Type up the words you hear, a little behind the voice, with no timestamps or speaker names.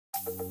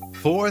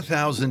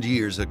4,000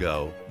 years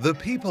ago, the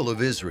people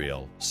of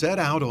Israel set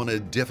out on a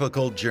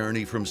difficult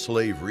journey from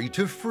slavery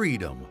to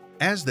freedom.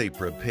 As they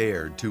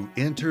prepared to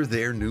enter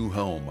their new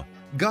home,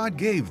 God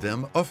gave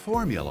them a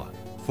formula.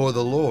 For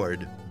the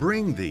Lord,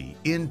 bring thee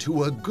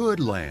into a good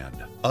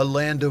land, a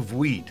land of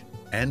wheat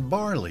and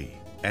barley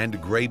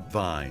and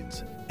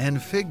grapevines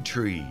and fig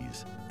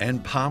trees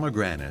and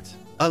pomegranates,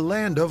 a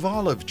land of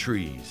olive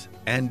trees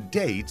and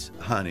dates,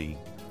 honey.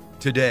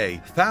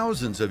 Today,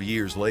 thousands of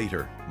years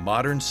later,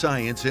 modern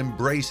science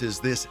embraces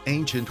this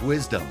ancient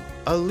wisdom.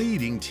 A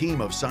leading team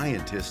of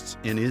scientists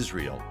in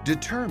Israel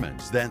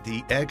determines that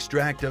the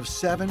extract of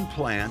 7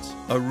 plants,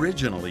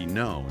 originally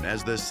known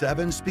as the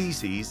 7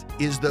 species,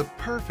 is the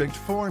perfect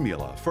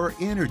formula for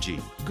energy,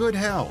 good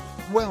health,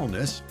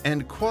 wellness,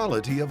 and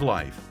quality of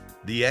life.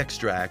 The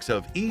extracts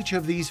of each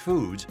of these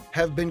foods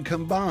have been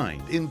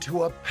combined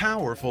into a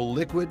powerful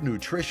liquid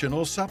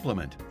nutritional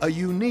supplement, a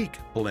unique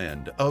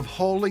blend of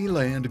Holy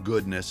Land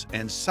goodness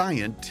and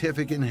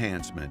scientific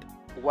enhancement.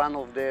 One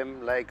of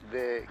them, like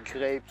the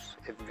grapes,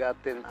 have got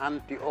an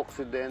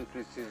antioxidant,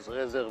 which is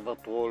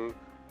resveratrol.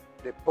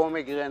 The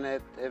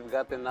pomegranate have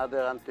got another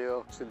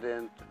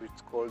antioxidant, which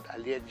is called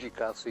allergic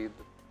acid,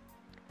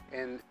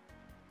 and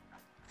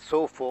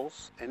so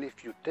forth. And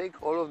if you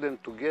take all of them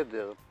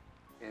together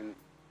and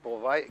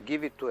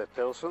give it to a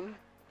person,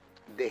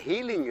 the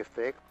healing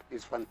effect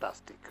is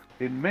fantastic.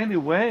 In many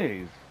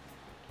ways,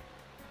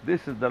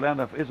 this is the land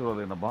of Israel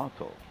in a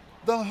bottle.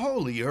 The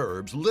Holy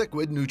Herbs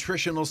Liquid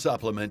Nutritional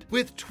Supplement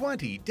with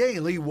 20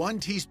 daily 1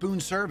 teaspoon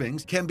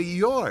servings can be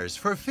yours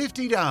for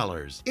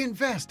 $50.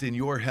 Invest in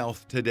your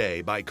health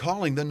today by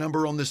calling the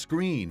number on the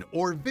screen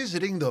or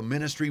visiting the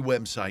ministry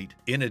website.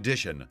 In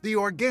addition, the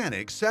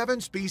organic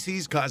 7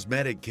 species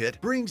cosmetic kit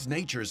brings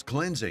nature's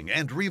cleansing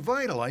and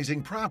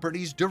revitalizing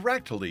properties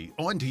directly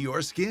onto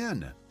your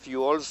skin. If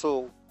you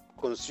also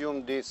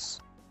consume these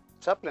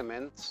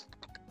supplements,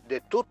 the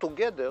two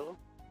together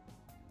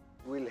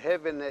will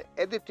have an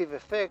additive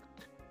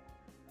effect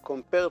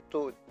compared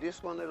to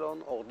this one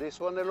alone or this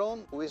one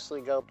alone with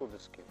regard to the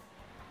skin.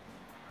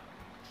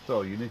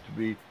 So you need to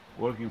be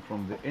working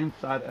from the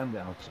inside and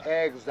the outside.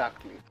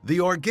 Exactly. The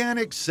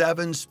organic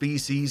 7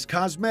 species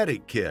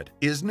cosmetic kit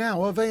is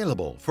now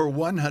available for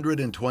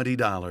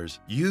 $120.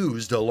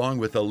 Used along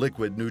with the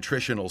liquid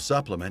nutritional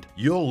supplement,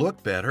 you'll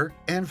look better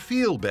and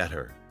feel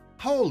better.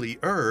 Holy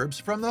herbs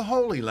from the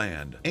Holy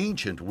Land.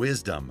 Ancient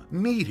wisdom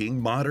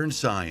meeting modern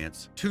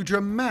science to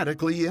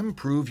dramatically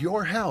improve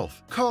your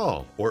health.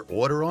 Call or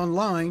order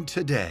online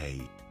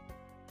today.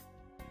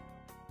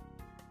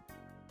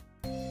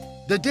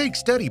 The Dake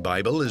Study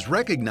Bible is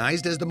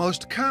recognized as the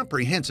most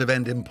comprehensive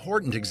and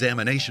important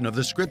examination of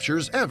the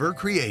Scriptures ever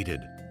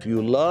created. If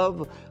you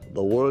love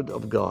the Word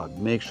of God,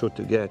 make sure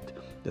to get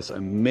this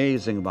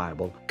amazing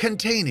Bible.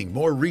 Containing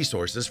more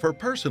resources for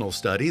personal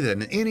study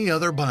than any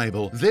other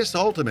Bible, this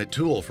ultimate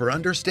tool for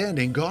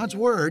understanding God's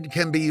Word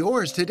can be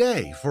yours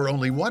today for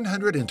only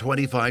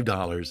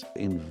 $125.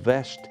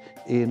 Invest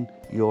in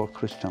your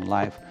Christian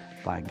life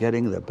by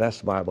getting the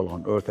best Bible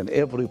on earth. And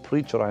every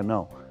preacher I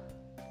know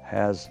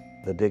has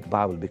the Dake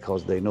Bible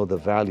because they know the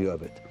value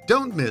of it.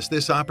 Don't miss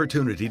this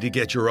opportunity to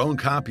get your own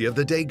copy of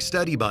the Dake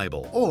Study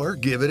Bible or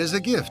give it as a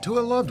gift to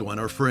a loved one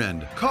or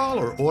friend. Call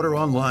or order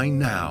online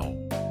now.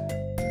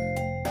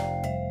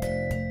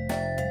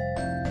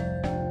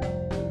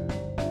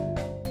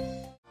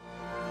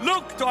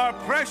 Look to our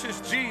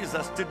precious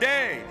Jesus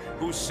today,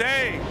 who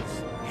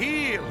saves,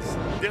 heals,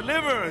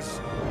 delivers,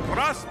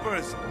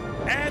 prospers,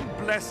 and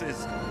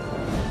blesses.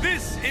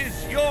 This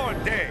is your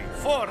day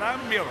for a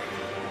miracle.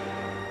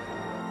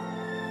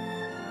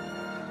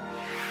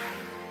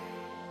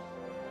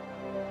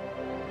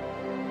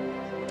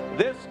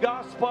 This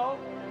gospel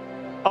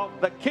of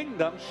the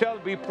kingdom shall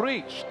be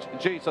preached,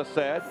 Jesus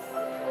said,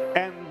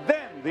 and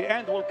then the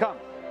end will come.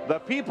 The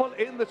people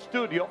in the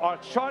studio are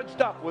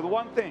charged up with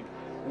one thing.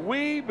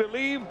 We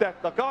believe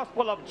that the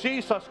gospel of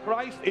Jesus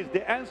Christ is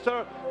the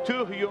answer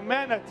to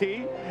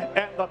humanity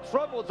and the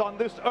troubles on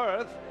this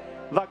earth.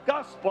 The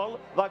gospel,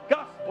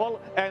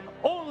 and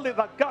only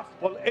the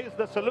gospel is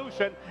the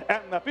solution.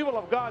 And the people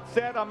of God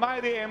said, a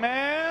mighty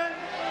amen,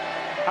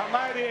 a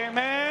mighty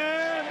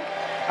amen,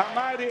 a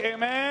mighty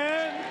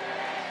amen.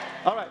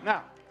 All right,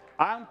 now,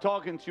 I'm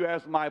talking to you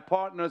as my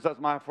partners, as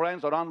my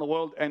friends around the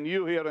world, and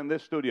you here in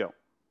this studio.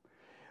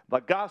 The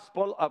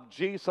gospel of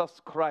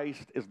Jesus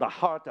Christ is the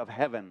heart of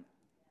heaven.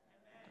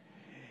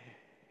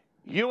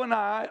 You and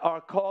I are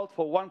called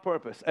for one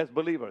purpose as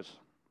believers.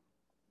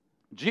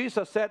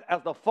 Jesus said,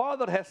 as the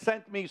Father has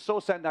sent me, so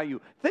send I you.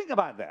 Think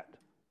about that.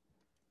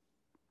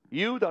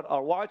 You that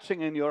are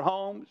watching in your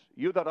homes,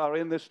 you that are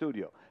in this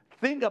studio,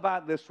 think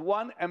about this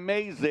one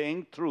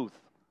amazing truth.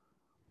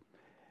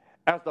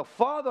 As the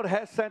Father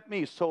has sent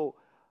me, so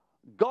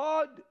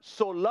God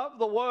so loved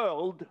the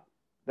world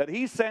that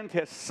He sent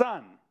His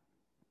Son.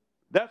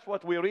 That's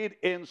what we read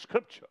in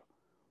Scripture.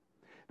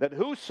 That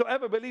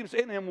whosoever believes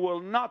in Him will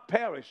not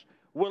perish,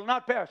 will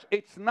not perish.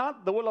 It's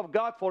not the will of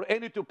God for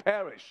any to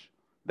perish.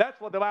 That's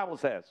what the Bible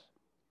says.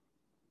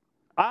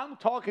 I'm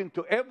talking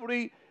to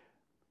every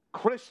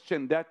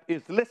Christian that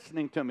is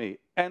listening to me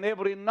and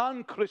every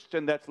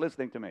non-Christian that's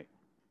listening to me.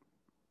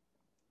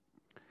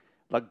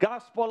 The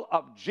gospel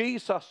of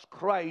Jesus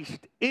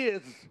Christ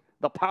is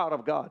the power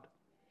of God.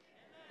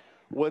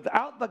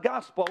 Without the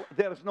gospel,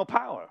 there is no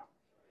power.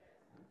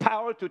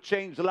 Power to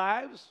change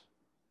lives,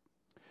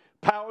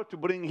 power to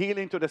bring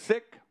healing to the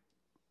sick,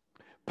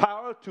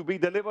 power to be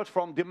delivered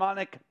from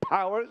demonic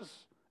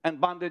powers and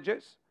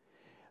bondages.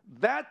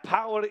 That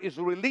power is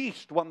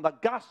released when the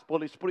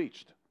gospel is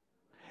preached.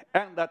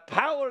 And that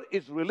power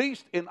is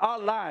released in our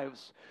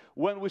lives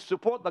when we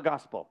support the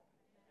gospel.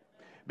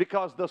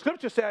 Because the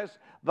scripture says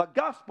the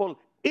gospel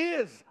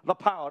is the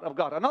power of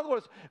God. In other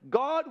words,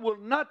 God will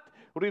not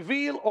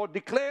reveal or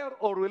declare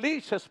or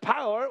release his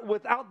power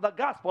without the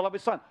gospel of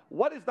his Son.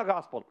 What is the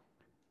gospel?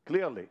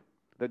 Clearly,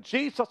 that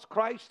Jesus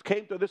Christ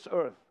came to this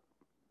earth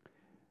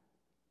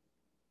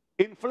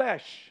in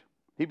flesh.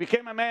 He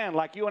became a man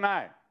like you and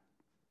I.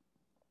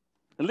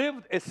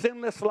 Lived a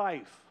sinless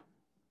life.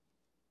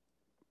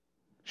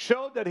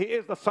 Showed that he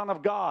is the Son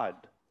of God.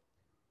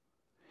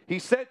 He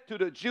said to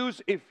the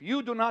Jews, if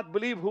you do not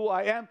believe who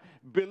I am,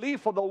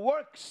 believe for the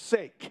work's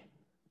sake.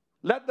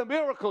 Let the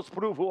miracles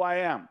prove who I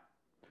am.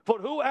 For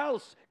who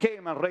else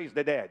came and raised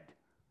the dead?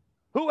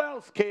 Who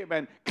else came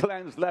and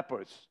cleansed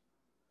lepers?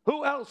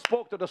 Who else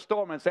spoke to the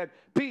storm and said,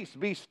 peace,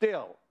 be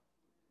still?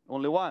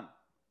 Only one.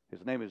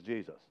 His name is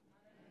Jesus.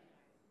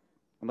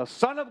 And the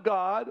Son of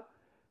God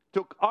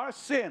took our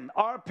sin,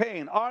 our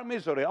pain, our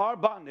misery, our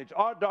bondage,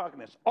 our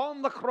darkness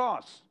on the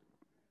cross.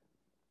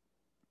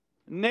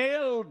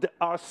 Nailed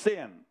our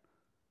sin.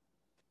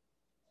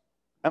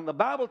 And the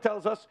Bible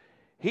tells us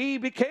he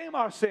became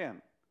our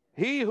sin.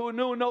 He who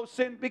knew no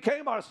sin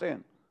became our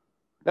sin,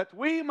 that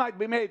we might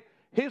be made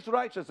his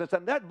righteousness.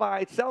 And that by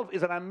itself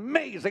is an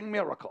amazing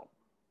miracle.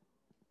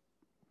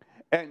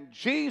 And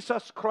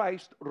Jesus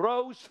Christ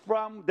rose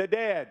from the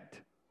dead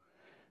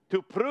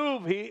to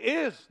prove he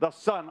is the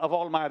Son of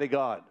Almighty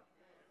God.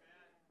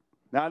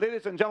 Now,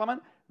 ladies and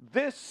gentlemen,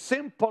 this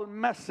simple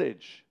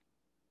message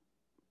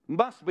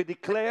must be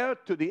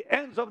declared to the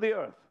ends of the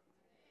earth.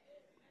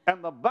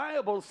 And the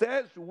Bible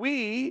says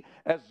we,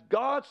 as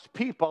God's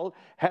people,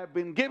 have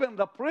been given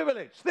the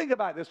privilege. Think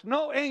about this.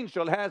 No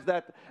angel has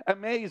that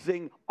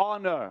amazing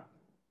honor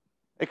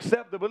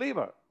except the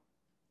believer.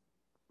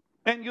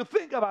 And you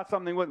think about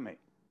something with me.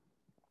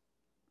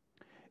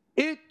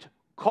 It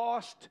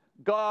cost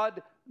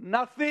God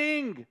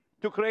nothing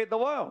to create the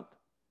world.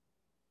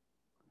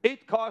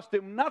 It cost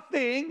him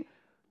nothing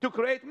to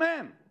create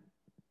man.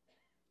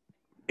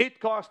 It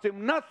cost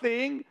him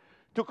nothing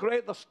to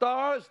create the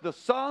stars, the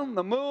sun,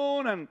 the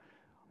moon, and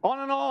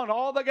on,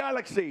 all the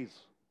galaxies.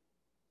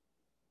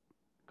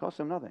 It cost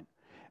him nothing.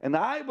 And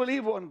I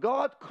believe when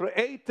God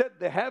created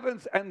the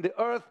heavens and the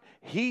earth,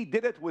 he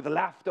did it with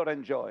laughter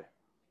and joy.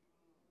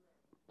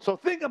 So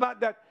think about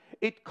that.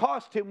 It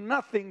cost him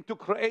nothing to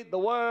create the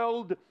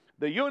world,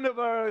 the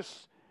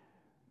universe,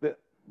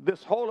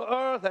 this whole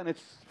earth and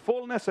its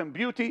fullness and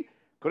beauty,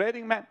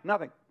 creating man,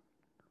 nothing.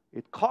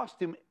 It cost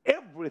him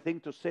everything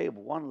to save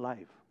one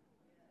life.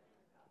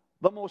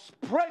 The most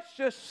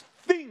precious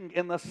thing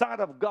in the sight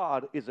of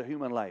God is a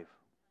human life.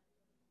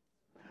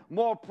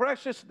 More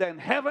precious than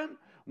heaven,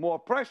 more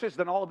precious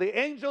than all the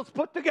angels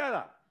put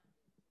together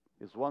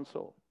is one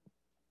soul.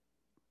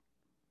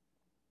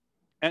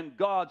 And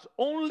God's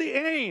only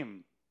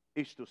aim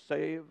is to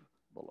save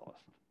the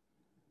lost.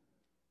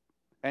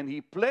 And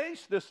he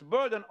placed this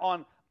burden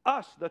on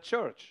us, the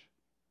church.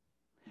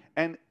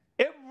 And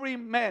every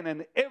man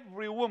and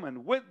every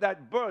woman with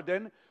that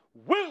burden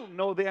will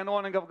know the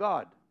anointing of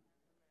God.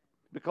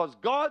 Because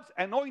God's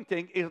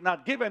anointing is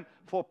not given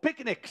for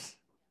picnics.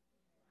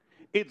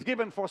 It's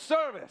given for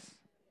service.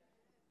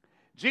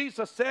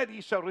 Jesus said,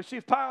 he shall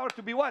receive power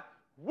to be what?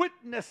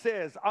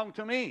 Witnesses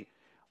unto me.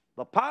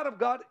 The power of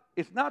God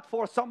is not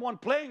for someone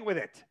playing with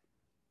it.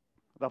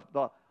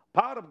 The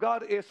power of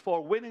God is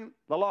for winning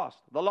the lost,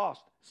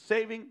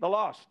 saving the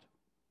lost.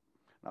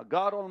 Now,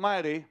 God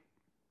Almighty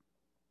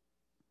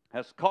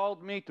has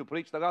called me to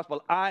preach the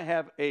gospel. I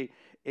have a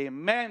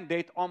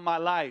mandate on my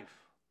life.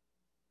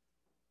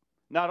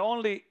 Not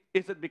only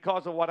is it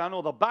because of what I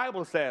know the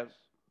Bible says,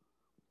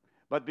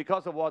 but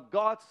because of what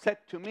God said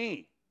to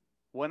me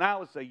when I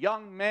was a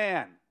young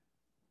man.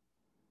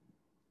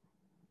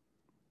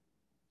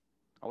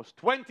 I was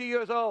 20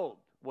 years old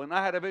when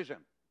I had a vision.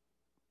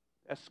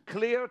 As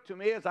clear to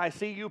me as I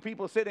see you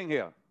people sitting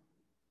here.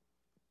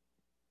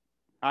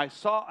 I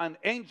saw an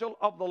angel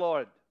of the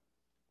Lord.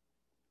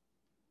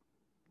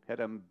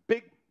 Had a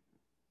big,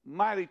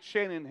 mighty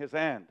chain in his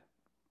hand.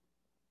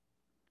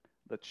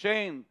 The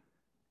chain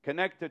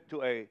connected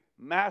to a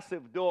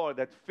massive door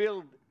that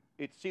filled,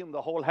 it seemed,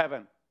 the whole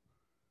heaven.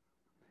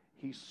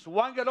 He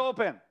swung it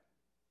open.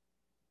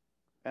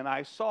 And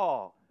I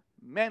saw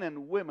men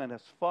and women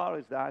as far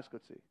as the eyes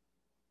could see.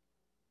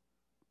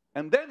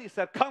 And then he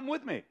said, come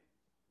with me.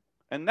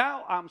 And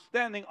now I'm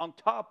standing on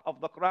top of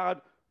the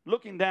crowd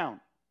looking down.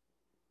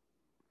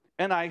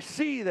 And I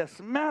see this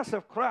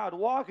massive crowd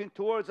walking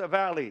towards a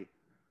valley.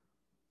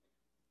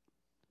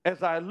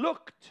 As I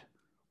looked,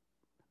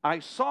 I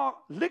saw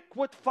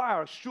liquid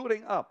fire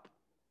shooting up,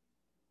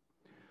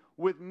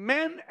 with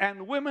men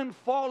and women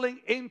falling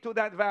into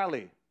that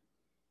valley.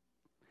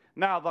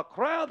 Now, the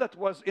crowd that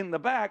was in the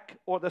back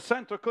or the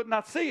center could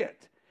not see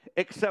it,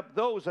 except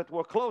those that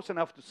were close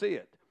enough to see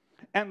it.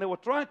 And they were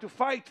trying to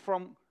fight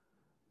from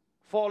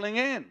falling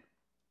in.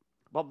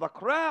 But the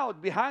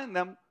crowd behind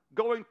them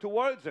going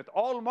towards it,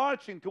 all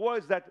marching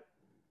towards that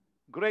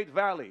great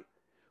valley,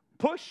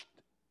 pushed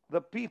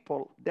the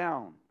people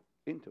down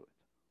into it.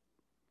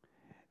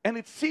 And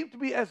it seemed to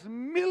be as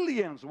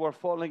millions were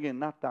falling in,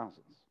 not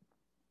thousands.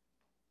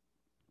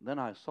 Then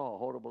I saw a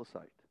horrible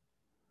sight.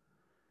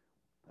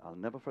 I'll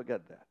never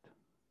forget that.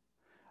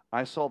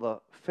 I saw the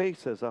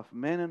faces of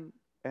men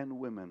and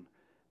women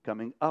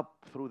coming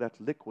up through that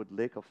liquid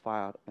lake of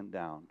fire and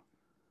down,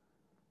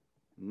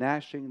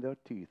 gnashing their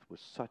teeth with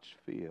such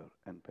fear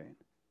and pain.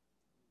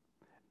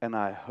 And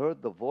I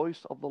heard the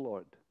voice of the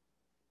Lord,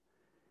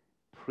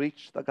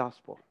 preach the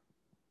gospel.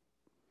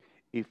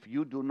 If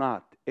you do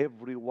not,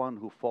 everyone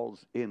who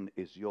falls in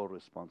is your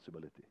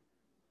responsibility.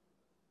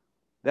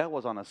 That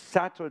was on a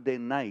Saturday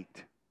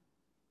night.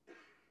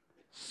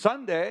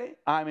 Sunday,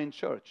 I'm in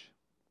church.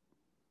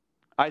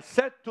 I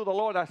said to the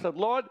Lord, I said,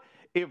 Lord,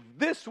 if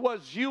this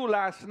was you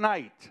last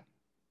night,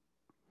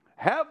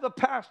 have the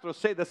pastor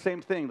say the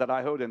same thing that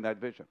I heard in that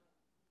vision.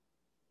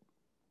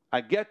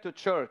 I get to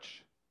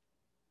church.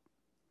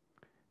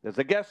 There's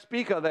a guest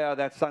speaker there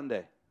that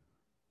Sunday.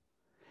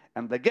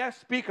 And the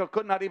guest speaker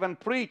could not even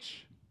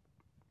preach.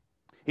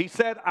 He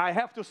said, I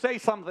have to say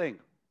something.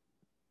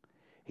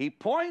 He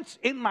points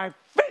in my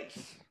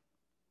face.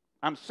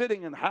 I'm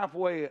sitting in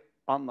halfway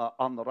on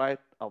the right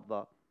of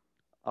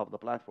the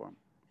platform.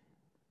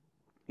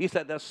 He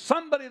said, there's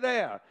somebody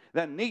there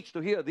that needs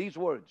to hear these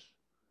words.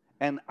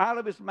 And out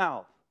of his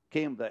mouth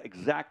came the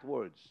exact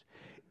words.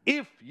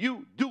 If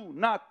you do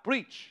not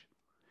preach,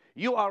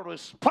 you are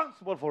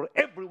responsible for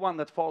everyone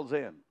that falls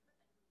in.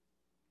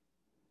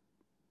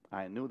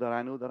 I knew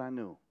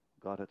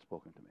God had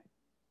spoken to me.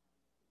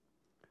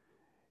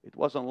 It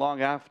wasn't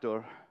long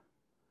after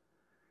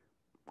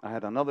I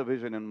had another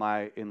vision in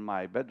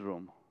my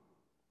bedroom.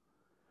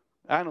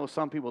 I know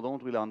some people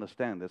don't really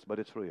understand this, but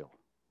it's real.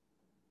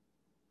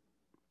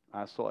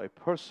 I saw a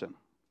person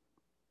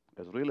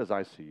as real as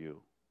I see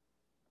you.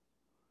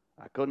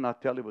 I could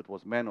not tell if it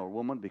was man or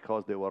woman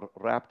because they were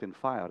wrapped in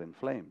fire, in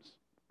flames.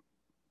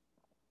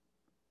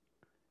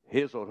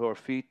 His or her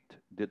feet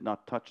did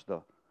not touch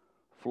the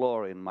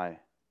floor in my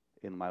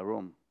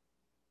room.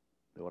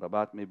 They were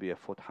about maybe a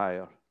foot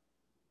higher.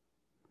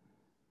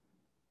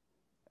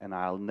 And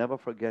I'll never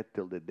forget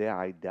till the day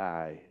I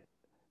die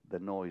the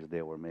noise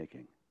they were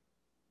making.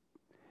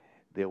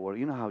 They were,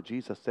 you know how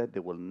Jesus said they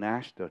will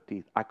gnash their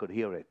teeth? I could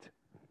hear it.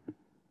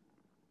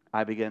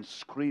 I began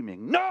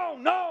screaming, no,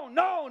 no,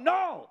 no,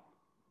 no.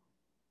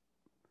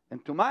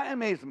 And to my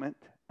amazement,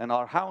 and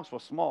our house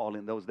was small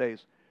in those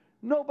days,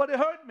 nobody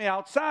heard me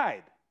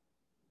outside.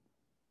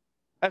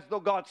 As though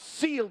God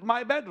sealed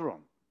my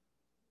bedroom.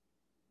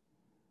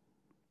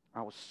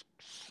 I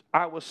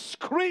was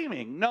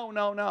screaming, no,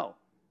 no, no.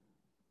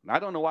 And I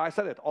don't know why I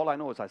said it. All I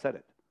know is I said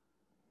it.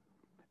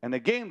 And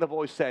again the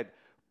voice said,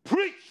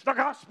 preach the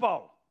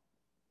gospel.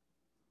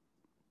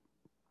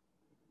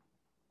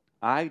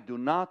 I do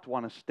not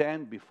want to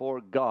stand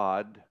before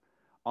God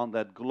on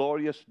that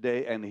glorious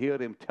day and hear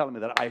him tell me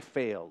that I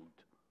failed.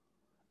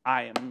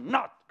 I am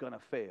not going to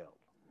fail.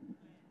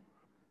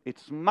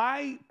 It's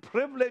my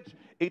privilege.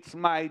 It's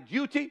my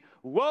duty.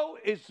 Woe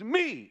is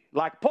me,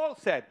 like Paul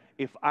said,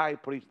 if I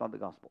preach not the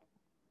gospel.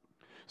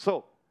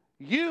 So,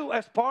 you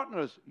as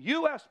partners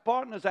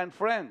and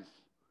friends,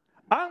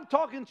 I'm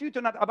talking to you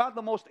tonight about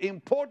the most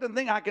important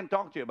thing I can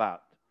talk to you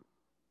about.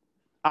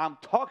 I'm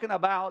talking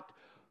about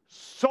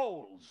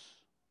souls.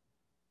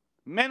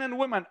 Men and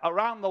women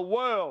around the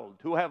world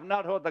who have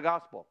not heard the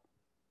gospel.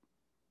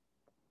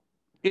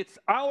 It's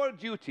our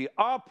duty,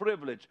 our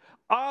privilege,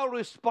 our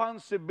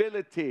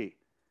responsibility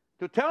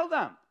to tell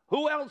them.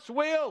 Who else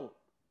will?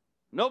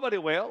 Nobody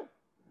will.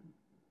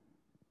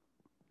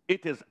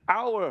 It is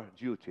our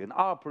duty and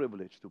our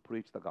privilege to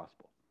preach the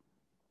gospel.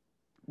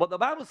 But the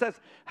Bible says,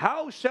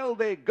 how shall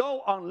they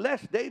go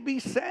unless they be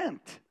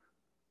sent?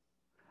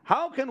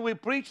 How can we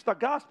preach the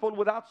gospel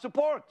without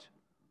support?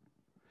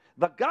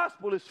 The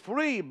gospel is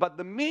free, but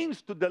the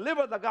means to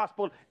deliver the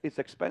gospel is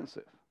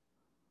expensive.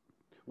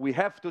 We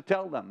have to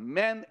tell them,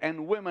 men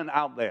and women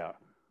out there,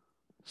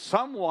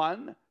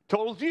 someone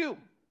told you.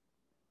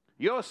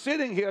 You're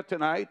sitting here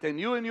tonight and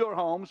you in your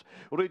homes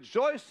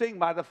rejoicing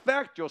by the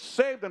fact you're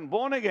saved and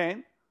born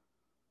again,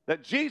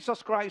 that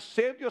Jesus Christ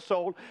saved your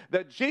soul,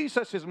 that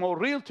Jesus is more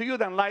real to you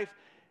than life.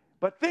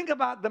 But think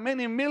about the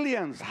many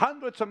millions,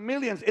 hundreds of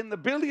millions, in the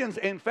billions,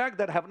 in fact,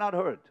 that have not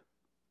heard,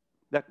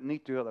 that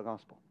need to hear the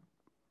gospel.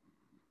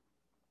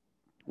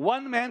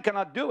 One man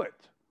cannot do it.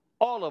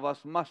 All of us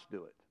must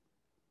do it.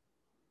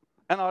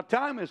 And our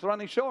time is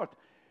running short.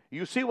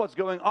 You see what's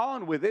going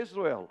on with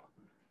Israel.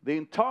 The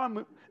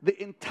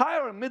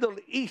entire Middle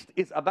East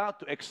is about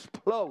to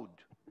explode.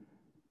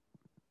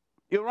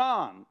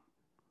 Iran,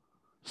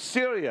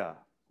 Syria,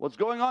 what's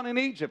going on in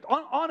Egypt,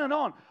 on and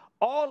on.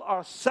 All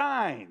are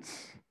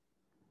signs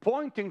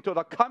pointing to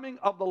the coming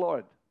of the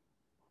Lord.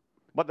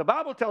 But the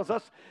Bible tells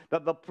us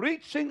that the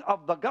preaching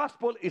of the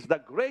gospel is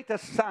the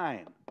greatest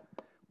sign.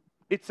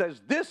 It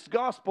says, this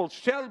gospel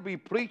shall be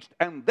preached,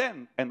 and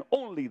then, and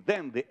only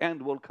then, the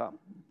end will come.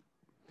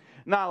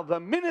 Now, the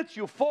minute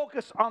you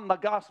focus on the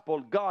gospel,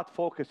 God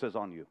focuses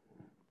on you.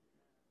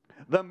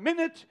 The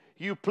minute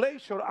you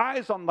place your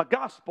eyes on the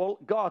gospel,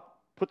 God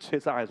puts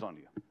his eyes on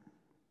you.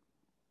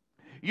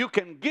 You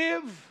can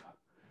give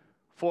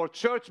for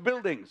church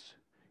buildings.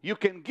 You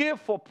can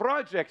give for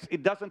projects.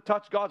 It doesn't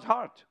touch God's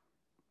heart.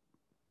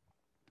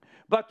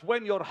 But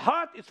when your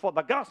heart is for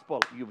the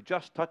gospel, you've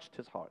just touched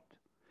his heart.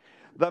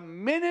 The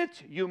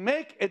minute you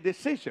make a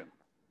decision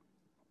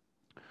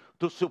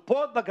to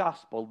support the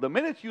gospel, the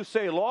minute you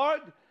say,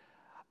 Lord,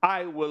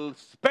 I will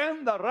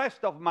spend the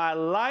rest of my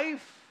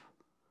life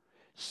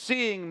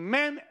seeing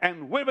men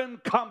and women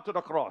come to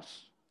the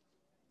cross.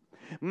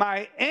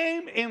 My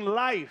aim in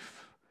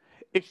life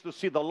is to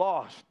see the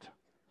lost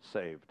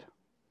saved.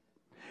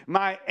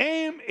 My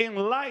aim in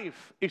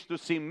life is to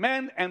see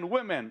men and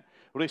women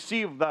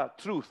receive the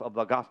truth of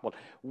the gospel.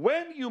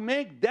 When you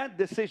make that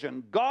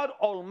decision, God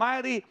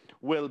Almighty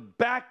will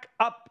back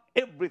up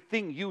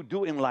everything you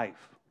do in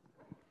life.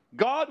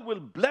 God will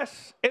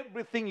bless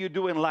everything you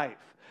do in life.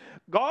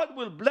 God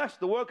will bless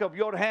the work of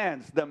your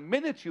hands the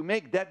minute you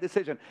make that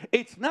decision.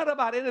 It's not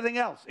about anything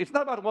else. It's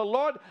not about, well,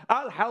 Lord,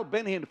 I'll help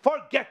Benny Hinn.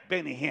 Forget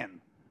Benny Hinn.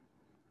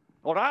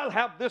 Or I'll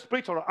have this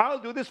preacher, or I'll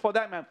do this for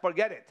that man.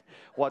 Forget it.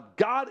 What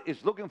God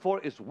is looking for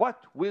is,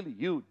 what will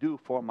you do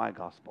for my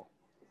gospel?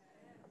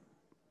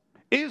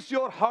 Is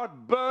your heart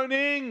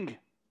burning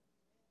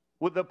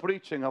with the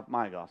preaching of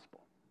my gospel?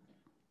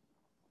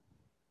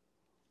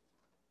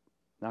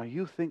 Now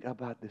you think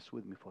about this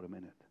with me for a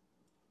minute.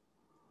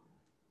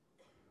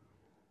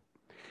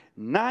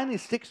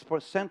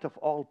 96% of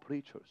all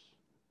preachers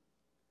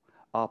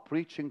are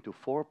preaching to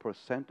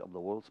 4% of the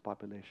world's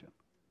population.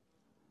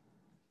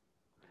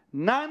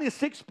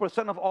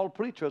 96% of all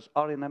preachers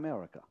are in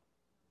America.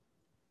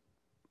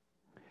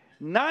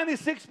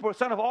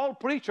 96% of all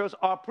preachers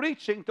are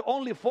preaching to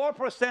only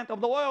 4%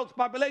 of the world's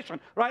population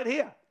right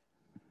here.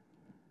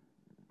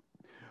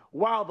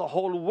 While the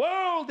whole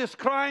world is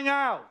crying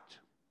out,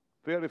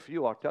 very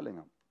few are telling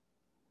them,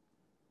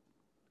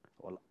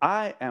 well,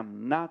 I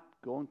am not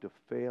going to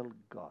fail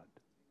God.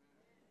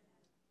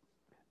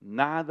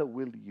 Neither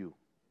will you.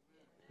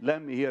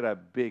 Let me hear a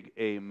big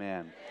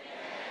amen.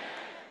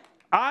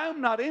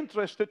 I'm not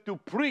interested to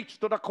preach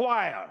to the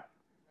choir.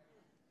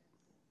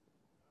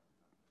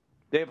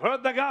 They've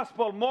heard the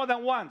gospel more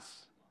than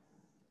once.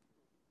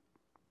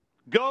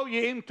 Go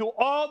ye into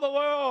all the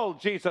world,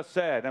 Jesus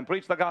said, and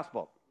preach the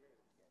gospel.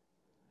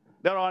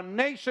 There are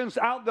nations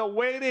out there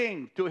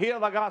waiting to hear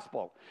the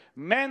gospel.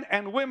 Men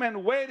and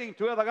women waiting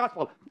to hear the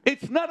gospel.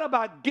 It's not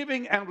about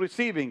giving and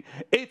receiving.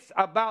 It's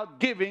about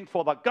giving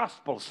for the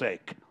gospel's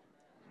sake.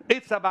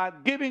 It's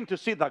about giving to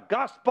see the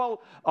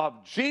gospel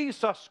of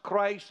Jesus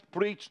Christ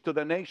preached to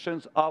the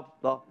nations of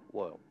the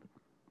world.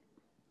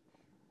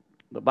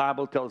 The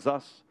Bible tells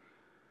us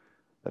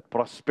that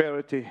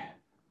prosperity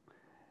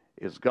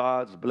is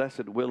God's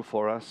blessed will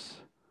for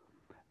us.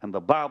 And the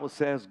Bible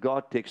says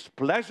God takes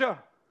pleasure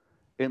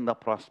in the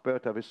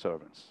prosperity of his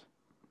servants.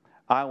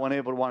 I want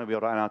every one of you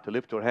right now to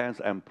lift your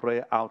hands and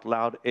pray out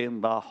loud in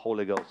the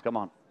Holy Ghost. Come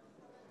on.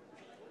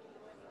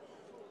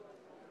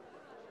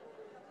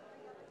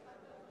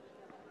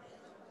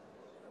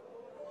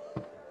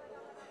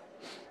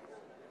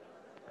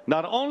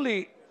 Not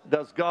only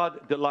does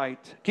God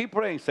delight, keep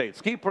praying,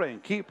 saints, keep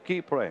praying,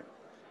 keep praying.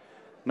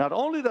 Not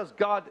only does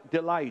God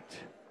delight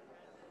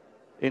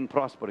in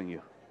prospering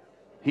you,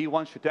 he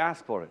wants you to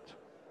ask for it.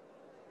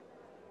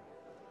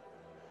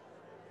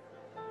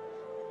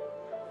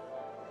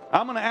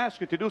 I'm going to ask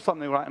you to do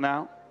something right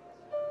now.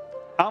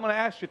 I'm going to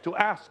ask you to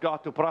ask God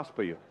to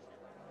prosper you.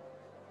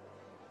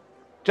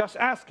 Just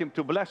ask him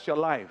to bless your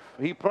life.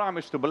 He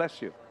promised to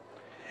bless you.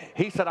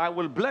 He said, I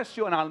will bless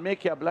you and I'll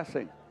make you a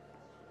blessing.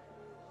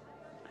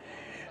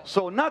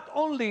 So not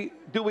only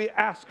do we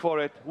ask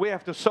for it, we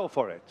have to sow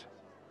for it.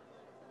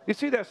 You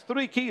see, there's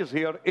three keys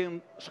here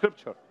in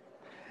Scripture.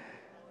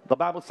 The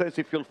Bible says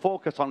if you'll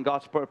focus on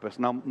God's purpose.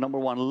 Now, number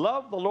one,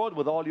 love the Lord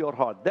with all your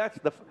heart. That's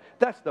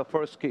the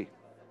first key.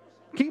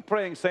 Keep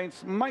praying,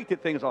 saints. Mighty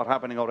things are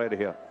happening already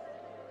here.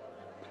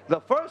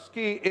 The first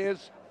key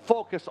is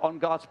focus on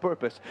God's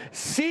purpose.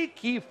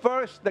 Seek ye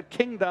first the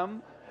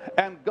kingdom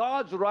and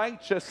God's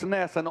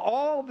righteousness, and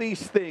all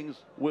these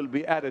things will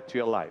be added to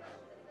your life.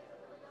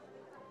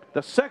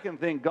 The second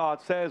thing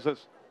God says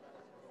is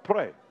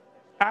pray.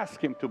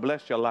 Ask him to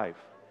bless your life.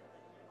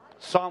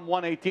 Psalm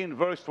 118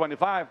 verse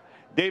 25,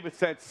 David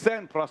said,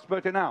 send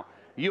prosperity now.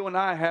 You and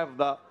I have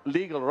the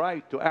legal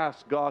right to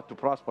ask God to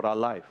prosper our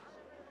life.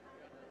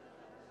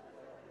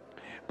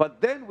 But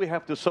then we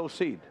have to sow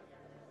seed.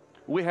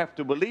 We have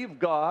to believe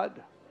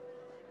God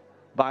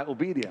by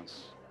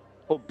obedience.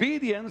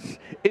 Obedience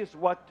is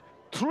what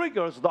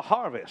triggers the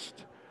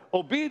harvest.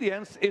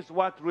 Obedience is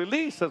what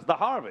releases the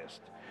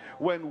harvest.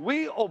 When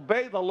we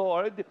obey the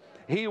Lord,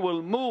 He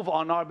will move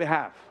on our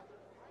behalf.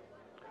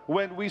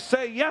 When we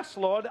say, yes,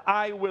 Lord,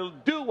 I will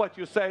do what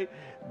you say,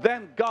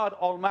 then God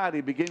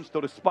Almighty begins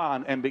to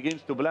respond and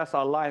begins to bless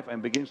our life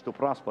and begins to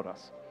prosper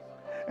us.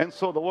 And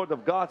so the Word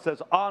of God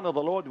says, honor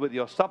the Lord with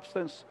your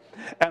substance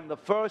and the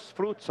first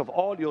fruits of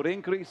all your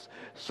increase.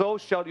 So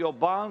shall your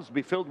barns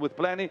be filled with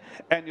plenty,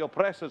 and your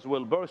presses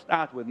will burst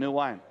out with new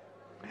wine.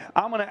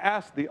 I'm going to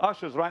ask the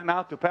ushers right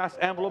now to pass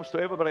envelopes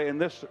to everybody in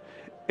this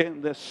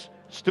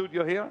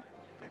studio here.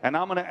 And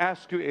I'm going to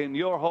ask you in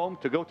your home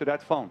to go to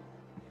that phone.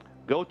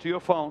 Go to your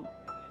phone.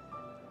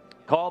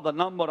 Call the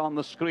number on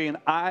the screen.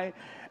 I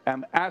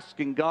am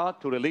asking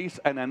God to release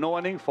an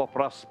anointing for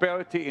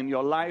prosperity in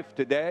your life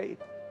today,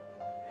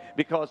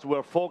 because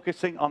we're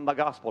focusing on the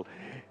gospel.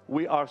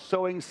 We are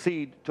sowing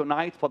seed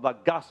tonight for the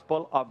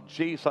gospel of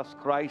Jesus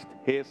Christ,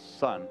 His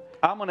Son.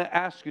 I'm going to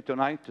ask you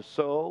tonight to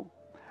sow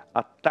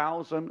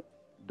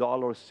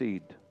 $1,000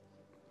 seed.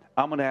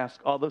 I'm going to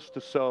ask others to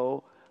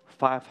sow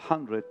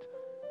 $500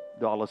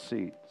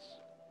 seeds.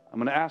 I'm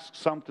going to ask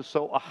some to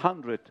sow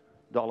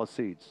 $100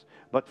 seeds.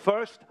 But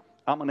first,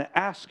 I'm going to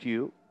ask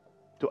you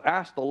to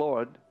ask the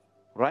Lord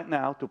right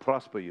now to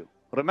prosper you.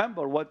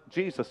 Remember what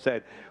Jesus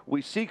said.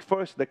 We seek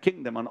first the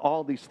kingdom, and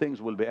all these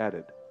things will be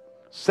added.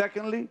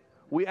 Secondly,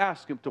 we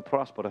ask Him to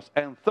prosper us.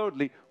 And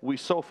thirdly, we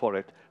sow for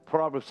it.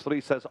 Proverbs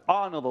 3 says,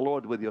 honor the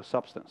Lord with your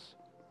substance.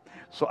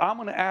 So I'm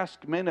going to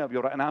ask many of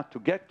you right now to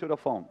get to the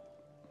phone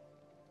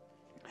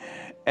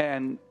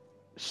and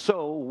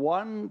sow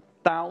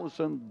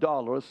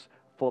 $1,000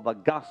 for the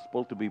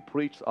gospel to be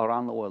preached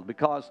around the world.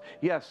 Because,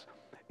 yes,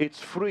 it's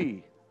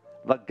free.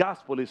 The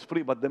gospel is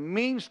free, but the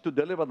means to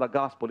deliver the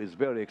gospel is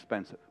very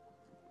expensive.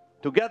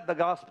 To get the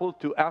gospel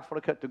to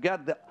Africa, to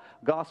get the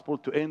gospel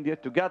to India,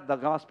 to get the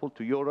gospel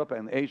to Europe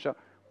and Asia,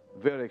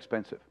 very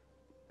expensive.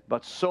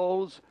 But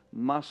souls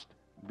must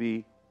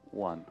be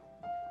won.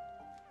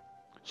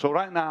 So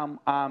right now,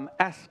 I'm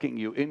asking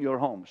you in your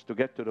homes to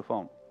get to the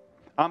phone.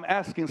 I'm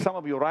asking some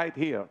of you right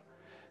here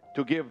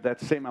to give that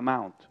same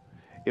amount.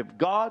 If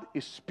God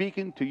is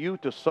speaking to you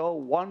to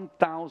sow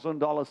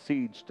 $1,000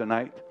 seeds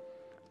tonight,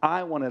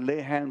 I want to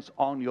lay hands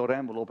on your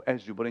envelope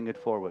as you bring it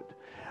forward.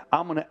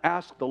 I'm going to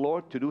ask the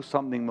Lord to do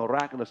something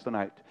miraculous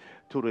tonight,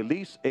 to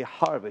release a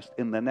harvest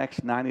in the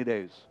next 90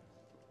 days.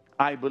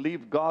 I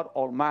believe God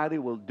Almighty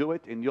will do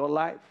it in your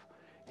life.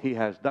 He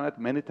has done it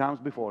many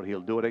times before.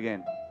 He'll do it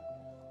again.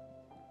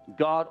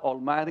 God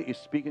Almighty is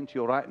speaking to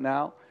you right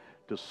now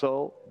to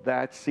sow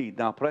that seed.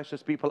 Now,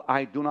 precious people,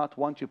 I do not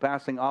want you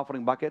passing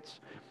offering buckets.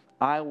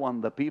 I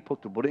want the people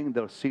to bring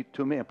their seed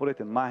to me and put it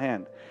in my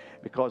hand,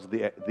 because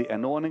the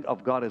anointing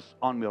of God is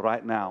on me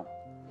right now.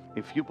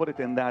 If you put it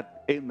in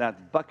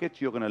that bucket,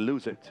 you're going to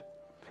lose it.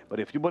 But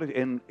if you put it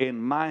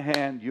in my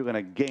hand, you're going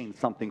to gain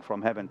something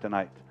from heaven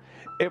tonight.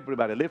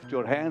 Everybody, lift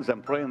your hands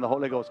and pray in the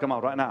Holy Ghost. Come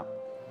on, right now.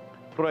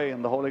 Pray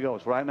in the Holy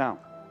Ghost right now.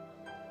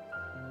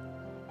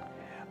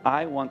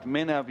 I want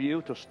many of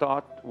you to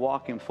start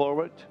walking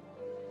forward.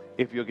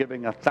 If you're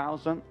giving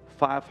 1,000,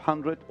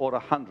 500, or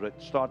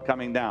 100, start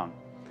coming down.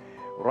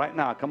 Right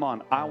now, come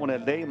on. I want to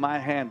lay my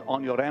hand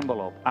on your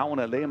envelope. I want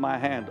to lay my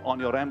hand on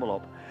your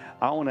envelope.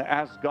 I want to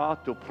ask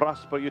God to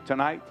prosper you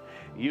tonight.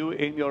 You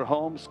in your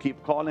homes,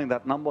 keep calling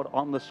that number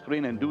on the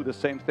screen and do the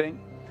same thing.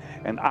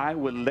 And I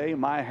will lay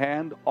my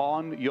hand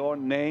on your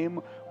name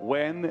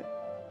when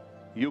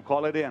you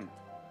call it in.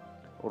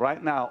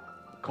 Right now,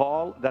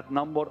 call that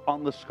number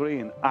on the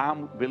screen.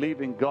 I'm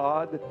believing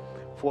God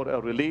for a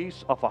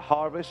release of a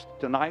harvest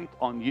tonight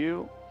on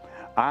you.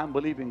 I'm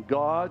believing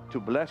God to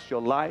bless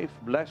your life,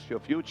 bless your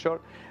future,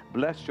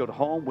 bless your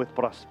home with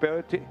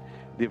prosperity,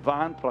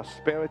 divine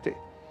prosperity.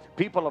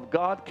 People of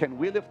God, can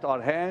we lift our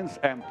hands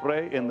and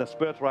pray in the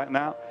Spirit right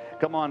now?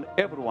 Come on,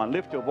 everyone,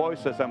 lift your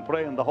voices and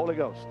pray in the Holy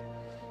Ghost.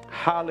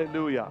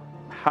 Hallelujah,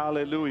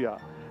 hallelujah,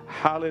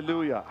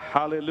 hallelujah,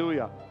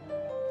 hallelujah.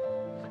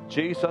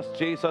 Jesus,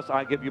 Jesus,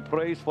 I give you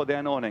praise for the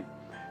anointing.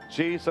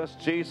 Jesus,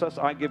 Jesus,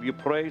 I give you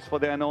praise for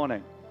the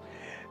anointing.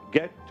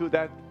 Get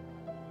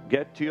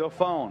to your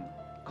phone.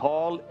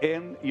 Call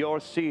in your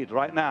seed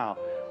right now.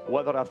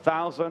 Whether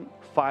 1,000,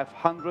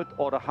 500,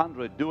 or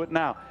 100, do it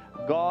now.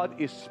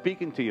 God is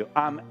speaking to you.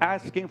 I'm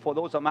asking for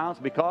those amounts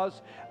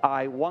because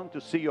I want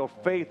to see your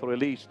faith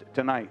released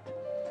tonight.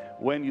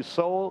 When you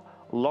sow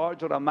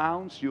larger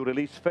amounts, you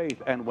release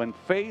faith. And when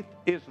faith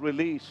is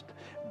released,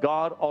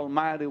 God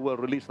Almighty will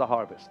release the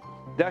harvest.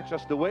 That's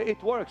just the way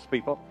it works,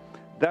 people.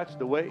 That's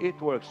the way it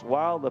works.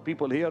 While the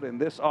people here in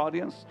this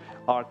audience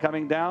are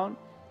coming down,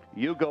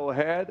 you go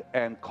ahead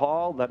and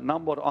call that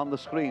number on the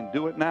screen.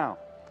 Do it now.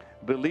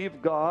 Believe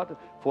God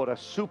for a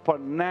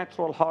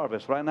supernatural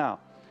harvest right now.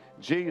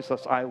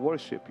 Jesus, I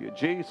worship you.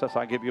 Jesus,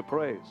 I give you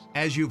praise.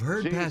 As you've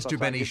heard Jesus, Pastor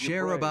Benny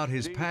share praise. about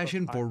his Jesus,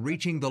 passion for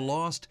reaching the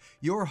lost,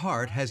 your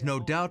heart has no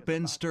doubt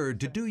been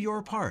stirred to do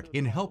your part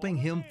in helping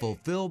him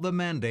fulfill the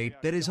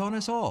mandate that is on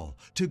us all,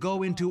 to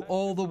go into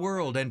all the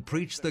world and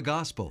preach the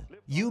gospel.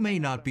 You may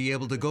not be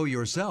able to go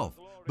yourself,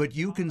 but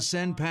you can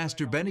send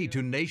Pastor Benny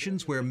to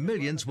nations where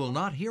millions will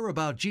not hear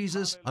about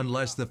Jesus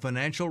unless the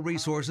financial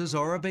resources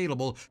are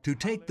available to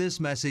take this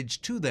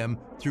message to them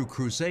through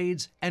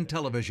crusades and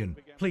television.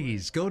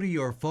 Please go to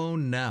your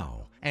phone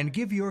now and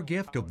give your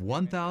gift of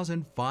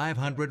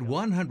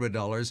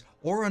 $1,500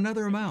 or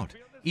another amount,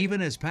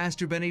 even as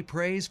Pastor Benny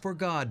prays for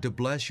God to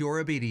bless your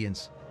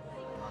obedience.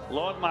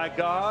 Lord my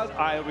God,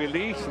 I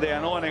release the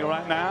anointing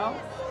right now.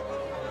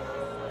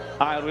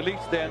 I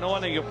release the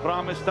anointing you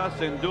promised us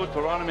in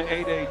Deuteronomy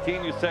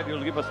 8:18. You said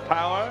you'll give us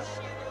power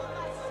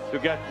to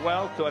get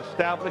wealth, to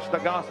establish the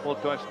gospel,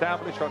 to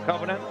establish our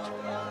covenant.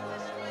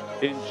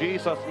 In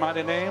Jesus'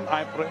 mighty name,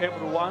 I pray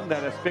everyone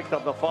that has picked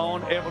up the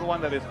phone,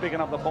 everyone that is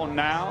picking up the phone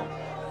now,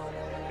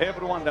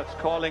 everyone that's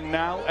calling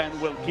now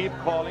and will keep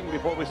calling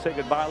before we say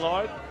goodbye,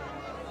 Lord,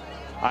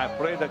 I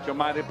pray that your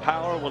mighty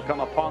power will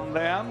come upon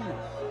them.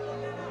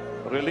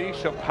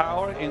 Release your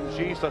power in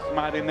Jesus'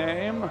 mighty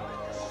name,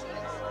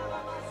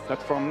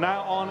 that from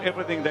now on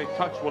everything they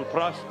touch will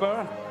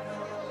prosper.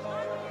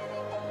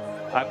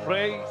 I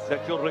pray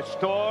that you'll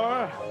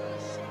restore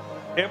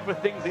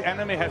everything the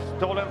enemy has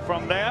stolen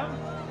from them.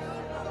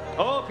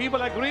 Oh,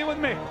 people agree with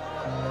me.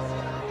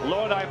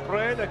 Lord, I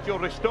pray that you'll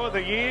restore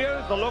the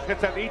years the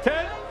locusts have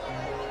eaten.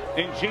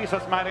 In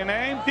Jesus' mighty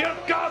name. Dear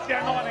God, the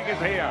anointing is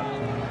here.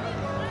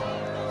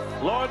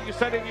 Lord, you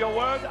said in your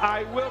word,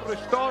 I will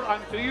restore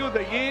unto you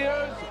the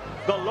years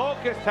the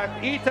locusts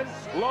have eaten.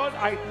 Lord,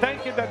 I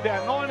thank you that the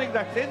anointing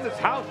that's in this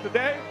house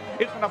today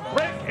is going to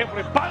break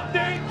every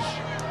bondage.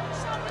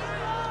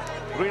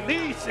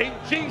 Release in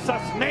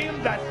Jesus'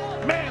 name that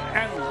men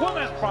and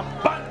women from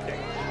bondage.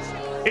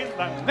 In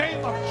the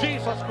name of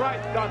Jesus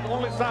Christ, God's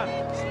only Son.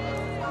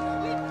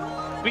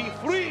 Be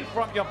free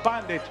from your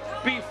bondage.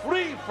 Be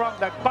free from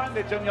that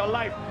bondage in your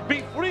life.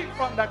 Be free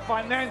from that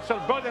financial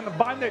burden and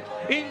bondage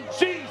in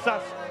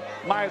Jesus'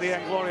 mighty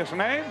and glorious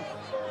name.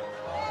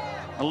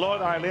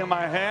 Lord, I lay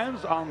my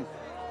hands on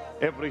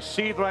every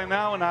seed right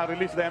now and I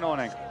release the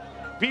anointing.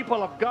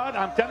 People of God,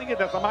 I'm telling you,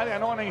 there's a mighty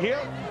anointing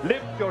here.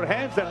 Lift your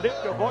hands and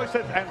lift your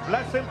voices and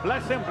bless him,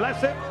 bless him, bless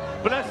him.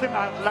 Bless him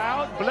out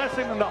loud. Bless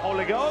him in the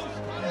Holy Ghost.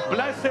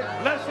 Bless him,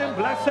 bless him,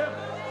 bless him.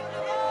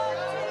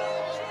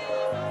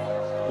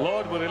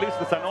 Lord, we release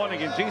this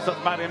anointing in Jesus'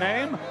 mighty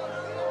name.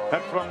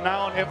 That from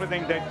now on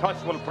everything they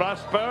touch will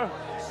prosper.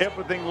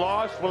 Everything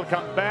lost will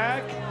come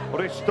back.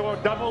 Restore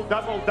double,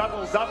 double,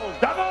 double, double,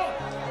 double.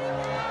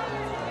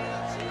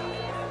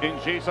 In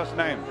Jesus'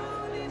 name.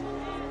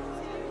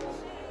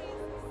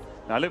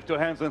 Now lift your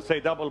hands and say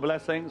double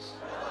blessings.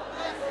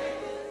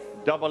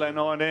 Double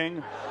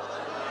anointing.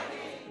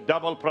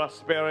 Double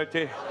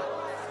prosperity.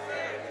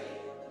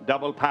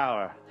 Double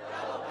power.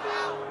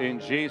 In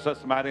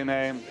Jesus' mighty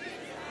name.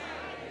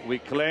 We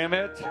claim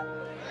it.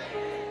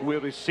 We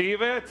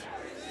receive it.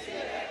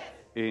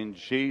 In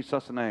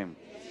Jesus' name.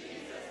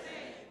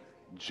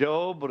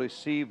 Job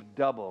received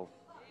double.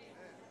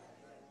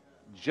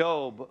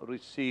 Job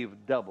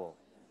received double.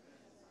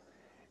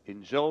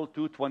 In Joel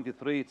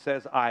 2:23 it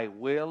says, I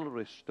will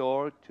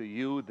restore to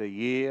you the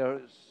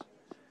years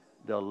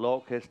the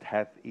locust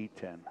hath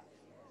eaten.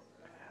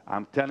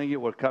 I'm telling you,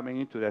 we're coming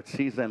into that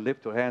season.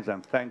 Lift your hands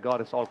and thank God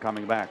it's all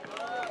coming back.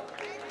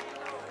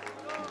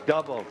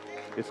 Double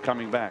is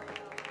coming back.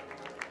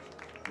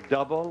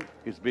 Double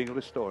is being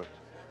restored.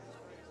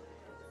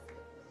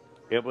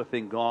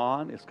 Everything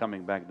gone is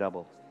coming back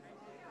double.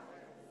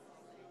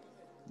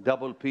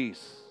 Double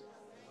peace,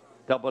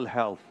 double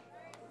health,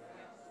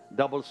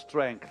 double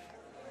strength,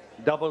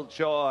 double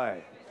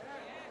joy,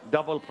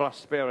 double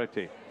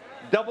prosperity,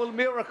 double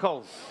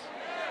miracles,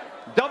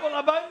 double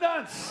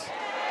abundance.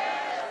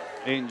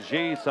 In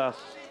Jesus'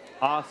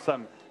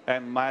 awesome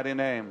and mighty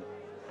name,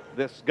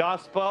 this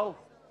gospel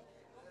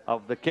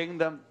of the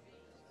kingdom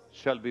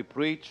shall be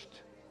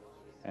preached,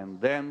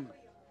 and then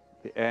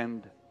the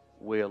end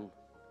will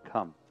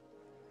come.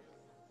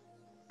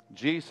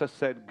 Jesus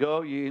said,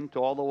 go ye into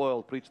all the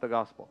world, preach the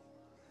gospel.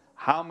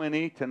 How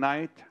many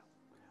tonight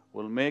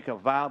will make a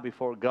vow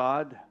before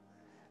God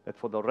that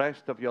for the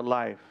rest of your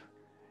life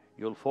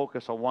you'll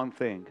focus on one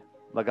thing,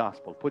 the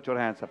gospel? Put your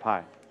hands up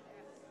high.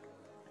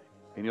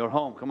 In your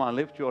home, come on,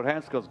 lift your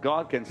hands, because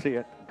God can see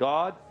it.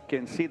 God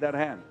can see that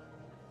hand.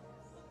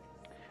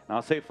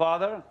 Now say,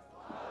 Father.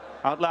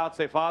 Out loud,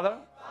 say, Father.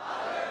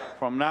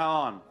 From now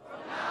on,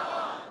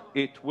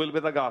 it will be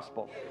the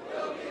gospel.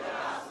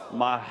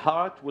 My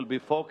heart will be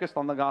focused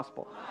on the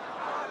gospel.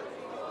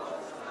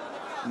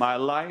 My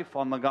life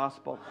on the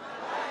gospel.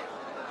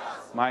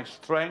 My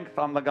strength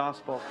on the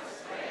gospel.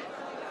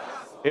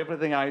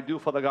 Everything I do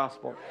for the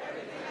gospel.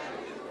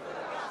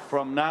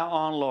 From now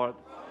on, Lord,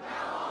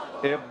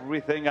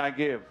 everything I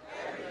give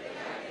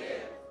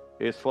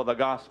is for the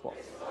gospel.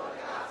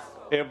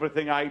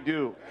 Everything I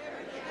do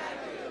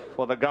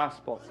for the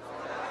gospel.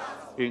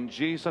 In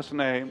Jesus'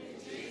 name,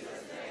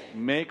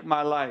 make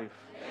my life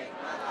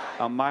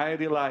a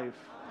mighty life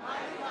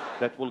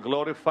that will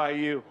glorify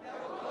you.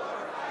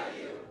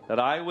 That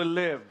I will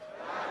live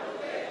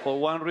for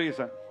one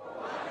reason,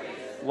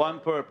 one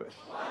purpose,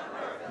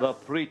 the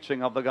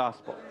preaching of the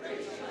gospel.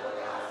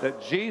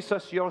 That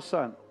Jesus, your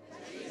Son,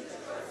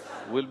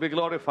 will be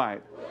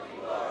glorified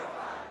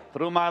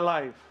through my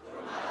life,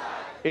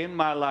 in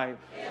my life,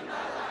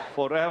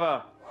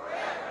 forever.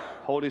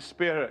 Holy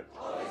Spirit,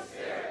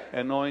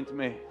 anoint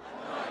me.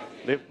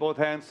 Lift both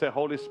hands, say,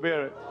 Holy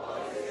Spirit,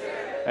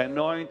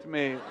 anoint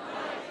me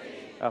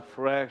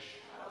afresh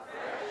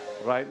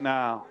right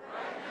now.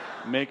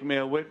 Make me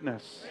a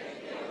witness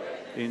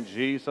in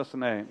Jesus'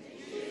 name.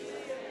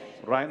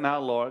 Right now,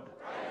 Lord,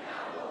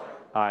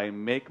 I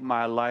make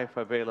my life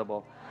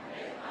available.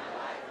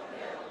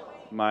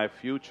 My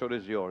future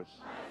is yours.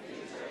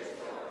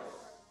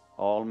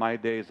 All my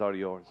days are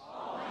yours.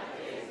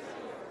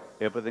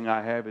 Everything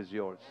I have is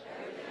yours.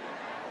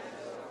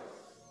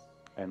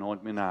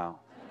 Anoint me now.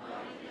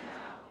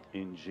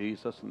 In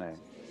Jesus' name.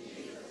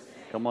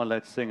 Come on,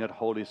 let's sing it.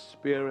 Holy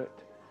Spirit,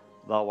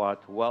 thou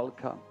art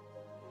welcome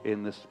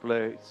in this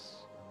place.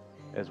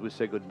 As we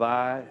say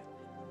goodbye,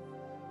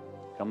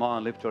 come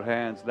on, lift your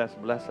hands. Let's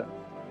bless him.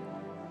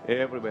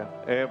 Everywhere,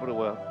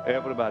 everywhere,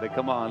 everybody.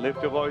 Come on,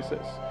 lift your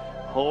voices.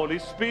 Holy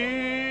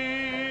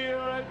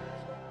Spirit.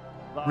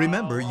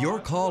 Remember, your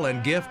call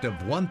and gift of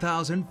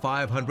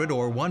 $1,500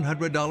 or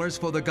 $100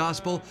 for the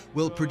gospel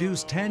will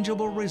produce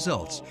tangible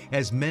results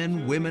as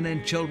men, women,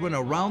 and children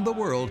around the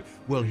world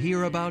will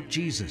hear about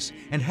Jesus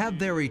and have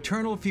their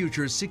eternal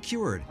futures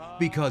secured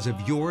because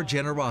of your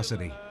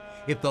generosity.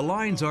 If the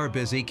lines are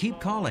busy, keep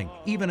calling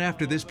even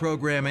after this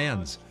program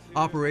ends.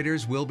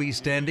 Operators will be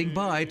standing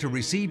by to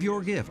receive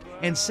your gift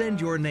and send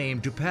your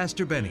name to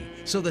Pastor Benny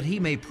so that he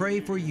may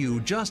pray for you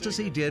just as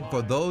he did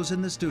for those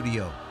in the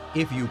studio.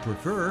 If you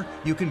prefer,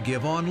 you can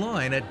give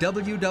online at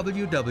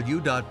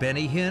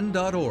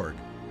www.bennyhinn.org.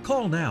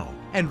 Call now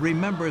and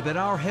remember that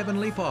our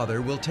Heavenly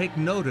Father will take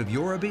note of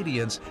your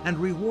obedience and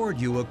reward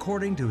you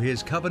according to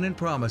His covenant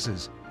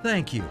promises.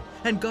 Thank you,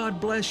 and God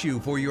bless you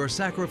for your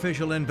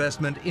sacrificial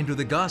investment into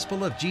the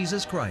gospel of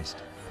Jesus Christ.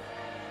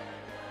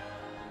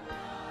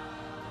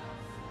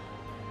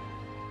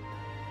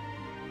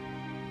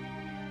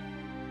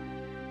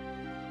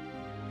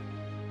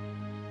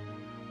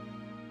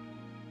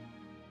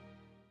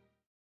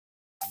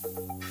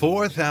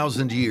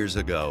 "4,000 years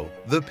ago,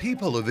 the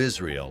people of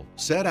Israel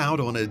set out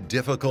on a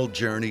difficult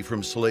journey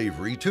from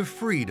slavery to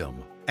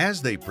freedom.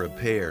 As they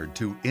prepared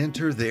to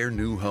enter their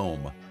new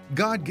home,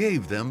 God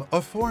gave them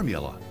a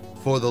formula.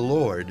 For the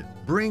Lord,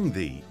 bring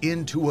thee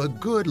into a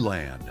good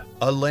land,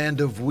 a land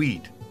of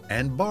wheat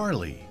and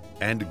barley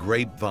and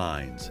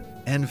grapevines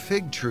and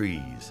fig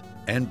trees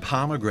and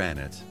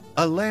pomegranates,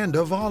 a land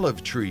of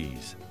olive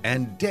trees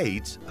and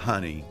dates,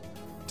 honey."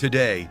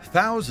 Today,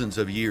 thousands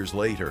of years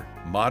later,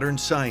 modern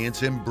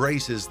science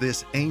embraces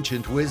this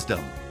ancient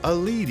wisdom. A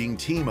leading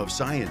team of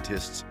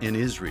scientists in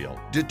Israel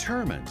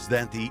determines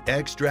that the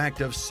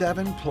extract of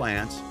 7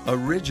 plants,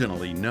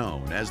 originally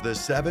known as the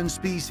 7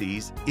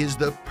 species, is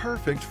the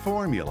perfect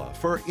formula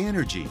for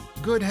energy,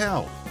 good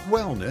health,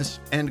 wellness,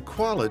 and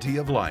quality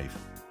of life.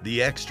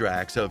 The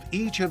extracts of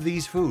each of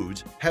these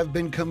foods have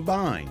been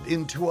combined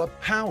into a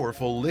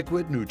powerful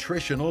liquid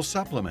nutritional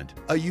supplement,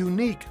 a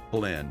unique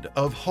blend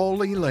of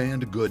Holy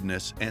Land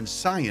goodness and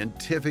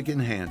scientific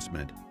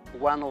enhancement.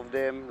 One of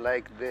them,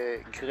 like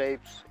the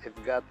grapes, have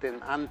got an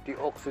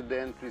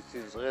antioxidant, which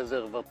is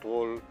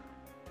resveratrol.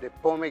 The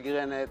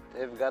pomegranate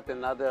have got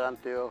another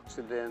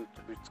antioxidant,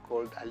 which is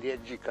called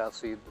allergic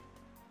acid,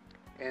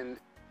 and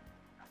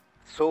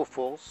so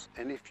forth.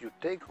 And if you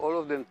take all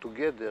of them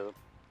together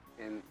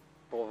and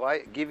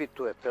give it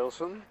to a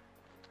person,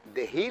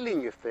 the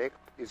healing effect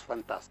is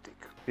fantastic.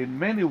 In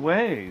many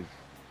ways,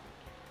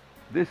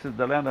 this is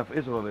the land of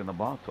Israel in a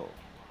bottle.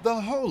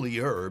 The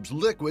Holy Herbs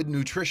Liquid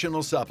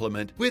Nutritional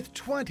Supplement with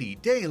 20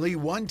 daily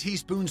 1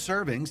 teaspoon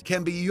servings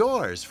can be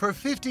yours for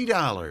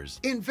 $50.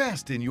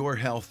 Invest in your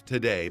health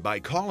today by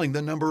calling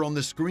the number on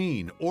the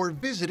screen or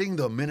visiting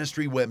the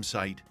ministry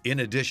website. In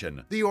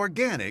addition, the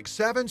organic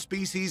 7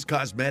 species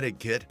cosmetic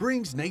kit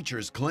brings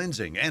nature's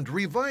cleansing and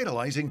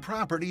revitalizing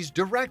properties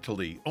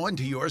directly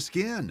onto your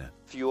skin.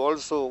 If you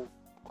also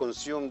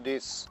consume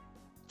these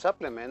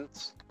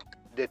supplements,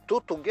 the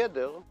two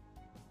together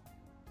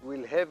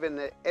will have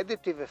an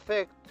additive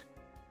effect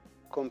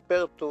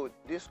compared to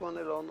this one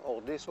alone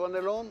or this one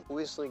alone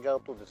with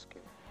regard to the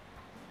skin.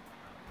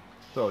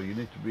 So you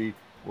need to be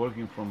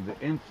working from the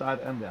inside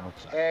and the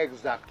outside.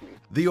 Exactly.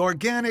 The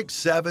organic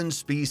 7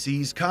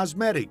 species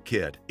cosmetic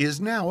kit is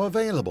now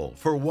available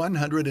for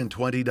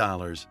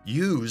 $120.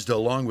 Used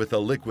along with a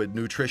liquid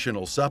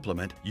nutritional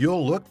supplement,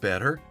 you'll look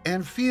better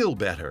and feel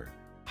better.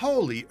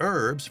 Holy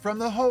herbs from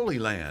the Holy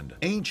Land,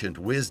 ancient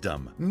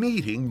wisdom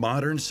meeting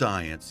modern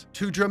science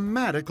to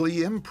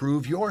dramatically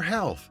improve your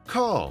health.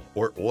 Call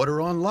or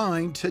order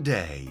online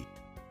today.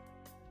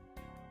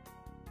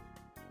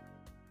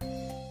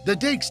 The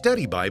Dake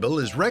Study Bible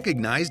is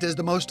recognized as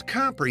the most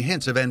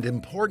comprehensive and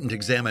important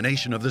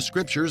examination of the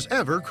Scriptures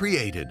ever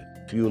created.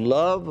 If you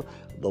love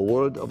the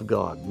Word of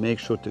God, make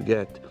sure to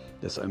get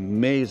this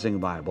amazing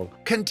Bible.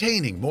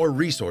 Containing more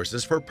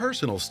resources for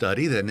personal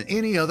study than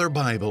any other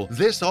Bible,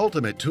 this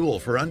ultimate tool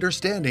for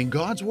understanding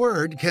God's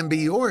Word can be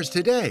yours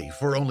today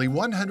for only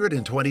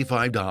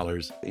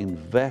 $125.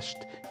 Invest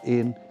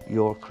in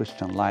your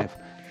Christian life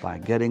by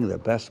getting the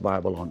best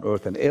Bible on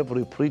earth. And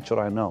every preacher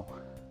I know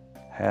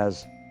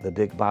has the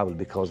Dig Bible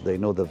because they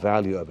know the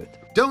value of it.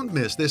 Don't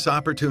miss this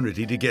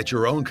opportunity to get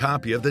your own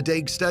copy of the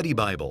Dig Study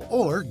Bible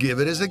or give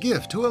it as a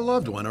gift to a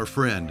loved one or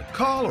friend.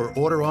 Call or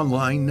order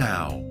online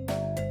now.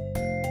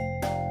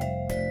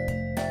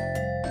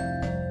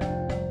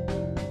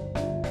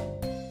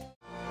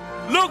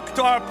 Look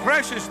to our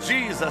precious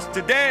Jesus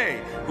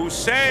today, who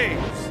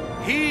saves,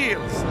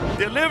 heals,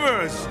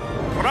 delivers,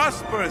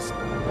 prospers,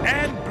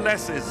 and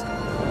blesses.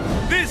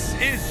 This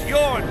is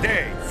your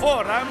day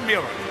for a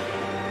miracle.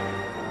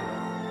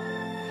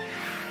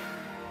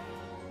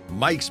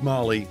 Mike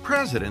Smalley,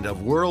 president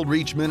of World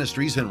Reach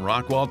Ministries in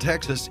Rockwall,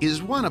 Texas,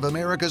 is one of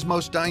America's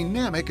most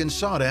dynamic and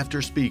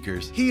sought-after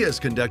speakers. He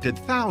has conducted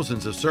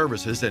thousands of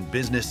services and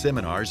business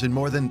seminars in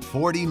more than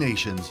 40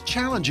 nations,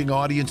 challenging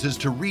audiences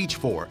to reach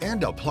for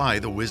and apply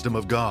the wisdom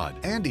of God.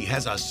 And he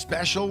has a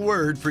special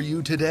word for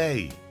you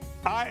today.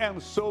 I am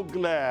so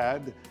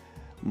glad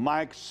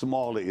Mike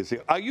Smalley is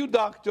here. Are you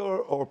doctor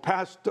or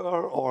pastor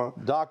or?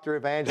 Doctor,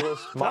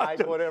 evangelist,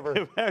 Mike, whatever.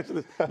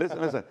 Evangelist.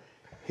 Listen.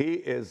 He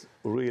is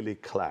really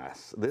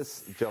class.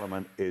 This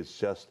gentleman is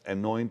just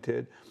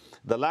anointed.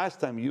 The last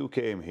time you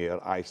came here,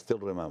 I still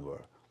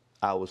remember,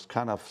 I was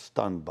kind of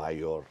stunned by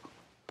your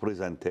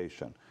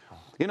presentation.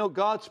 You know,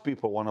 God's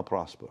people want to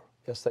prosper.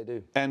 Yes, they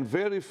do. And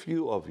very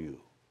few of you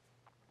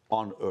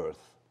on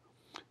earth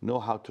know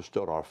how to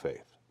stir our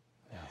faith.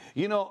 Yeah.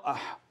 You know,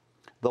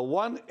 the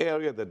one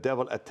area the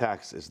devil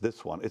attacks is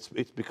this one. It's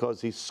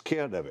because he's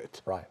scared of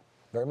it. Right.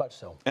 Very much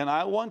so. And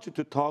I want you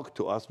to talk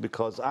to us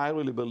because I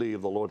really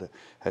believe the Lord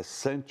has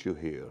sent you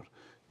here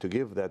to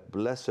give that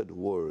blessed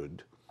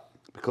word,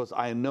 because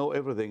I know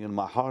everything in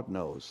my heart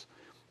knows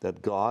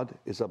that God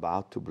is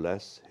about to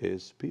bless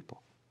his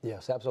people.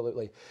 Yes,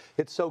 absolutely.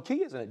 It's so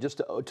key, isn't it,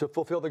 just to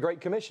fulfill the Great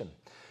Commission,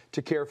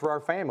 to care for our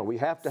family. We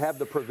have to have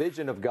the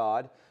provision of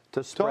God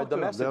to spread the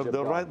message of God.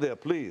 They're right there,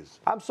 please.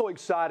 I'm so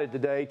excited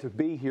today to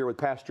be here with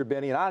Pastor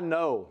Benny, and I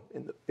know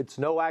it's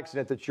no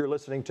accident that you're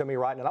listening to me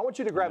right now. And I want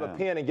you to grab a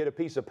pen and get a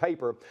piece of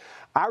paper.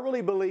 I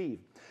really believe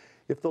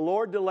if the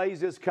Lord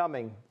delays his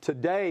coming,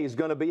 today is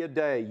going to be a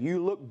day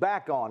you look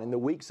back on in the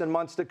weeks and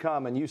months to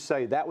come, and you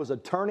say, that was a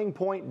turning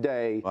point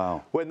day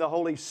when the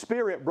Holy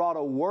Spirit brought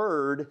a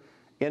word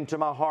into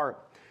my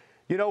heart.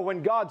 You know,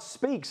 when God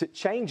speaks, it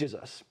changes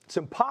us. It's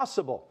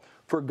impossible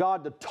for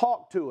God to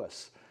talk to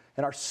us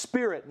and our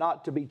spirit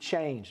not to be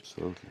changed.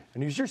 Absolutely.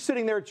 And as you're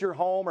sitting there at your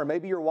home, or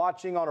maybe you're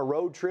watching on a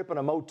road trip in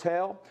a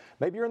motel,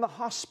 maybe you're in the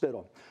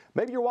hospital,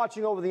 maybe you're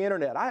watching over the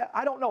internet.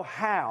 I don't know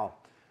how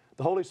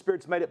the Holy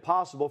Spirit's made it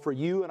possible for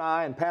you and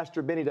I and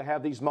Pastor Benny to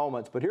have these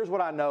moments, but here's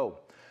what I know.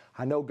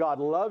 I know God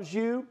loves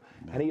you,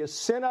 and he has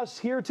sent us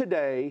here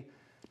today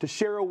to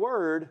share a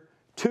word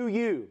to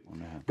you.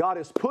 Amen. God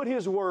has put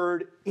his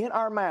word in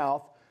our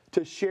mouth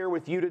to share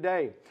with you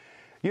today.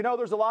 You know,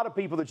 there's a lot of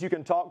people that you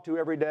can talk to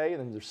every day,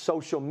 and there's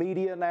social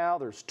media now,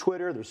 there's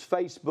Twitter, there's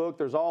Facebook,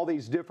 there's all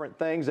these different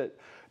things that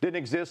didn't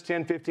exist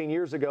 10, 15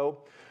 years ago.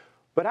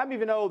 But how many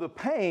of you know the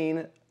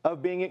pain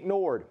of being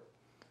ignored?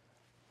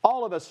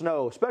 All of us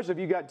know, especially if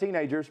you've got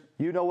teenagers,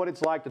 you know what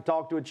it's like to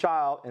talk to a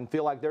child and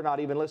feel like they're not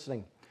even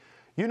listening.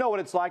 You know what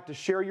it's like to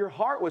share your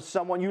heart with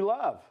someone you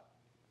love,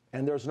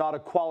 and there's not a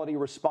quality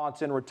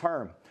response in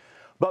return.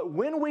 But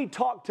when we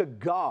talk to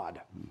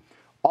God,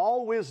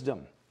 all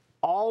wisdom,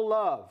 all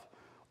love,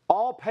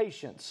 all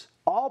patience,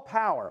 all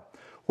power.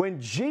 When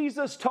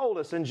Jesus told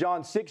us in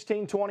John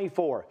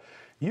 16:24,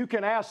 you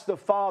can ask the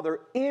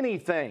Father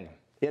anything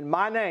in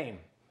my name.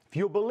 If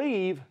you'll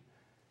believe,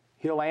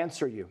 he'll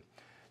answer you.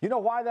 You know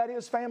why that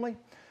is, family?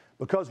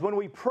 Because when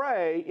we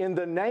pray in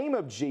the name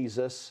of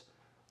Jesus,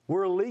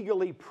 we're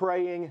legally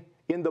praying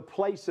in the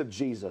place of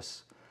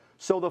Jesus.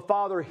 So the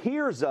Father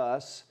hears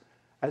us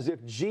as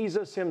if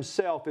Jesus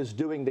himself is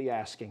doing the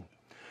asking.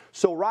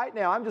 So right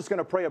now, I'm just going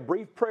to pray a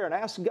brief prayer and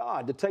ask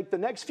God to take the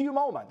next few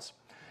moments,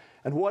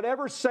 and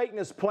whatever Satan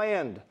has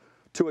planned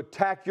to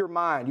attack your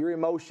mind, your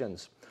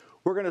emotions,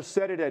 we're going to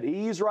set it at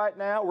ease right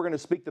now. We're going to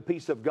speak the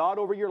peace of God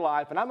over your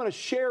life, and I'm going to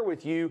share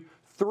with you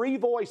 3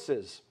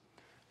 voices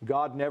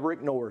God never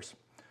ignores.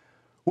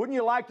 Wouldn't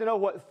you like to know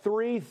what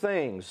 3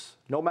 things,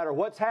 no matter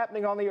what's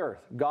happening on the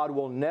earth, God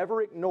will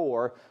never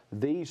ignore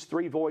these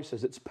 3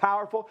 voices? It's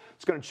powerful.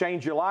 It's going to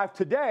change your life.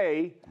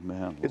 Today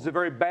is a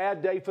very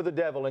bad day for the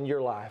devil in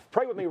your life.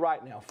 Pray with me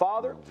right now.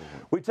 Father,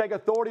 we take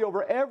authority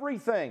over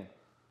everything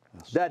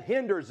that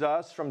hinders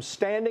us from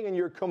standing in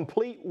your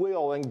complete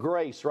will and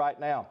grace right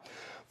now.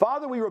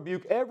 Father, we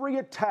rebuke every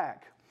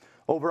attack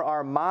over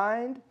our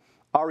mind,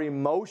 our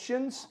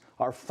emotions,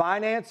 our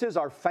finances,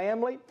 our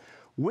family.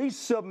 We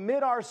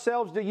submit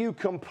ourselves to you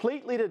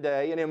completely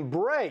today and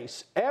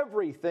embrace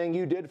everything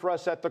you did for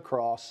us at the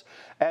cross.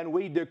 And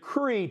we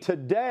decree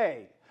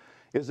today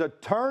is a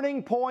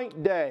turning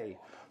point day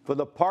for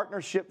the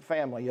partnership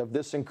family of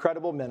this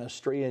incredible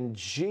ministry. In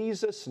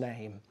Jesus'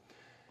 name,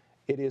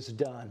 it is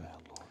done.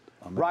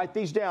 Amen. Write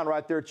these down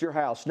right there at your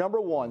house.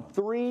 Number 1,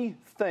 3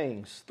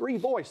 things, 3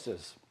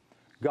 voices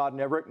God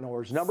never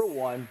ignores. Number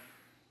 1,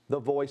 the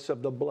voice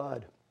of the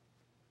blood.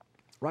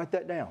 Write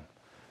that down.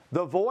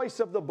 The voice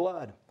of the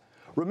blood.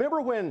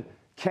 Remember when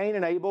Cain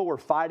and Abel were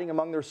fighting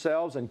among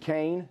themselves and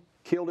Cain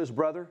killed his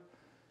brother?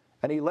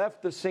 And he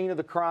left the scene of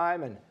the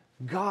crime and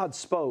God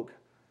spoke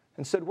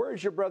and said,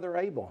 "Where's your brother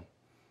Abel?"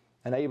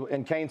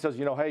 And Cain says,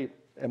 "Hey,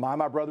 am I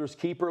my brother's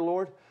keeper,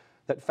 Lord?"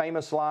 That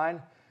famous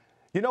line.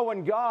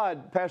 When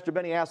God, Pastor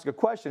Benny, asks a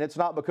question, it's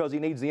not because he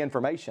needs the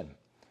information.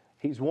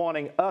 He's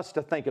wanting us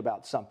to think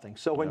about something.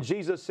 So when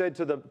Jesus said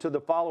to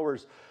the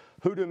followers,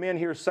 "Who do men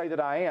here say that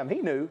I am?"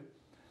 He knew.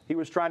 He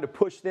was trying to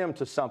push them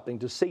to something,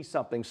 to see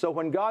something. So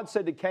when God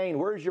said to Cain,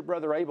 "Where's your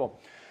brother Abel?"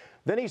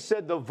 Then he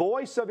said, "The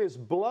voice of his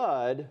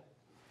blood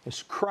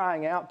is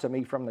crying out to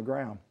me from the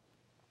ground."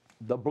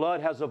 The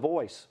blood has a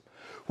voice.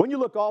 When you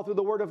look all through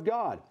the Word of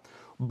God,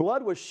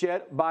 blood was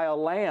shed by a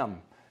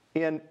lamb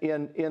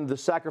in the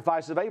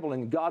sacrifice of Abel,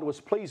 and God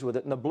was pleased with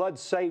it, and the blood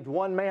saved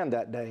one man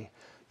that day.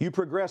 You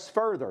progress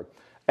further.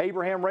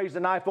 Abraham raised a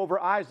knife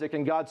over Isaac,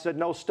 and God said,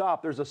 "No,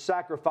 stop. There's a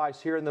sacrifice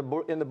here in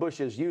the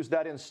bushes. Use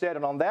that instead."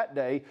 And on that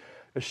day,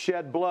 the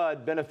shed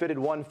blood benefited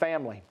one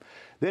family.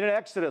 Then in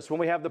Exodus, when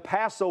we have the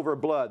Passover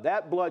blood,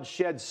 that blood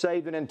shed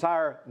saved an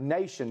entire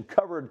nation,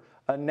 covered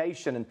a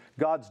nation, and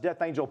God's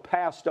death angel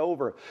passed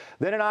over.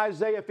 Then in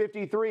Isaiah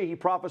 53, he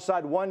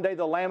prophesied one day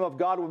the Lamb of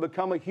God would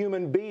become a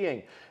human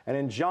being. And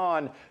in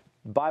John,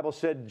 the Bible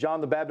said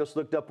John the Baptist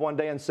looked up one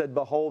day and said,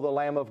 "Behold the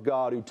Lamb of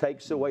God who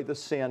takes away the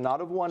sin,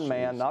 not of one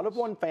man, not of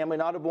one family,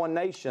 not of one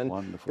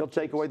nation. He'll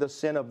take away the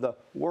sin of the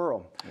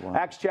world."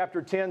 Acts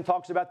chapter 10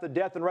 talks about the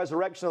death and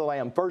resurrection of the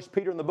Lamb. 1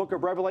 Peter and the book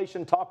of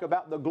Revelation talk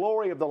about the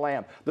glory of the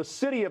Lamb, the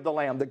city of the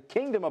Lamb, the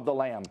kingdom of the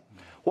Lamb.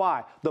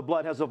 Why? The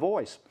blood has a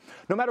voice.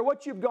 No matter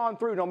what you've gone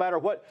through, no matter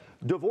what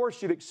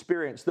divorce you've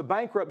experienced, the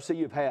bankruptcy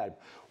you've had,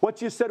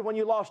 what you said when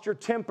you lost your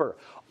temper,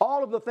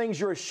 all of the things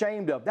you're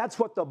ashamed of, that's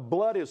what the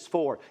blood is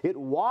for. It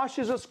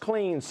washes us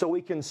clean so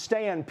we can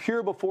stand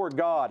pure before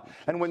God.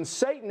 And when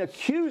Satan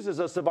accuses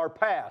us of our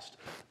past,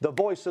 the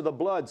voice of the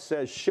blood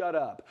says, "Shut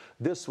up.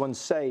 This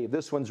one's saved.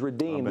 This one's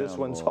redeemed. Amen, this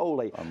one's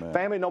holy." Amen.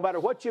 Family, no matter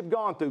what you've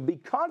gone through, be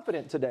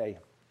confident today.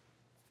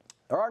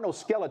 There are no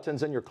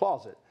skeletons in your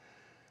closet,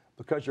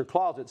 because your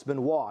closet's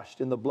been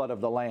washed in the blood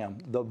of the Lamb.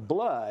 The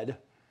blood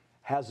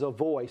has a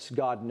voice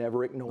God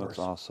never ignores. That's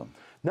awesome.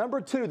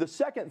 Number two, the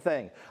second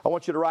thing I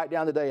want you to write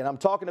down today, and I'm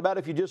talking about,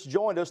 if you just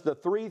joined us, the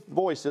three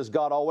voices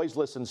God always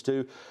listens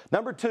to.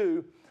 Number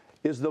two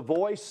is the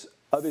voice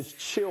of His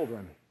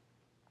children.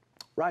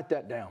 Write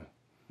that down.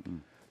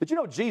 Did you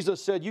know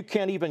Jesus said you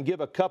can't even give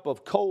a cup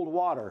of cold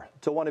water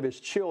to one of His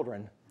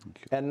children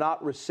and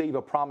not receive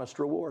a promised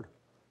reward?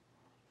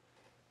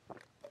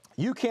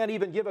 You can't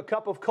even give a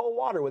cup of cold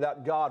water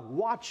without God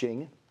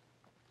watching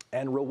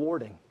and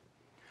rewarding.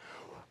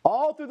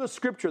 All through the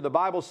Scripture, the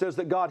Bible says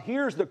that God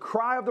hears the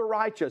cry of the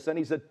righteous and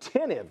He's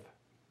attentive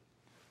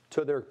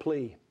to their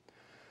plea.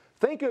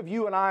 Think of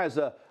you and I as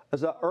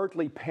an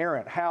earthly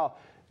parent, how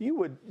you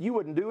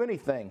wouldn't do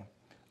anything,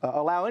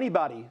 allow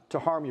anybody to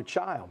harm your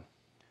child.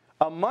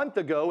 A month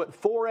ago at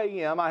 4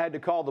 a.m., I had to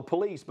call the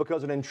police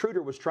because an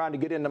intruder was trying to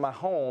get into my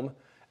home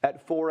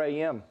at 4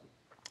 a.m.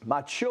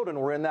 My children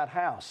were in that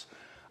house.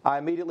 I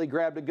immediately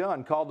grabbed a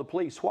gun, called the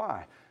police.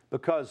 Why?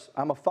 Because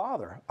I'm a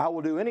father. I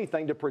will do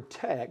anything to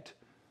protect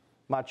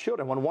my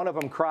children. When one of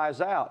them cries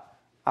out,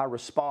 I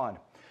respond.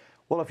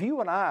 Well, if you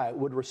and I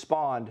would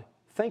respond,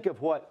 think of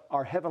what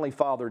our Heavenly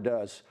Father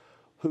does,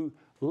 who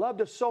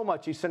loved us so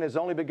much, He sent His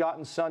only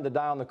begotten Son to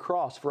die on the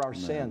cross for our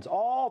sins.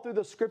 All through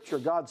the Scripture,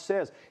 God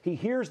says He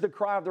hears the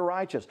cry of the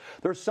righteous.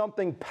 There's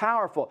something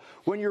powerful.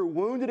 When you're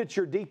wounded at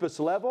your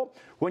deepest level,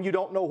 when you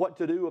don't know what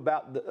to do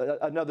about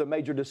another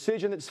major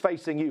decision that's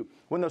facing you,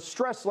 when the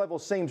stress level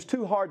seems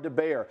too hard to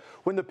bear,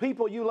 when the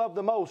people you love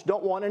the most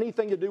don't want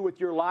anything to do with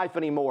your life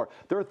anymore,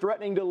 they're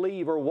threatening to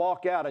leave or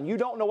walk out, and you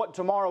don't know what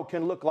tomorrow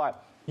can look like,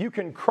 you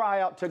can cry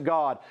out to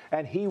God,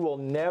 and He will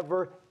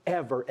never,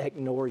 ever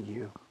ignore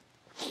you.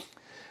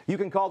 You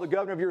can call the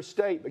governor of your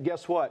state, but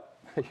guess what?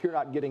 You're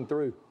not getting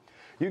through.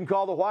 You can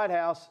call the White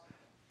House,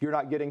 you're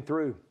not getting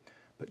through.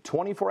 But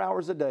 24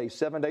 hours a day,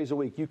 7 days a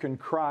week, you can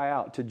cry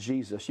out to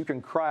Jesus. You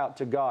can cry out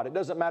to God. It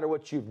doesn't matter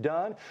what you've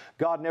done.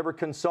 God never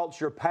consults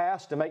your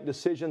past to make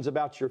decisions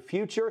about your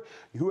future.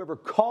 Whoever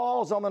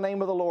calls on the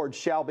name of the Lord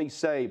shall be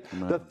saved.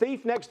 Amen. The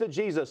thief next to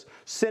Jesus,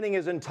 sinning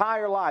his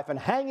entire life and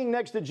hanging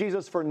next to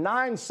Jesus for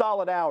 9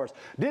 solid hours,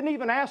 didn't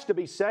even ask to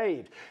be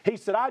saved. He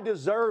said, I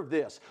deserve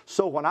this.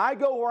 So when I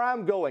go where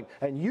I'm going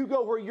and you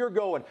go where you're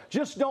going,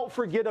 just don't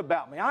forget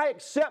about me. I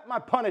accept my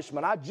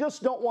punishment. I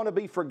just don't want to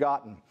be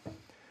forgotten.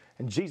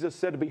 And Jesus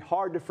said, it'd be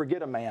hard to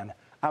forget a man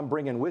I'm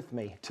bringing with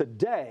me.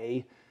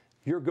 Today,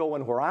 you're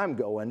going where I'm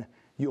going.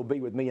 You'll be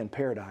with me in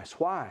paradise.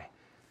 Why?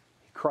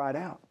 He cried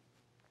out.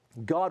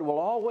 God will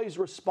always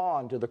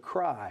respond to the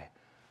cry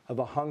of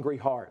a hungry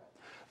heart.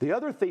 The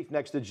other thief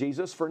next to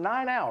Jesus, for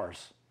 9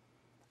 hours,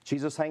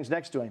 Jesus hangs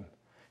next to him.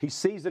 He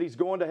sees that he's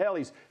going to hell.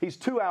 He's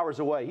 2 hours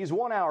away. He's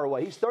 1 hour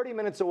away. He's 30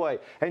 minutes away.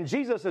 And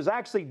Jesus is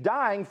actually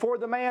dying for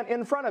the man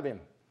in front of him.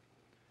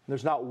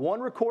 There's not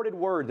one recorded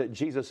word that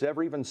Jesus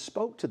ever even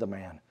spoke to the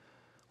man,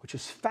 which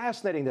is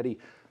fascinating that He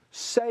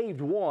saved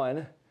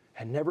one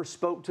and never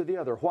spoke to the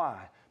other.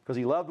 Why? Because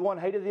he loved one,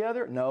 hated the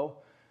other? No.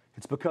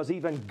 It's because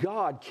even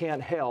God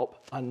can't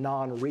help a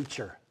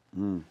non-reacher.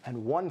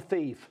 And one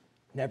thief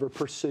never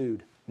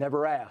pursued,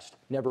 never asked,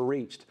 never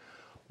reached.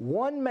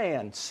 One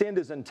man sinned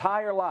his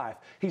entire life.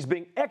 He's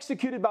being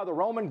executed by the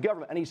Roman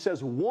government, and he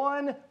says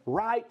one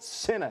right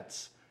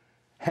sentence,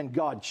 and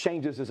God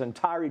changes his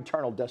entire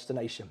eternal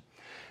destination.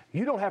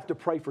 You don't have to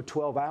pray for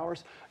 12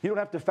 hours. You don't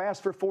have to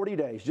fast for 40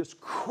 days.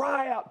 Just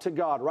cry out to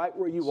God right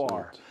where you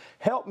are.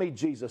 Help me,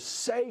 Jesus.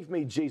 Save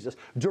me, Jesus.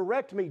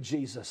 Direct me,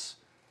 Jesus.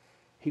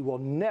 He will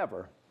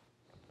never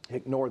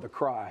ignore the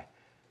cry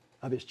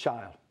of his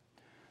child.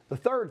 The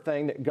third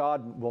thing that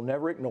God will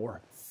never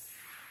ignore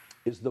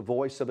is the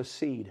voice of a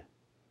seed.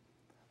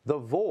 The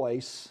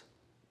voice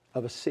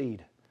of a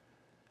seed.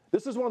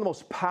 This is one of the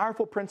most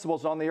powerful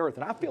principles on the earth,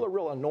 and I feel a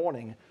real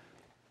anointing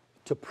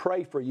to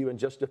pray for you in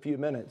just a few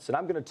minutes. And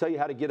I'm going to tell you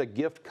how to get a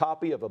gift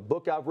copy of a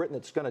book I've written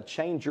that's going to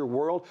change your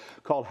world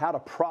called How to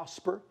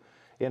Prosper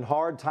in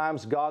Hard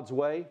Times God's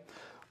Way.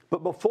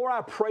 But before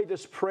I pray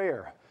this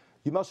prayer,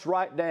 you must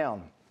write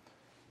down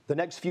the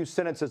next few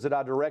sentences that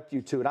I direct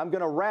you to. And I'm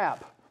going to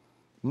wrap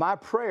my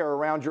prayer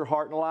around your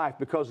heart and life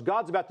because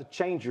God's about to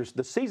change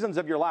the seasons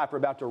of your life are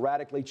about to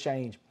radically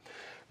change.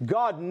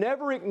 God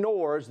never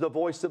ignores the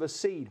voice of a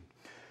seed.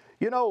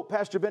 You know,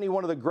 Pastor Benny,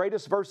 one of the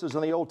greatest verses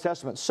in the Old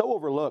Testament, so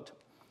overlooked,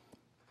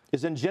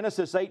 is in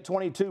Genesis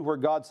 8:22, where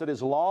God said,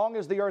 as long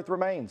as the earth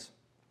remains,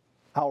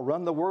 I'll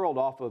run the world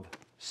off of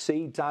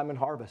seed time and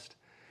harvest.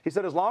 He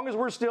said, as long as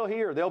we're still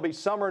here, there'll be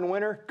summer and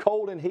winter,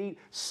 cold and heat,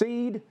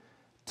 seed,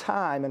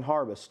 time, and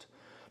harvest.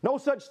 No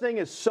such thing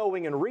as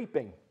sowing and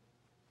reaping.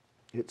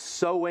 It's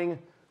sowing,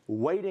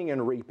 waiting,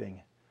 and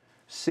reaping.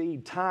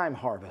 Seed, time,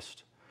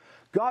 harvest.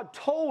 God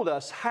told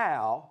us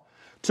how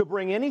to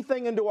bring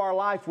anything into our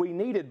life we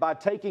needed by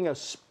taking a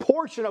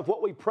portion of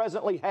what we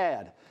presently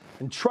had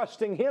and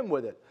trusting Him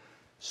with it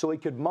so He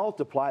could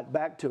multiply it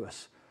back to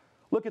us.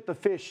 Look at the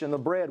fish and the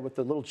bread with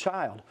the little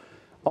child.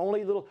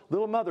 Only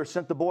little mother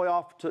sent the boy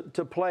off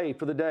to play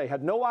for the day.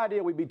 Had no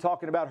idea we'd be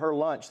talking about her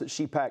lunch that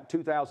she packed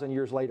 2,000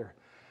 years later.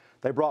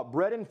 They brought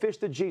bread and fish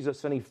to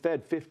Jesus, and He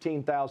fed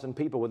 15,000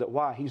 people with it.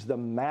 Why? He's the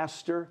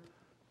master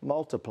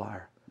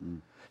multiplier.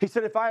 He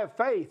said, if I have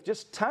faith,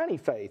 just tiny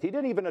faith. He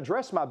didn't even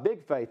address my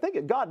big faith. Think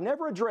it, God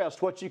never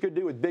addressed what you could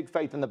do with big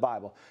faith in the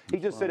Bible. He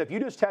just said, if you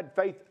just had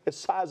faith the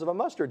size of a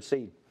mustard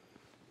seed,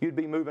 you'd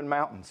be moving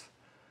mountains.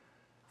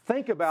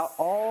 Think about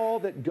all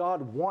that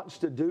God wants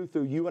to do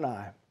through you and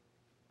I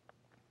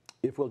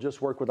if we'll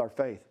just work with our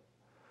faith.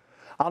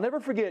 I'll never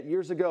forget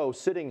years ago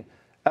sitting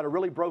at a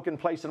really broken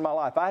place in my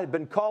life. I had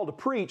been called to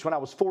preach when I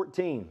was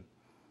 14,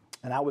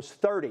 and I was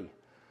 30.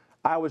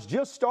 I was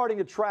just starting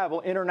to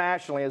travel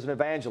internationally as an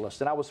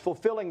evangelist, and I was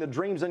fulfilling the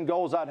dreams and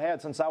goals I'd had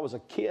since I was a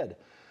kid.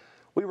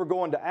 We were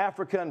going to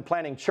Africa and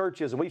planting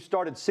churches, and we've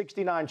started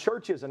 69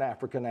 churches in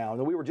Africa now,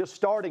 and we were just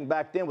starting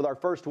back then with our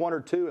first one or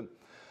two, and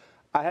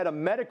I had a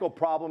medical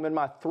problem in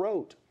my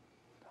throat.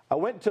 I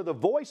went to the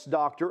voice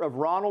doctor of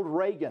Ronald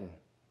Reagan,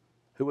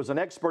 who was an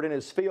expert in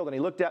his field, and he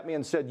looked at me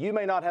and said, you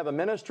may not have a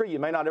ministry, you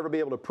may not ever be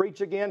able to preach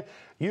again,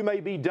 you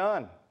may be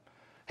done.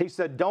 He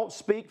said, don't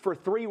speak for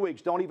 3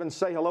 weeks, don't even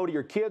say hello to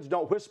your kids,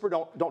 don't whisper,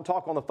 don't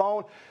talk on the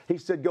phone. He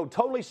said, go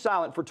totally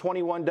silent for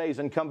 21 days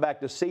and come back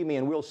to see me,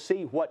 and we'll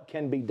see what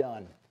can be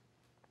done.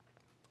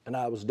 And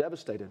I was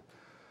devastated.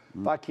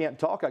 If I can't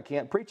talk, I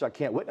can't preach, I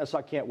can't witness,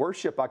 I can't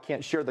worship, I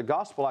can't share the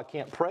gospel, I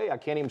can't pray, I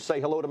can't even say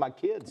hello to my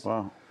kids.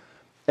 Wow.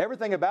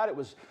 Everything about it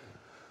was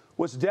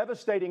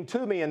devastating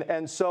to me,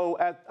 and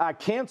so I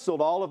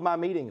canceled all of my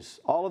meetings,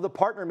 all of the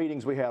partner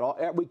meetings we had.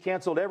 We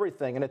canceled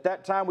everything, and at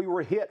that time we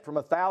were hit from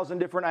 1,000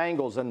 different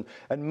angles, and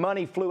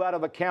money flew out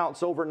of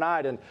accounts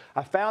overnight, and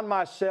I found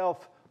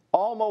myself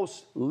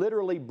almost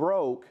literally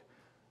broke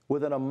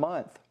within a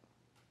month.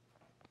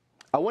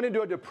 I went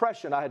into a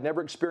depression I had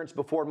never experienced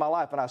before in my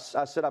life, and I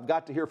said, I've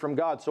got to hear from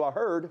God. So I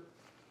heard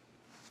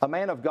a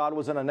man of God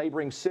was in a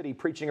neighboring city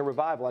preaching a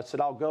revival. I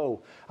said, I'll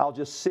go. I'll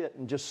just sit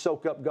and just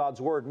soak up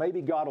God's word.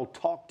 Maybe God will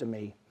talk to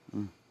me.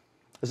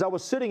 As I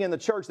was sitting in the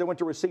church, they went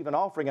to receive an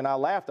offering, and I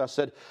laughed. I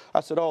said,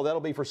 oh, that'll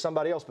be for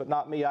somebody else, but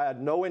not me. I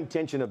had no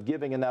intention of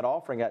giving in that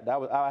offering.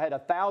 I had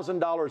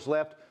 $1,000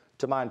 left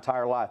to my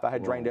entire life. I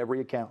had drained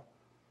every account.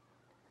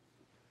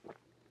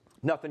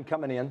 Nothing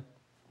coming in.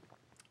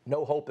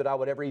 No hope that I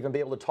would ever even be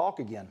able to talk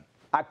again.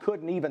 I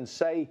couldn't even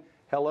say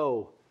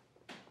hello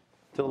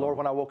to the Lord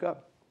when I woke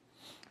up.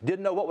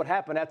 Didn't know what would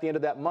happen at the end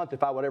of that month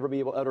if I would ever be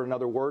able to utter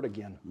another word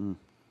again.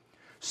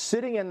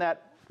 Sitting in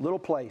that little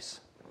place,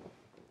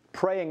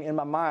 praying in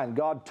my mind,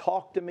 God,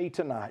 talk to me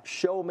tonight.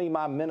 Show me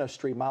my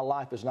ministry. My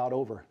life is not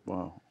over.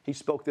 Wow. He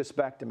spoke this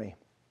back to me.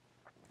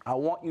 I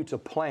want you to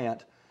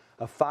plant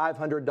a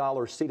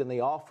 $500 seed in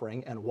the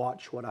offering and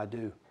watch what I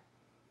do.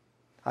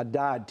 I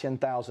died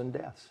 10,000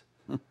 deaths.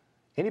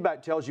 Anybody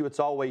that tells you it's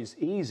always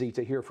easy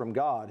to hear from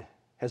God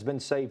has been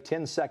saved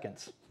 10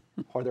 seconds.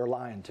 Or they're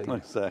lying to you.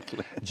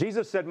 Exactly.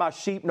 Jesus said, my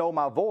sheep know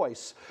my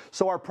voice.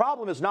 So our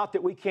problem is not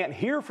that we can't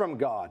hear from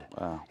God.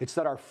 Wow. It's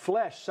that our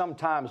flesh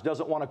sometimes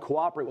doesn't want to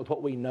cooperate with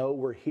what we know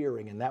we're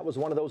hearing. And that was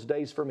one of those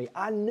days for me.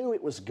 I knew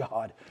it was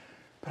God.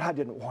 but I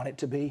didn't want it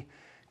to be.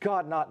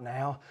 God, not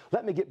now.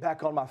 Let me get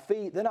back on my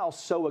feet, then I'll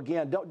sow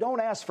again. Don't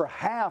ask for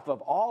half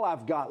of all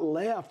I've got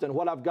left, and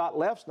what I've got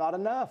left's not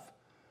enough.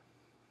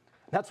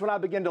 That's when I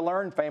began to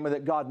learn, family,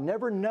 that God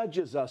never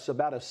nudges us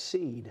about a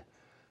seed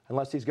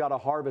unless He's got a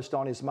harvest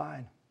on His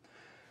mind.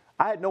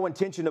 I had no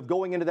intention of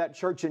going into that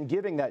church and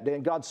giving that day,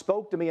 and God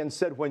spoke to me and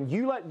said, when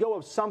you let go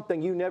of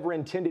something you never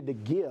intended to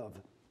give,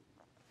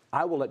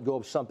 I will let go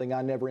of something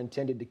I never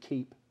intended to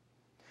keep.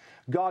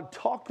 God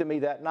talked to me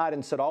that night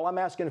and said, all I'm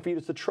asking for you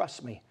is to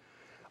trust me.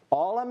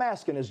 All I'm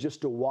asking is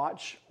just to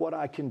watch what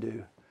I can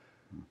do.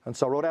 And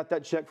so I wrote out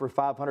that check for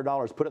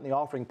 $500, put it in the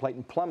offering plate,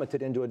 and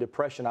plummeted into a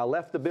depression. I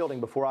left the building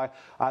before I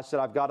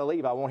said, I've got to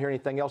leave. I won't hear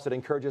anything else that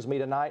encourages me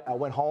tonight. I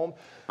went home.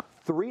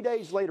 3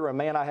 days later, a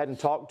man I hadn't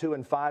talked to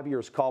in 5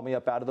 years called me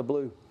up out of the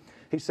blue.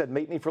 He said,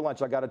 meet me for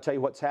lunch. I got to tell you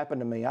what's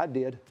happened to me. I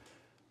did.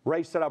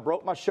 Ray said, I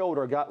broke my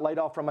shoulder, got laid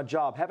off from a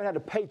job. Haven't had a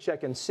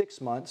paycheck in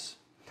 6 months.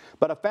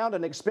 But I found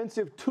an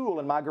expensive tool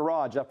in my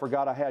garage I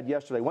forgot I had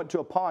yesterday. Went to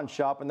a pawn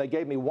shop, and they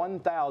gave me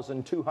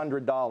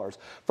 $1,200.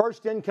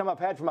 First income I've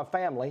had from my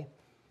family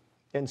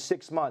in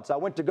 6 months. I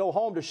went to go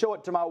home to show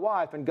it to my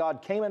wife, and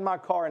God came in my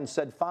car and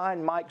said,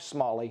 find Mike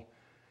Smalley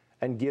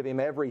and give him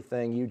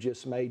everything you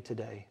just made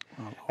today.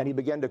 Oh. And he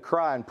began to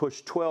cry and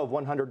push 12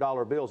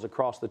 $100 bills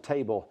across the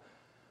table.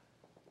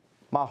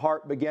 My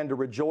heart began to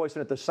rejoice,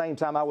 and at the same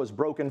time I was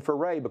broken for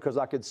Ray because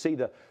I could see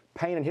the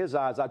pain in his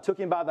eyes. I took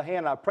him by the hand,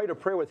 and I prayed a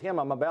prayer with him.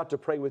 I'm about to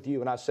pray with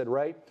you. And I said,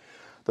 Ray,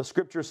 the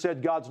Scripture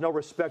said God's no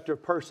respecter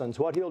of persons.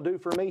 What He'll do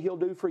for me, He'll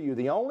do for you.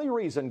 The only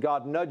reason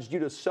God nudged you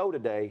to sow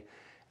today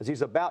is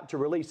He's about to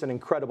release an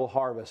incredible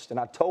harvest. And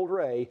I told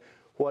Ray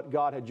what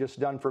God had just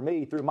done for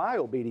me through my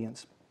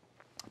obedience.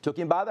 Took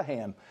him by the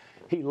hand.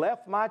 He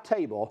left my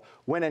table,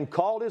 went and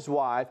called his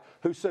wife,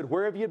 who said,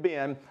 where have you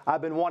been?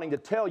 I've been wanting to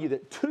tell you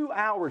that 2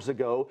 hours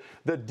ago,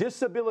 the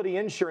disability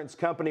insurance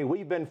company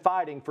we've been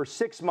fighting for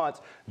 6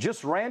 months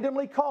just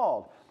randomly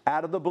called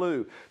out of the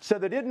blue. So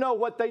they didn't know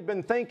what they'd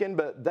been thinking,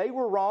 but they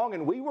were wrong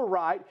and we were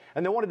right,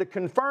 and they wanted to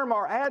confirm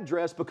our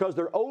address because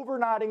they're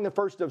overnighting the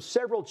first of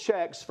several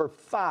checks for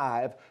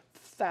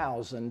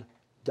 $5,000.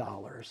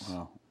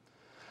 Wow.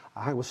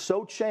 I was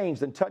so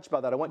changed and touched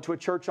by that. I went to a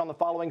church on the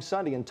following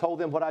Sunday and told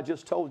them what I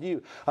just told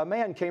you. A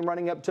man came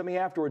running up to me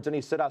afterwards and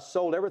he said, I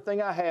sold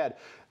everything I had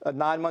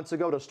 9 months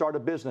ago to start a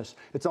business.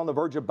 It's on the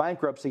verge of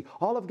bankruptcy.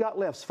 All I've got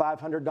left is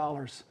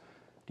 $500.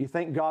 Do you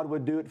think God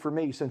would do it for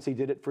me since He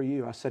did it for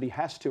you? I said, He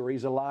has to, or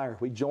He's a liar.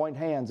 We joined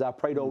hands. I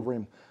prayed over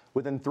him.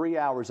 Within 3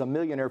 hours, a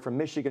millionaire from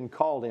Michigan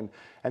called him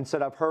and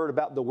said, I've heard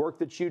about the work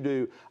that you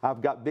do.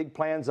 I've got big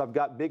plans. I've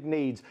got big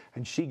needs.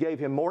 And she gave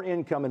him more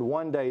income in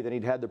one day than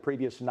he'd had the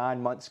previous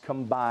 9 months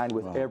combined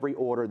with every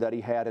order that he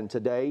had. And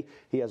today,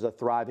 he has a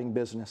thriving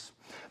business.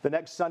 The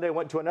next Sunday, I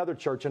went to another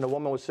church, and a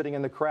woman was sitting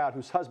in the crowd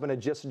whose husband had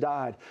just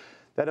died.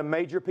 They had a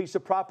major piece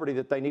of property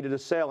that they needed to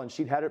sell, and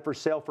she'd had it for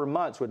sale for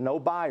months with no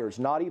buyers,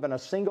 not even a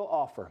single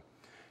offer.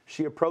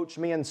 She approached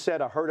me and said,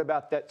 I heard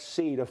about that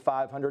seed of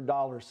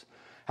 $500.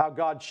 How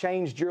God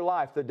changed your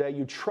life the day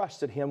you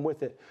trusted Him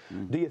with it.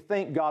 Do you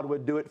think God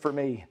would do it for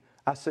me?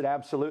 I said,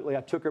 absolutely.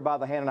 I took her by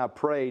the hand and I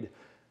prayed.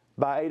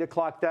 By 8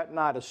 o'clock that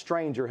night, a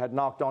stranger had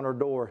knocked on her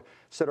door,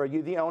 said, are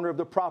you the owner of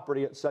the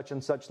property at such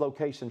and such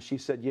location? She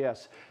said,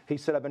 yes. He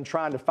said, I've been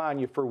trying to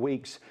find you for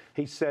weeks.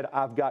 He said,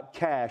 I've got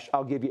cash.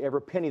 I'll give you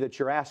every penny that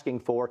you're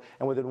asking for.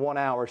 And within 1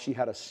 hour, she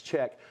had a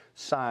check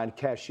signed,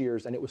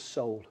 cashier's, and it was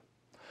sold.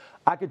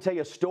 I could tell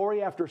you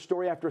story after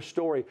story after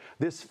story.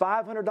 This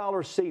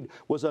 $500 seed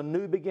was a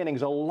new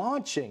beginnings, a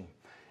launching.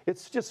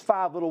 It's just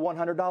 5 little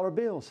 $100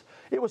 bills.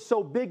 It was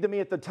so big to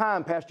me at the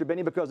time, Pastor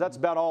Benny, because that's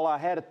about all I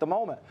had at the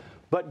moment.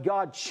 But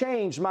God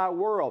changed my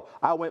world.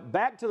 I went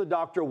back to the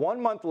doctor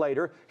 1 month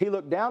later. He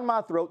looked down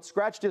my throat,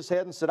 scratched his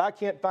head, and said, I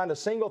can't find a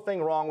single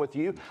thing wrong with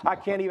you. I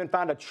can't even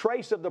find a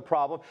trace of the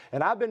problem.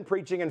 And I've been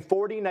preaching in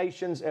 40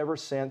 nations ever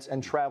since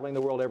and traveling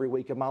the world every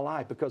week of my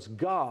life because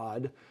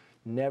God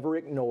never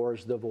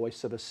ignores the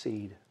voice of a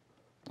seed.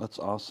 That's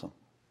awesome.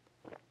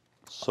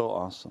 So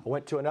awesome. I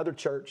went to another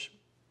church,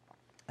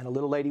 and a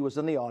little lady was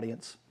in the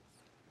audience.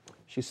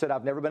 She said,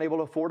 I've never been able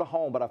to afford a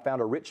home, but I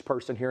found a rich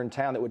person here in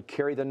town that would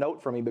carry the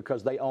note for me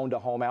because they owned a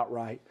home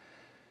outright.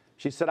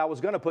 She said, I was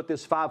going to put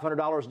this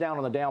 $500 down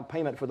on the down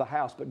payment for the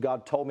house, but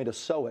God told me to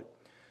sow it.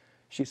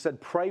 She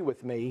said, pray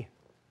with me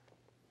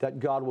that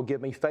God will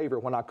give me favor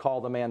when I call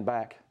the man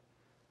back.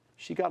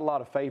 She got a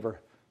lot of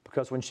favor.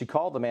 Because when she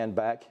called the man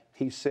back,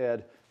 he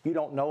said, you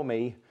don't know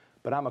me,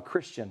 but I'm a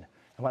Christian.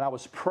 And when I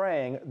was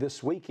praying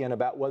this weekend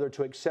about whether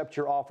to accept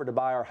your offer to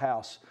buy our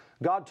house,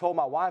 God told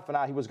my wife and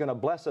I He was going to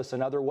bless us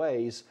in other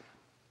ways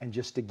and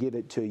just to give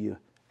it to you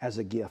as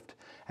a gift.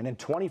 And in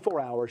 24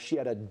 hours, she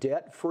had a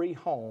debt-free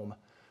home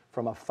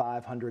from a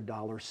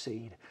 $500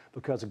 seed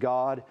because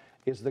God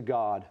is the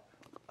God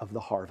of the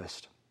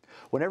harvest.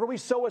 Whenever we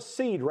sow a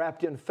seed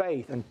wrapped in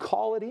faith and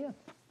call it in,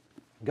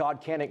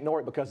 God can't ignore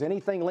it because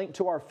anything linked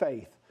to our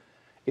faith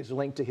is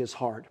linked to His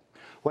heart.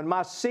 When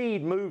my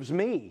seed moves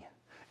me,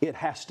 it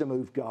has to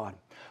move God.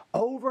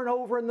 Over and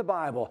over in the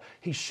Bible,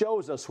 He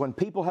shows us when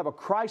people have a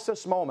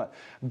crisis moment,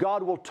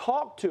 God will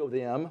talk to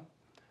them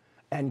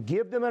and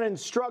give them an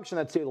instruction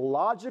that's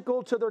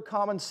illogical to their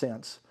common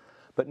sense,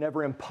 but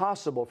never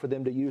impossible for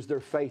them to use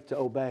their faith to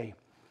obey.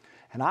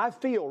 And I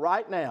feel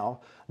right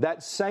now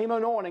that same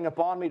anointing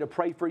upon me to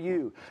pray for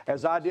you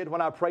as I did when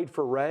I prayed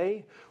for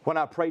Ray, when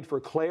I prayed for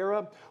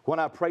Clara, when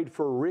I prayed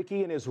for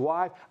Ricky and his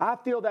wife. I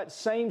feel that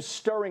same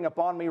stirring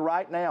upon me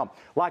right now,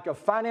 like a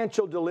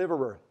financial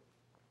deliverer,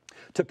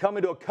 to come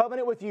into a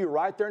covenant with you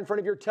right there in front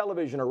of your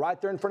television or right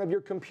there in front of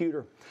your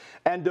computer,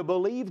 and to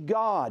believe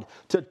God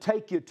to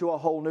take you to a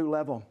whole new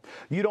level.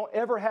 You don't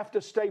ever have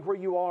to stay where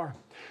you are.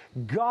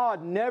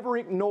 God never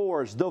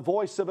ignores the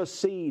voice of a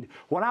seed.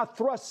 When I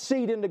thrust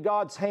seed into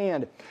God's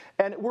hand,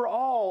 and we're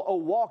all a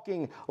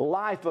walking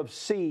life of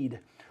seed.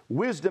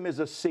 Wisdom is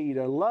a seed,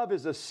 our love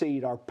is a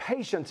seed, our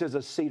patience is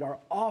a seed, our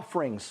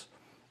offerings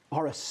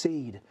are a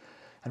seed.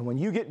 And when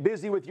you get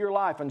busy with your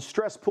life and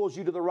stress pulls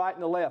you to the right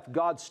and the left,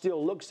 God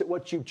still looks at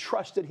what you've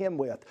trusted Him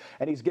with,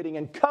 and He's getting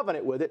in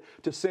covenant with it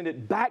to send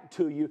it back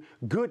to you,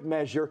 good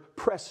measure,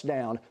 pressed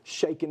down,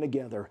 shaken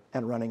together,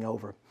 and running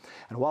over.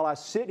 And while I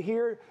sit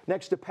here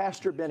next to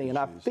Pastor Benny and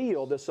I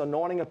feel this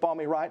anointing upon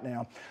me right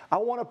now, I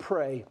want to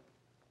pray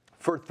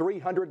for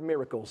 300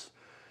 miracles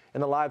in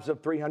the lives of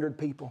 300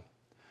 people.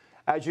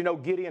 As you know,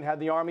 Gideon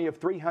had the army of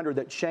 300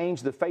 that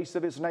changed the face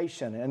of his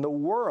nation and the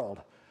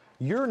world.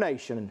 Your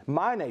nation,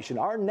 my nation,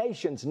 our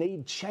nations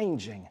need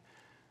changing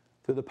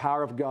through the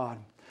power of God.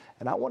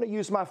 And I want to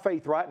use my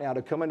faith right now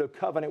to come into a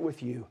covenant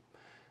with you.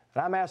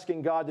 And I'm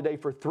asking God today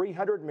for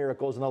 300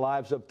 miracles in the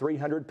lives of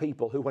 300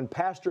 people who, when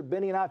Pastor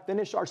Benny and I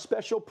finish our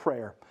special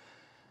prayer,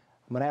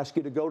 I'm going to ask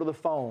you to go to the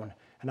phone,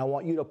 and I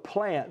want you to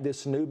plant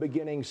this new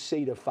beginning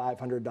seed of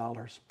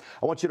 $500.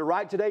 I want you to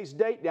write today's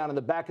date down in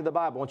the back of the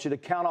Bible. I want you to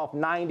count off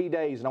 90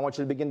 days, and I want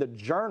you to begin to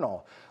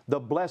journal the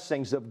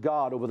blessings of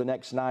God over the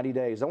next 90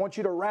 days. I want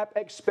you to wrap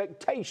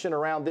expectation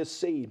around this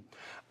seed.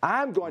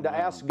 I'm going to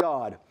ask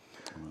God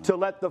to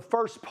let the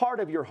first part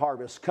of your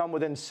harvest come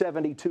within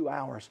 72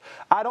 hours.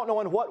 I don't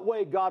know in what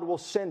way God will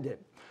send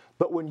it.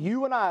 But when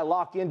you and I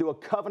lock into a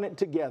covenant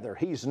together,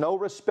 He's no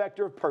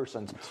respecter of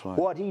persons. Right.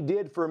 What He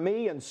did for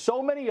me and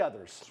so many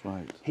others,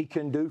 right, He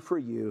can do for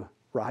you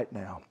right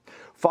now.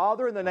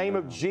 Father, in the name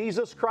of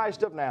Jesus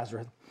Christ of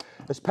Nazareth,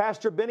 as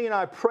Pastor Benny and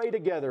I pray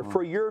together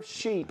for your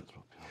sheep,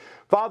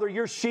 Father,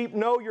 your sheep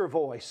know your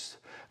voice.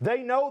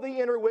 They know the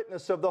inner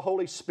witness of the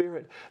Holy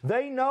Spirit.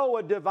 They know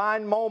a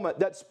divine moment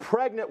that's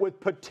pregnant with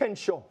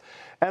potential.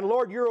 And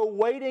Lord, you're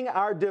awaiting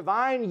our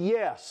divine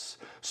yes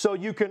so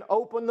you can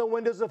open the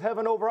windows of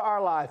heaven over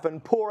our life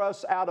and pour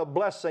us out a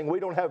blessing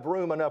we don't have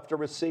room enough to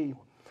receive.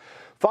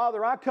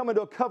 Father, I come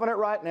into a covenant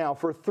right now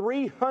for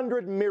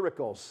 300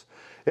 miracles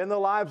in the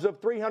lives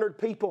of 300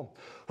 people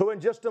who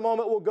in just a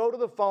moment will go to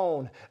the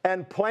phone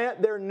and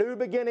plant their new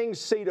beginning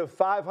seed of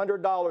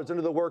 $500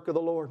 into the work of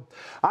the Lord.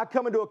 I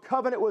come into a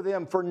covenant with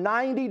them for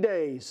 90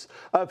 days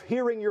of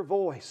hearing your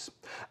voice.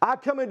 I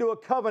come into a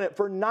covenant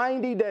for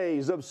 90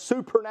 days of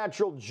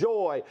supernatural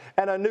joy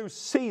and a new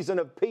season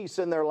of peace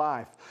in their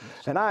life.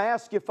 And I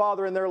ask you,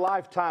 Father, in their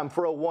lifetime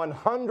for a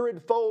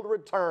 100-fold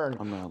return.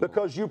 Amen,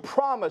 because you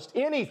promised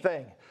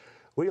anything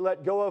we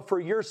let go of for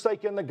your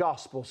sake in the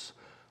Gospels,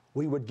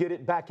 we would get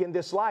it back in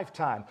this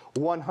lifetime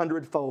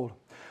 100-fold.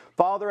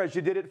 Father, as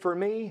you did it for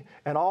me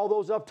and all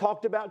those I've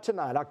talked about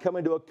tonight, I come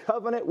into a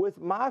covenant with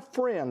my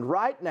friend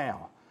right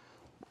now.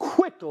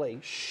 Quickly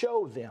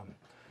show them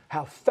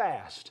how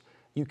fast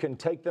you can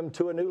take them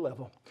to a new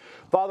level.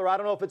 Father, I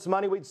don't know if it's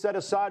money we'd set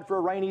aside for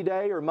a rainy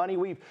day or money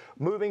we've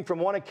moving from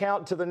one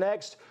account to the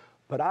next,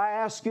 but I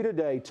ask you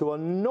today to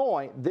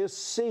anoint this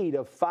seed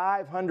of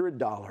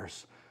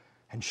 $500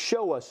 and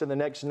show us in the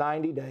next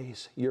 90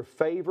 days your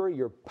favor,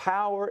 your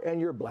power,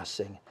 and your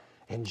blessing.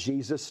 In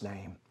Jesus'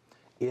 name,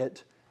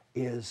 it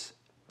is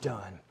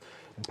done.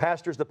 And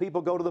pastors, the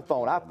people go to the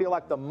phone. I feel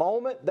like the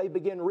moment they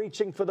begin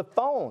reaching for the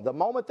phone, the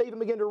moment they even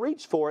begin to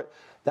reach for it,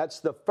 that's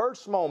the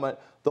first moment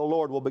the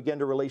Lord will begin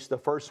to release the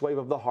first wave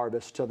of the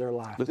harvest to their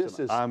life. Listen, this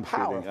is I'm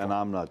powerful. Feeling, and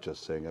I'm not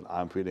just saying it,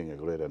 I'm feeling a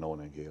great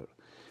anointing here.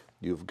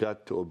 You've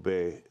got to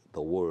obey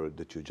the word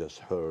that you just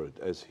heard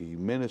as he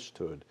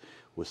ministered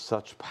with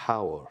such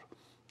power.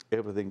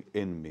 Everything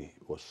in me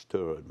was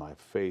stirred. My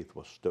faith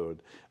was stirred.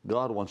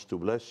 God wants to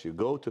bless you.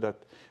 Go to that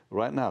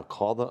right now.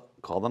 Call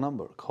the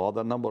number. Call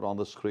the number on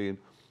the screen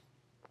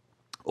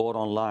or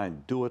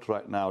online. Do it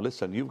right now.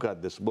 Listen, you've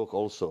got this book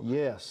also.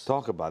 Yes.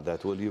 Talk about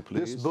that, will you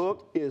please? This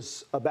book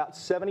is about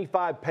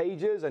 75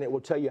 pages, and it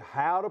will tell you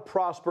how to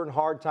prosper in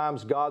hard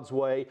times God's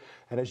way.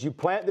 And as you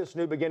plant this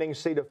new beginning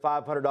seed of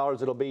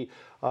 $500, it'll be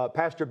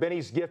Pastor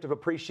Benny's gift of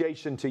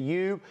appreciation to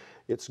you.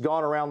 It's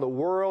gone around the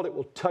world. It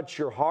will touch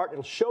your heart.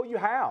 It'll show you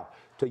how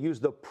to use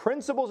the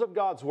principles of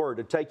God's Word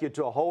to take you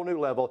to a whole new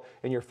level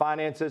in your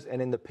finances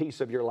and in the peace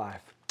of your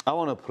life. I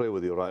want to pray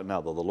with you right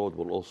now that the Lord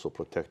will also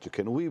protect you.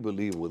 Can we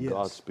believe with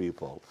God's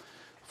people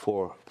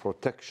for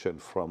protection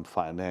from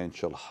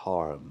financial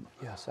harm?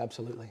 Yes,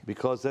 absolutely.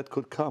 Because that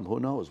could come. Who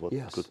knows what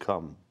could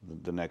come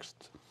the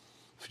next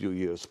few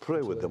years.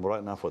 Pray with them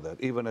right now for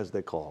that, even as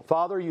they call.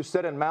 Father, you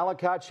said in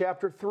Malachi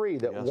chapter 3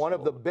 that one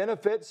of the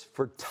benefits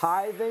for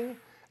tithing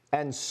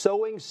And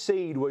sowing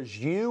seed was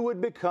you would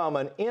become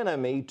an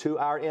enemy to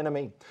our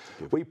enemy.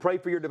 We pray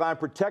for your divine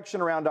protection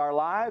around our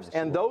lives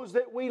and those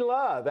that we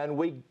love. And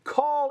we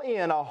call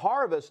in a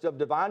harvest of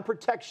divine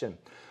protection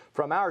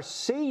from our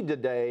seed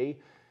today,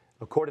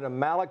 according to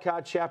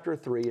Malachi chapter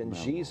 3, in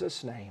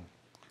Jesus' name.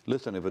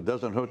 Listen, if it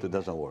doesn't hurt, it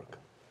doesn't work.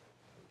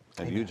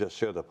 And you just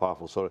shared a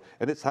powerful story.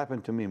 And it's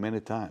happened to me many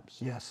times.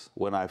 Yes.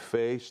 When I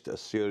faced a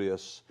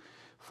serious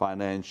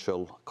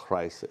financial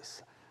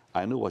crisis,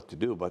 I knew what to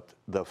do, but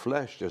the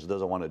flesh just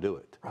doesn't want to do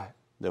it. Right.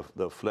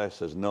 The flesh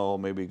says, no,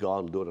 maybe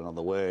God will do it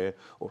another way.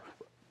 Or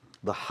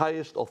the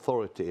highest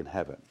authority in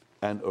heaven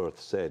and earth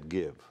said,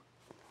 give.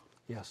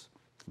 Yes.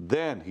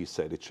 Then he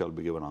said, it shall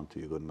be given unto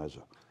you, good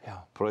measure. Yeah.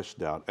 Pressed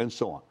down, and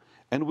so on.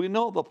 And we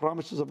know the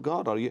promises of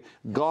God are,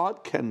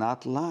 God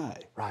cannot lie.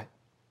 Right.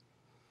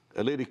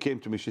 A lady came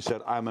to me, she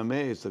said, I'm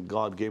amazed that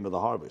God gave me the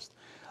harvest.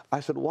 I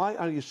said, why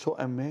are you so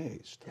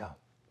amazed? Yeah.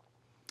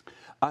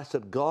 I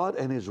said, God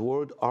and His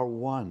Word are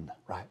one.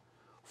 Right.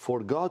 For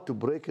God to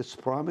break His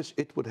promise,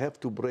 it would have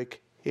to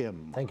break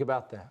Him. Think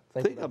about that.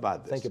 Think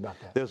about this. Think about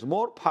that. There's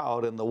more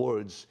power in the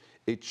words,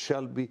 it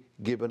shall be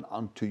given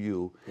unto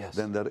you,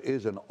 than there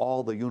is in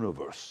all the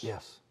universe.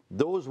 Yes.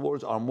 Those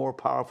words are more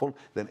powerful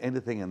than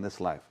anything in this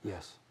life.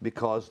 Yes.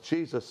 Because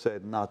Jesus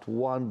said, not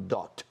one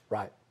dot.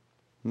 Right.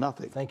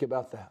 Nothing. Think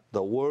about that.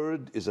 The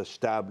Word is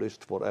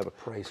established forever.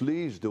 Praise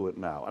Please do it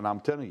now. And I'm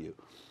telling you,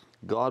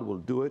 God will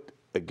do it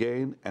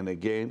again and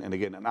again and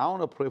again. And I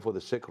want to pray for the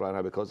sick right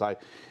now because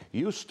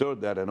you stirred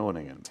that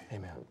anointing in me.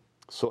 Amen.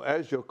 So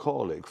as your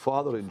colleague,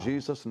 Father, in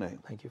Jesus' name,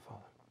 thank you,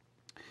 Father.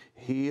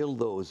 Heal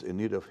those in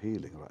need of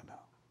healing right now.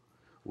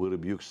 We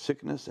rebuke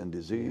sickness and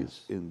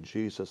disease in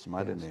Jesus'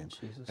 mighty name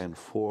and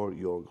for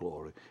your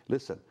glory.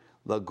 Listen,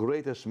 the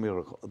greatest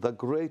miracle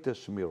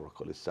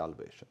is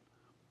salvation.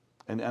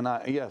 And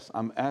yes,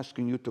 I'm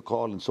asking you to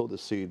call and sow the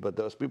seed, but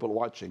there's people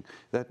watching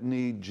that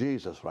need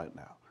Jesus right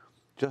now.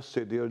 Just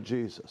say, dear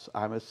Jesus,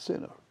 I'm a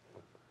sinner.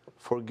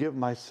 Forgive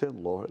my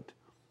sin, Lord.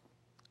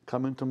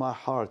 Come into my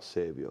heart,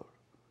 Savior.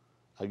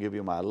 I give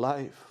you my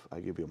life. I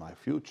give you my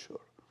future.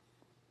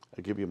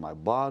 I give you my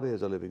body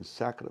as a living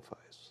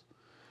sacrifice.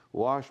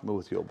 Wash me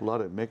with your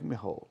blood and make me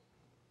whole.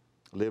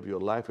 Live your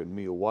life in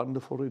me, a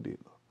wonderful Redeemer.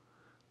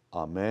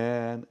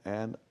 Amen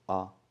and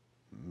amen.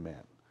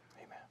 Amen.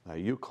 Now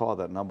you call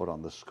that number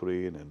on the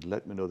screen and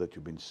let me know that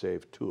you've been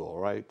saved too, all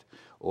right?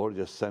 Or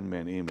just send me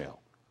an email.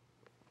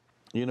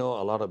 You know,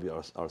 a lot of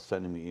you are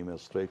sending me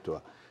emails straight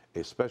to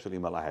a special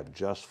email I have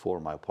just for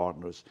my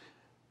partners,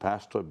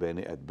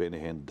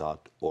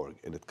 pastorbenny@bennyhinn.org.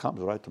 And it comes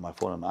right to my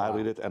phone, and I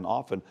read it, and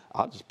often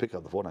I'll just pick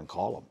up the phone and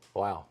call them.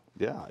 Wow.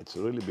 Yeah, it's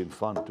really been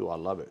fun, too. I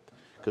love it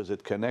because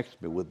it connects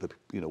me with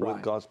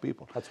with God's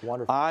people. That's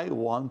wonderful. I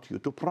want you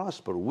to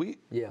prosper.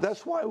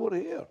 That's why we're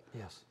here.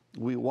 Yes.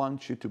 We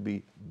want you to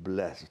be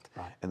blessed.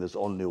 Right. And there's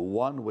only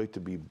one way to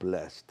be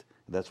blessed.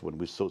 That's when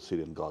we sow seed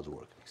in God's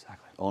work.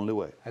 Exactly. Only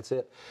way. That's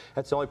it.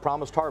 That's the only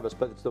promised harvest,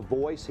 but it's the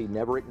voice He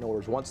never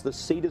ignores. Once the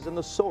seed is in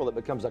the soil, it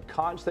becomes a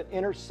constant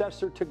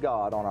intercessor to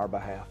God on our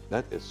behalf.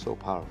 That is so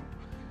powerful.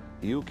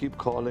 You keep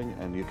calling,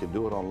 and you can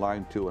do it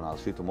online too, and I'll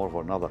see you tomorrow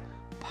for another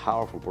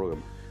powerful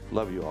program.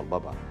 Love you all.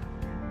 Bye-bye.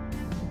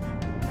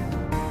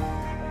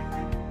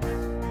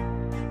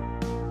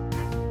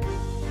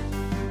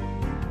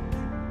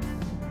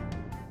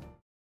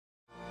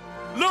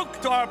 Look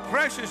to our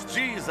precious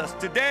Jesus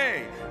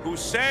today, who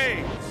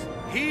saves,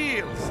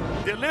 heals,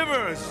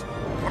 delivers,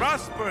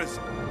 prospers,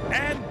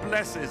 and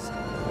blesses.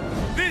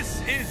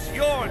 This is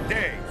your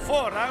day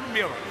for a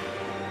miracle.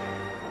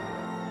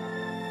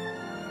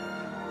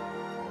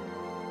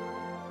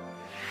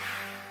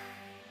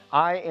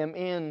 I am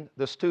in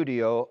the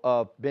studio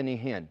of Benny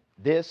Hinn.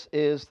 This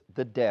is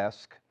the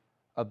desk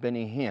of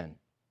Benny Hinn.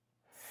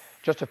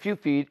 Just a few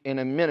feet, in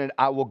a minute,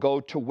 I will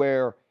go to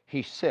where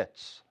he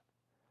sits.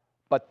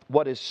 But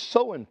what is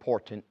so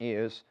important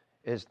is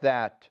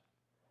that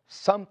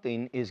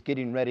something is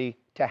getting ready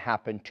to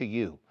happen to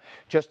you.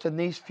 Just in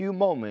these few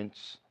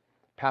moments,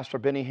 Pastor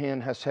Benny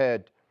Hinn has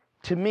said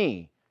to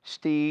me,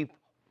 Steve,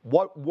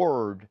 what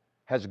word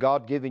has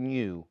God given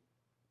you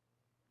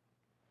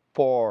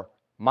for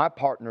my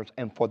partners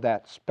and for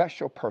that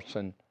special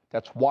person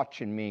that's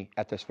watching me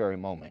at this very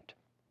moment?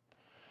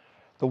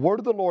 The word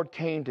of the Lord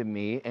came to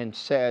me and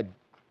said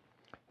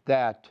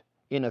that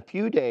in a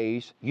few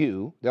days,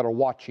 you that are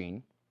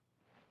watching,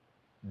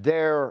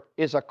 there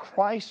is a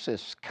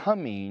crisis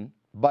coming,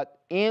 but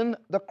in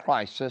the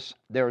crisis,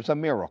 there's a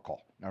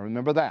miracle. Now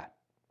remember that.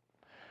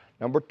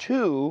 Number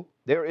two,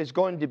 there is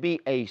going to be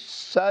a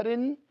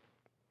sudden,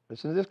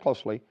 listen to this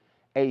closely,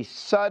 a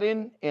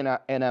sudden, in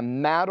a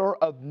matter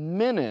of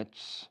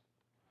minutes,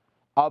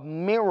 a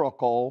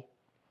miracle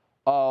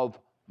of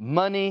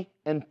money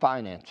and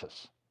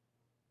finances.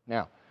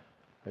 Now,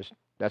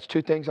 that's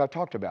two things I've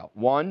talked about.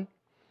 One,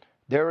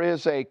 there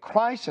is a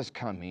crisis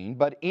coming,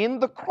 but in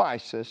the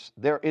crisis,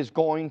 there is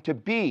going to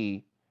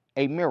be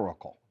a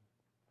miracle.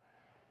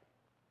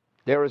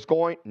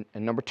 And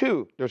number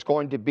two, there's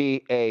going to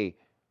be a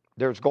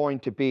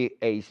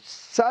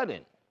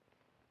sudden,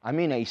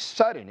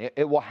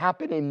 it will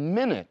happen in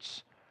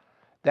minutes,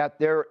 that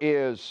there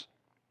is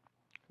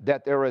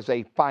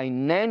a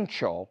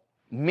financial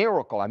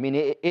miracle. I mean,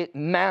 it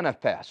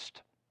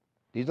manifests.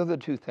 These are the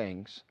two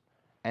things.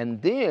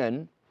 And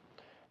then,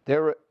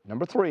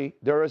 number three,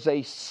 there is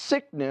a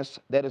sickness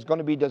that is going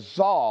to be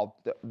dissolved.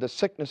 The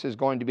sickness is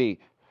going to be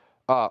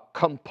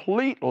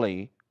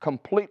completely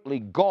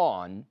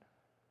gone,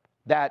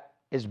 that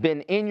has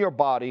been in your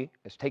body,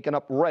 has taken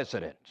up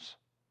residence.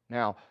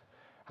 Now,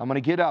 I'm going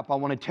to get up. I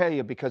want to tell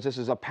you, because this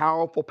is a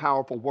powerful,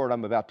 powerful word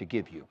I'm about to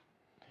give you.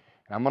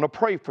 And I'm going to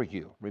pray for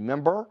you.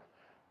 Remember,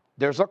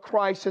 there's a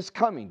crisis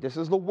coming. This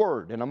is the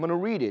word, and I'm going to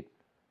read it.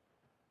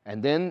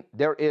 And then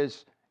there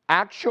is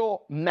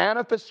actual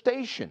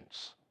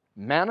manifestations.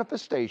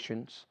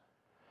 Manifestations.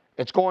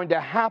 It's going to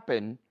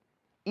happen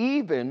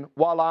even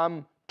while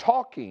I'm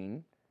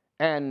talking,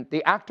 and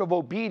the act of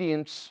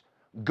obedience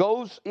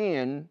goes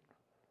in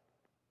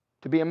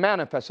to be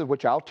manifested,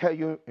 which I'll tell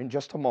you in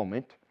just a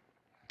moment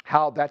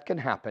how that can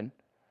happen,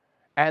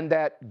 and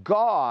that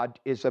God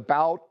is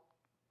about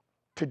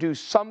to do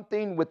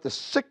something with the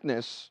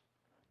sickness,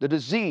 the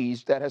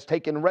disease that has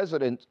taken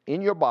residence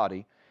in your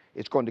body.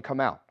 It's going to come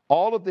out.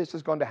 All of this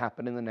is going to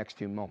happen in the next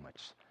few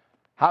moments.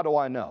 How do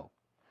I know?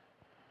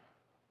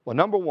 Well,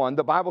 number one,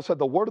 the Bible said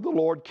the word of the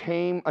Lord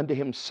came unto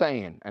him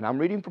saying, and I'm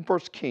reading from 1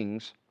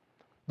 Kings,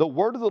 the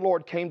word of the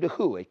Lord came to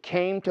who? It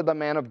came to the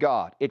man of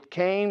God. It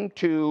came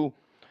to,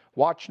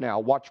 watch now,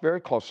 watch very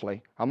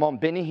closely. I'm on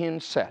Benny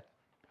Hinn's set.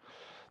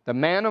 The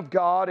man of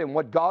God and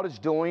what God is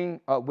doing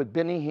with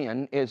Benny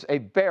Hinn is a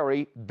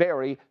very,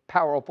 very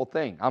powerful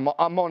thing. I'm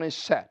on his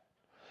set.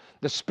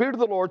 The Spirit of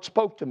the Lord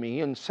spoke to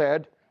me and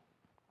said,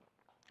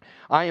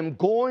 I am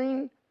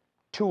going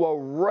to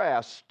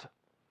arrest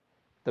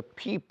the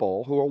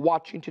people who are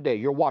watching today.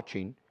 You're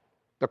watching.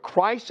 The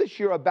crisis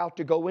you're about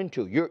to go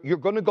into. You're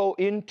going to go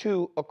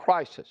into a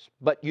crisis,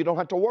 but you don't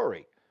have to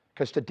worry,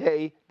 because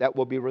today that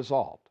will be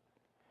resolved.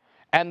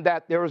 And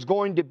that there is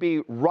going to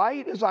be,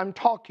 right as I'm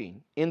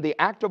talking, in the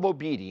act of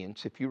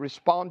obedience, if you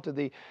respond to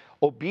the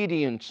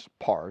obedience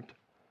part,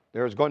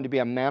 there is going to be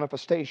a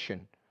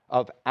manifestation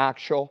of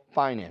actual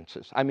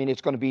finances. I mean,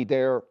 it's going to be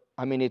there.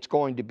 I mean, it's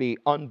going to be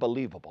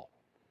unbelievable.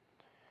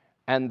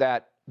 And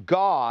that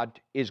God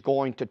is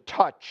going to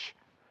touch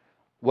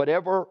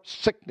whatever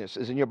sickness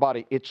is in your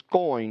body. It's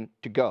going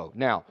to go.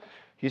 Now,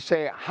 you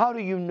say, how do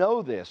you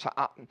know this?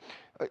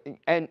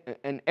 And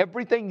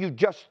everything you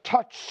just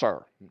touched,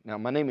 sir. Now,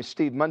 my name is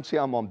Steve Muncie.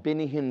 I'm on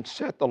Benny Hinn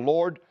set. The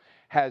Lord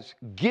has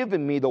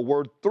given me the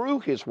word through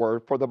his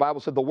word, for the Bible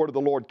said the word of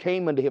the Lord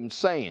came unto him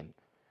saying,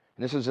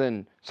 and this is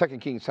in 2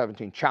 Kings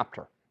 17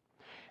 chapter.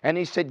 And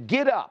he said,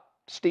 get up,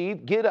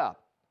 Steve, get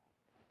up.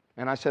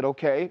 And I said,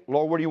 okay,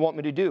 Lord, what do you want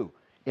me to do?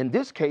 In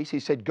this case, he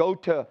said, go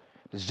to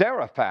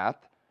Zarephath,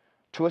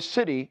 to a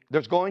city.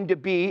 There's going to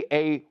be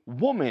a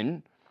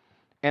woman,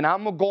 and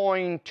I'm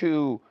going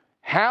to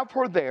have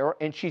her there,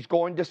 and she's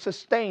going to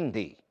sustain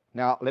thee.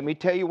 Now, let me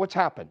tell you what's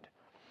happened.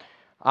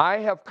 I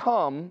have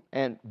come,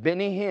 and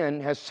Benny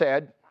Hinn has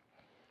said,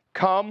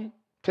 come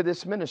to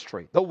this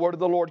ministry. The word of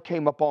the Lord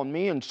came upon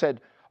me and said,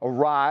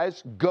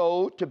 arise,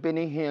 go to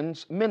Benny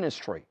Hinn's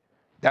ministry.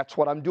 That's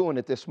what I'm doing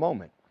at this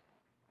moment.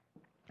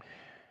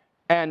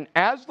 And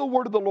as the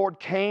word of the Lord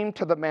came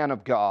to the man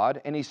of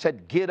God, and he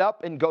said, get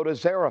up and go to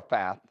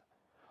Zarephath,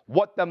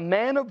 what the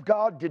man of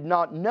God did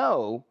not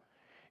know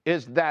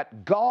is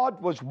that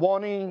God was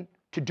wanting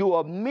to do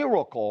a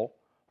miracle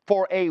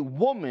for a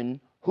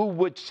woman who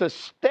would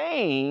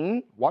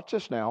sustain, watch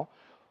this now,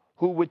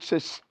 who would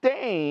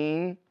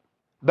sustain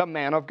the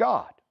man of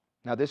God.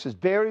 Now, this is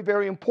very,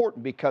 very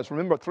important, because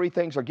remember, three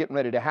things are getting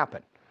ready to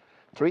happen.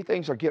 Three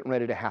things are getting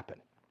ready to happen.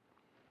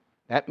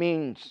 That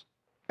means,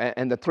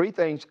 and the three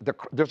things,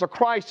 there's a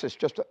crisis.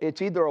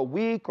 It's either a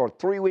week or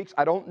 3 weeks.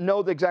 I don't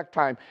know the exact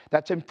time.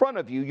 That's in front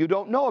of you. You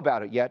don't know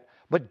about it yet.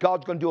 But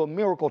God's going to do a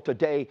miracle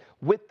today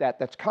with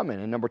that's coming.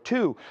 And number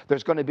two,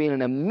 there's going to be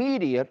an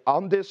immediate,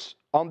 on this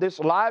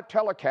live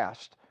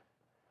telecast,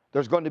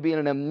 there's going to be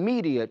an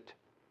immediate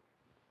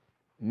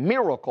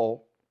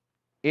miracle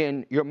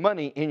in your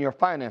money, in your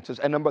finances.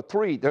 And number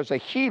three, there's a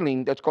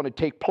healing that's going to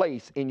take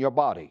place in your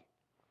body.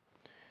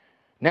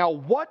 Now,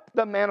 what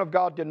the man of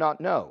God did not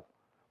know,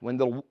 when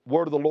the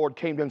word of the Lord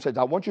came to him and said,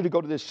 I want you to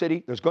go to this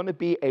city, there's going to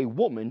be a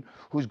woman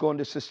who's going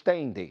to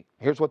sustain thee.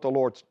 Here's what the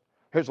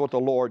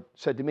Lord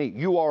said to me.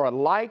 You are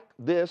like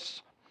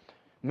this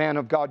man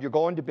of God. You're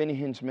going to Benny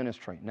Hinn's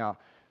ministry. Now,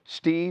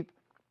 Steve,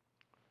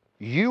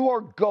 you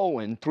are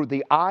going through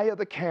the eye of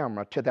the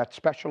camera to that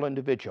special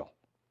individual.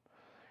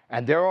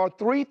 And there are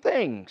three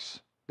things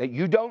that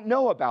you don't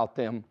know about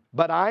them,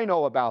 but I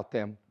know about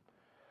them.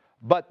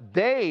 But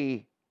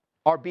they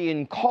are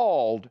being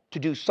called to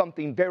do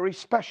something very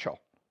special.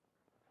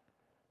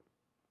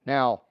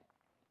 Now,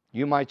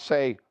 you might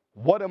say,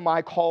 what am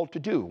I called to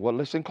do? Well,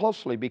 listen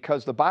closely,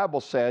 because the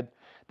Bible said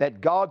that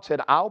God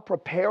said, I'll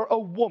prepare a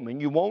woman,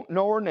 you won't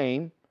know her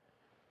name,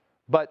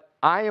 but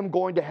I am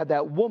going to have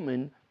that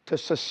woman to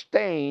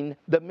sustain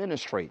the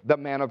ministry, the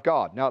man of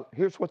God. Now,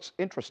 here's what's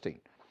interesting,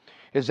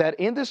 is that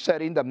in this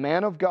setting, the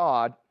man of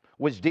God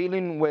was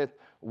dealing with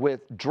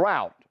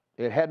drought.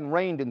 It hadn't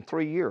rained in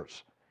 3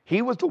 years.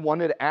 He was the one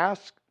that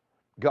asked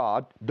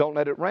God, don't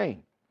let it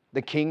rain.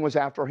 The king was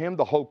after him.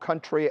 The whole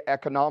country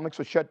economics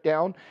was shut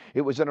down.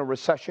 It was in a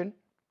recession.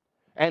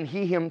 And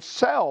he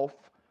himself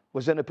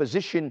was in a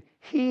position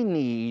he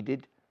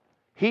needed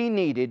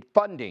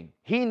funding.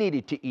 He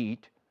needed to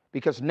eat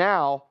because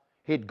now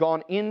he'd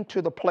gone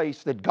into the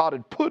place that God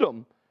had put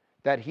him,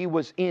 that he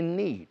was in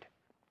need.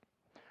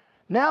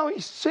 Now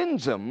he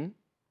sends him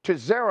to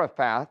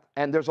Zarephath,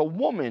 and there's a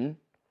woman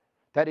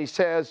that he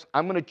says,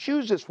 I'm going to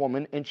choose this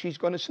woman, and she's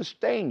going to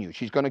sustain you.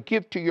 She's going to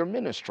give to your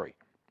ministry.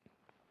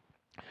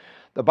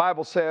 The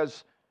Bible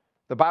says,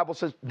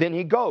 then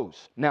he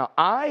goes. Now,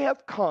 I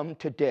have come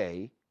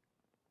today,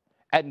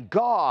 and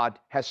God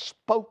has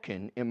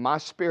spoken in my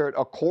spirit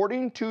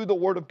according to the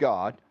word of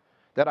God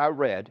that I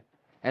read,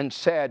 and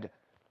said,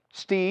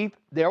 Steve,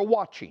 they're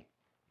watching.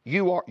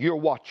 You're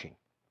watching.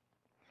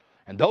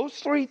 And those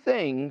three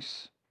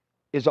things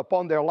is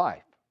upon their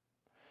life.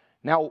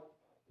 Now,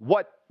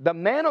 what the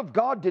man of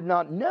God did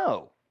not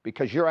know,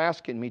 because you're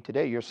asking me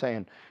today, you're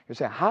saying,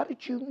 how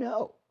did you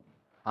know?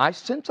 I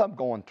sense I'm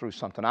going through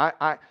something.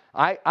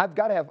 I've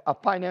got to have a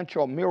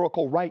financial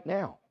miracle right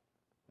now.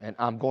 And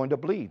I'm going to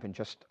believe in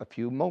just a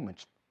few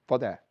moments for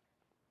that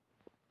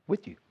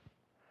with you.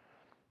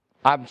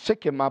 I'm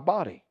sick in my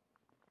body.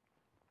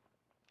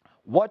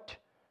 What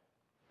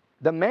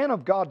the man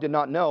of God did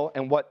not know,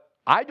 and what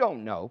I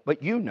don't know,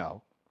 but you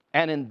know,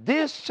 and in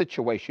this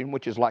situation,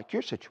 which is like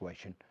your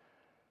situation,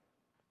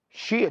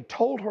 she had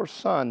told her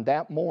son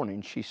that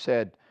morning, she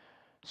said,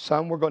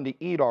 son, we're going to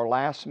eat our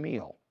last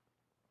meal.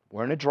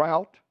 We're in a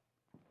drought.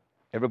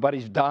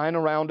 Everybody's dying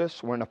around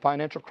us. We're in a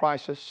financial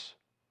crisis.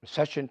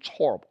 Recession's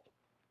horrible.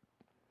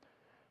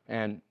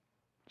 And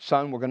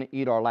son, we're going to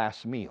eat our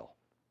last meal.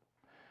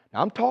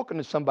 Now, I'm talking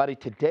to somebody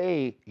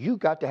today, you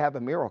got to have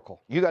a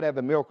miracle. You got to have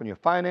a miracle in your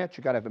finance.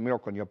 You got to have a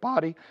miracle in your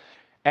body.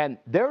 And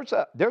there's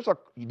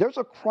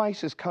a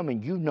crisis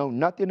coming you know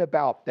nothing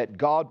about that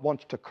God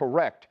wants to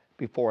correct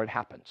before it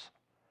happens.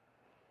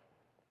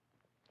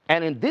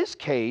 And in this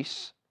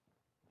case,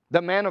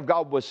 the man of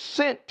God was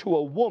sent to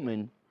a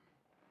woman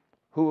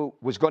who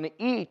was going to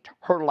eat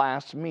her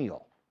last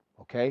meal.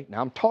 Okay,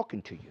 now I'm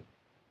talking to you.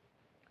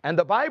 And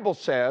the Bible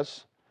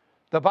says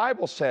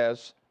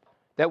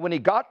that when he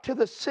got to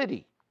the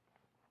city,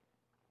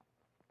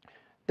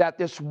 that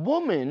this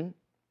woman,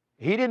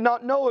 he did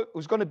not know it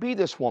was going to be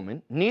this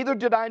woman. Neither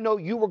did I know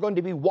you were going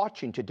to be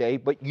watching today,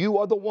 but you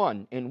are the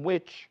one in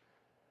which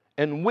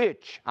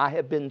I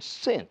have been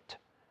sent,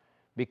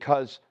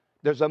 because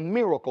there's a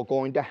miracle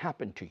going to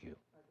happen to you.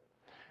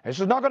 This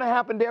is not going to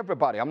happen to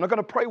everybody. I'm not going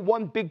to pray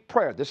one big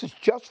prayer. This is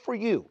just for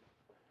you.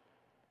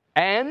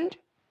 And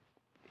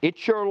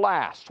it's your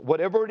last.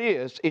 Whatever it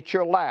is, it's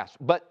your last.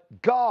 But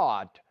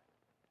God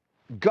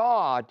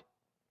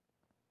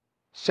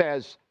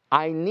says,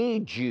 I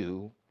need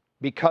you,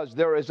 because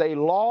there is a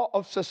law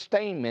of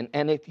sustainment,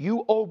 and if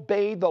you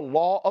obey the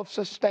law of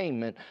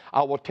sustainment,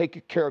 I will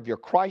take care of your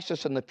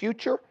crisis in the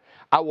future.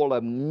 I will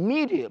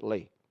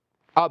immediately,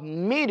 I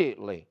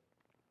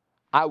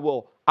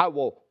will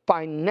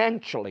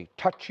financially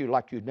touch you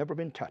like you've never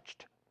been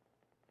touched,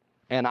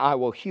 and I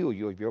will heal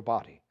you of your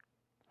body.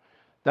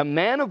 The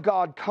man of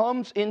God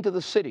comes into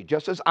the city,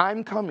 just as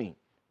I'm coming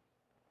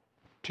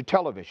to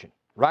television,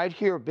 right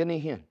here,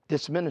 Benny Hinn,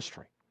 this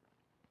ministry.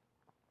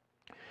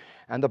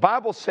 And the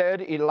Bible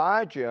said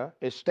Elijah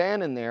is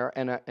standing there,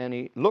 and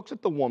he looks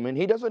at the woman.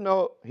 He doesn't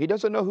know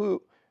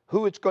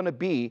who it's going to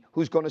be,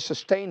 who's going to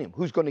sustain him,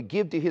 who's going to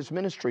give to his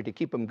ministry to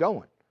keep him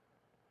going.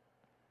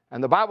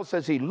 And the Bible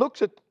says he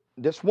looks at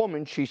this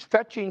woman. She's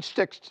fetching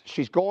sticks.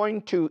 She's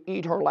going to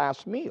eat her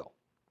last meal.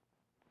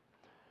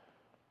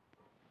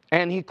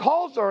 And he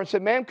calls her and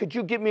said, ma'am, could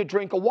you give me a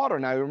drink of water?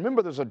 Now,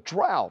 remember, there's a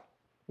drought.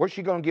 Where's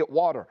she going to get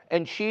water?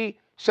 And she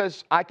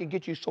says, I can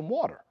get you some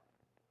water.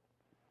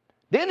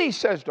 Then he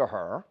says to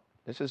her,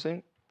 this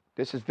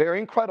is very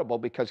incredible,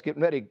 because get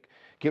ready.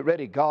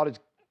 God is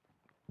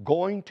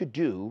going to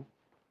do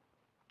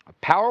a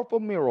powerful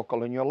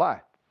miracle in your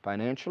life.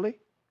 Financially,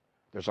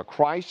 there's a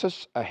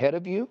crisis ahead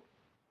of you,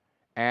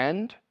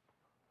 and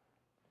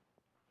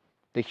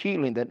the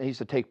healing that needs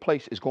to take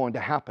place is going to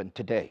happen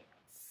today.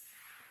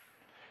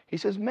 He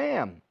says,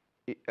 ma'am,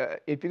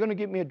 if you're going to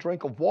give me a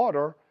drink of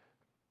water,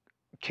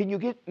 can you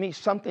get me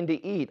something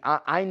to eat?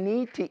 I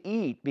need to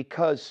eat,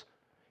 because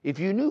if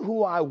you knew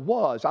who I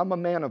was, I'm a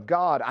man of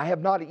God. I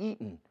have not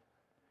eaten.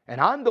 And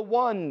I'm the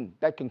one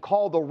that can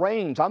call the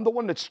rains. I'm the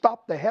one that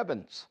stopped the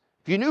heavens.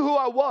 If you knew who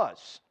I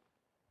was,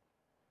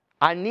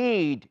 I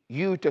need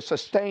you to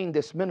sustain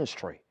this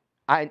ministry.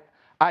 I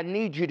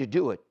need you to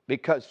do it,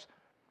 because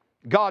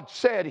God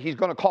said he's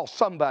going to call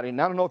somebody.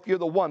 And I don't know if you're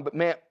the one, but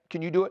man,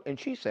 can you do it? And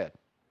she said,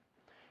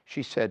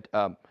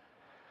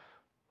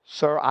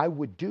 sir, I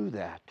would do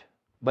that,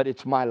 but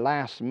it's my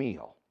last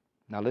meal.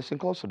 Now listen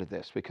closer to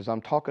this, because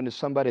I'm talking to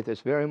somebody at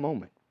this very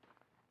moment.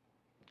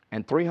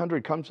 And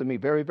 300 comes to me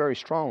very, very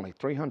strongly.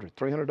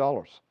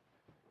 $300.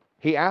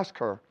 He asked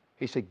her,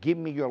 he said, give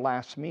me your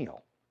last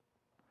meal.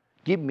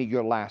 Give me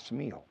your last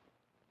meal.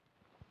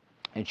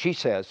 And she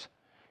says,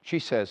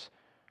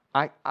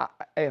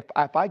 If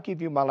I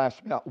give you my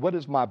last meal, what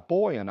is my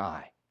boy and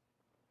I?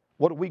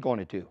 What are we going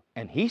to do?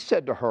 And he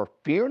said to her,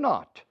 fear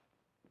not.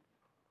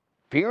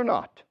 Fear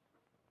not.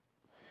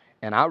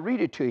 And I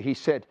read it to you. He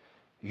said,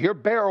 your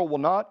barrel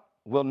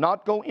will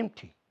not go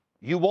empty.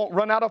 You won't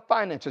run out of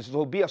finances. It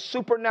will be a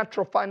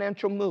supernatural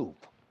financial move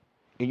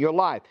in your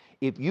life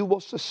if you will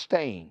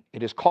sustain.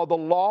 It is called the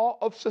law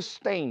of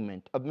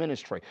sustainment of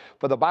ministry.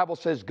 For the Bible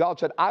says, God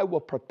said, I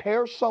will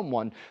prepare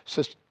someone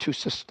to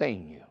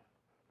sustain you.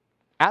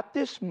 At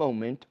this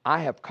moment, I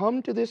have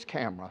come to this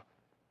camera,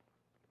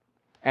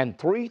 and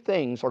 3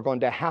 things are going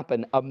to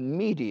happen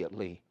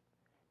immediately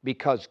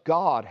because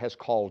God has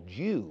called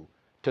you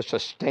to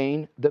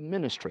sustain the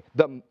ministry.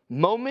 The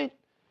moment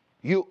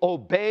you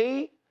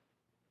obey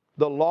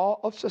the law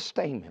of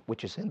sustainment,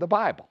 which is in the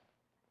Bible,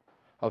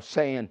 of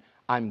saying,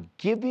 I'm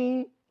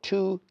giving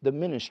to the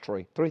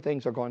ministry, 3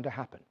 things are going to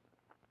happen.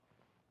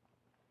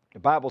 The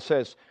Bible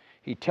says,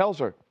 he tells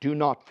her, do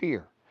not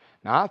fear.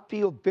 Now, I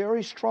feel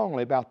very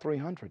strongly about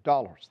 $300.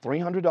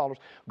 $300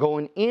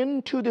 going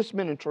into this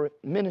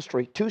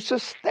ministry to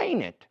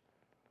sustain it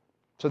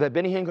so that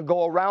Benny Hinn can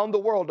go around the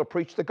world to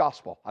preach the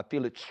gospel. I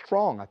feel it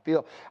strong. I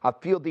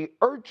feel the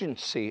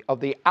urgency of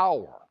the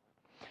hour.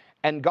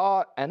 And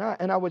God, and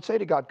I would say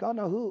to God, God,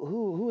 now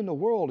who in the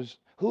world is,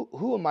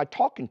 who am I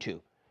talking to?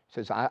 He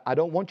says, I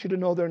don't want you to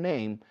know their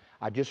name.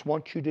 I just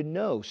want you to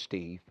know,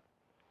 Steve,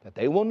 that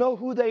they will know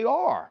who they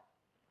are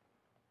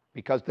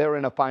because they're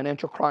in a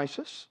financial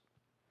crisis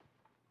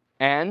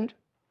and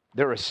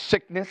there is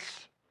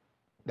sickness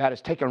that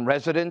has taken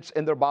residence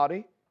in their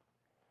body.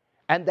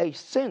 And they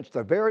sense,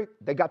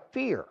 they got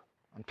fear.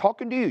 I'm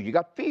talking to you, you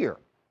got fear.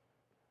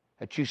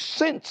 That you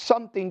sense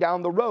something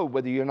down the road,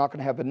 whether you're not going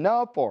to have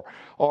enough or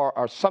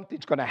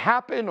something's going to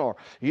happen, or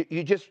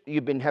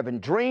you've been having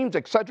dreams,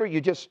 etc. You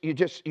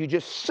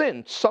just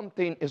sense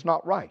something is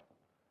not right.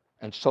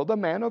 And so the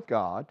man of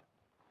God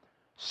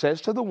says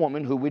to the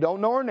woman, who we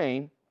don't know her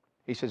name,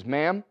 he says,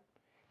 ma'am,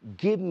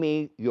 give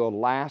me your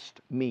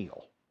last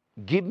meal.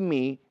 Give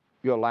me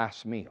your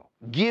last meal.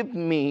 Give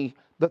me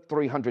the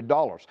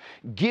 $300.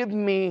 Give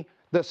me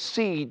the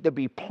seed to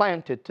be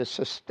planted to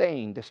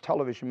sustain this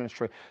television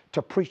ministry,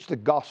 to preach the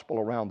gospel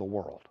around the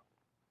world.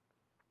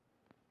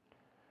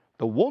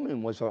 The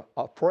woman was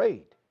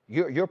afraid.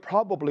 You're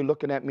probably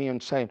looking at me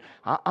and saying,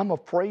 I'm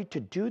afraid to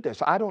do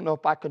this. I don't know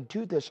if I can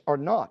do this or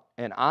not.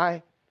 And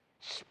I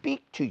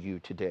speak to you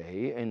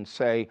today and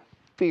say,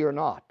 fear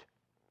not.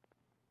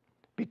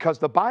 Because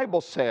the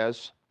Bible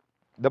says,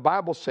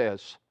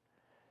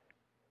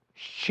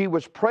 she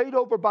was prayed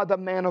over by the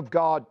man of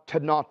God to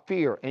not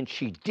fear, and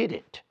she did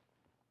it.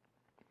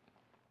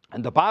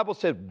 And the Bible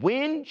said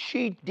when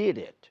she did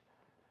it,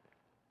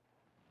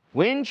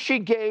 when she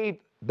gave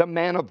the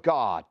man of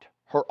God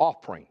her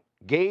offering,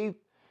 gave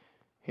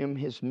him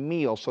his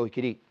meal so he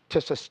could eat, to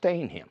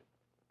sustain him,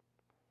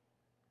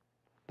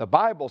 the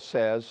Bible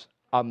says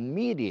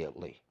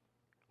immediately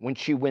when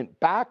she went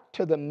back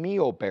to the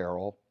meal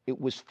barrel, it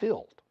was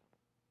filled.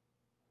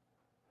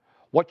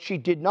 What she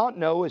did not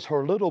know is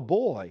her little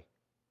boy,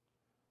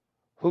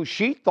 who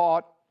she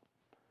thought,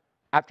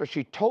 after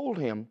she told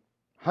him,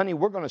 honey,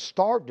 we're going to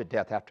starve to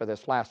death after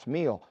this last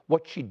meal.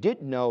 What she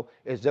didn't know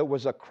is there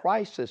was a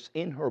crisis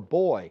in her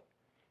boy.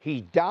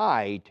 He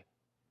died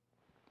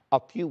a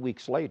few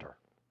weeks later.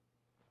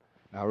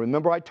 Now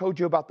remember I told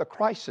you about the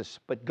crisis,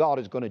 but God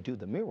is going to do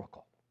the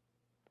miracle.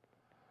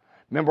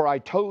 Remember I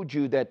told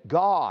you that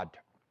God,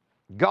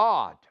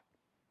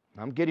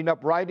 I'm getting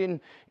up right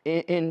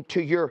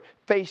into your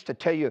face to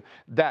tell you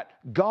that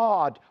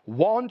God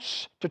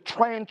wants to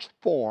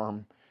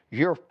transform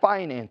your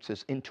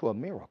finances into a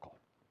miracle.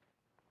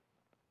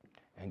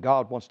 And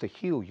God wants to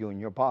heal you in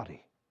your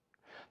body.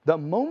 The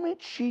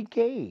moment she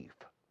gave,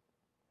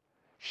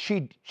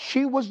 she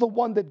was the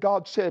one that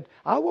God said,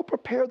 I will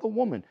prepare the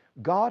woman.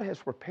 God has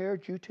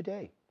prepared you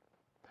today.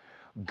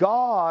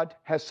 God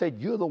has said,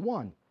 you're the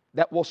one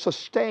that will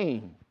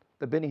sustain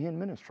the Benny Hinn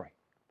ministry.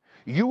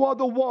 You are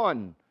the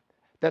one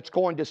that's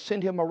going to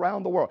send him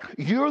around the world.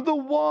 You're the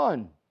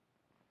one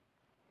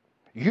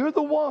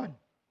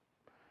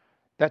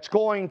that's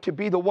going to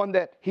be the one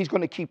that he's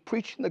going to keep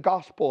preaching the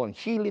gospel and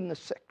healing the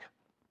sick.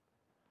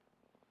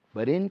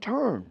 But in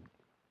turn,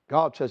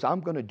 God says, I'm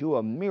going to do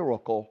a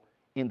miracle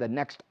in the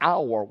next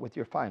hour with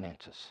your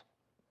finances.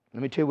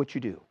 Let me tell you what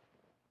you do.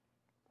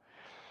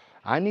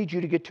 I need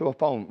you to get to a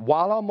phone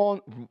while I'm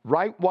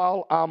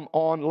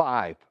on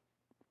live,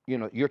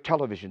 your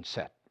television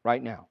set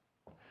right now.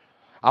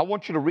 I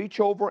want you to reach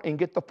over and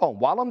get the phone.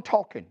 While I'm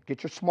talking,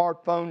 get your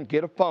smartphone,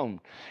 get a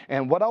phone.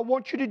 And what I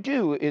want you to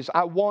do is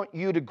I want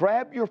you to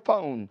grab your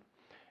phone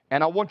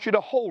and I want you to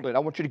hold it. I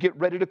want you to get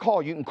ready to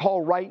call. You can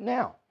call right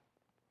now.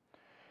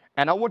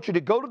 And I want you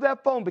to go to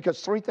that phone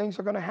because 3 things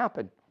are going to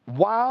happen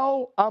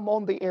while I'm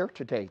on the air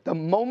today. The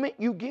moment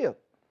you give,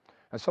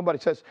 and somebody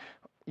says,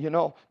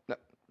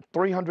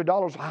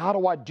 $300. How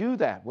do I do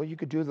that? Well, you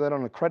could do that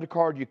on a credit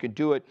card. You could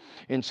do it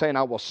in saying,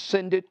 I will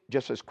send it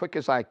just as quick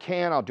as I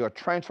can. I'll do a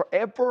transfer.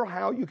 Ever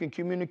how you can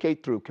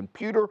communicate through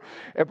computer,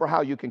 ever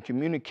how you can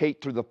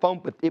communicate through the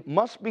phone. But it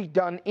must be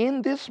done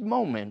in this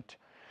moment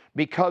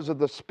because of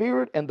the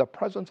Spirit and the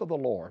presence of the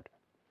Lord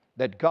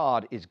that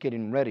God is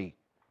getting ready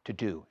to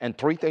do. And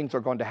three things are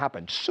going to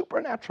happen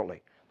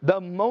supernaturally. The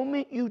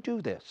moment you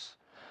do this,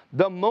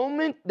 the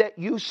moment that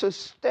you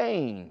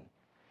sustain,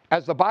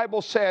 as the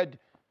Bible said,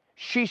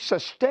 she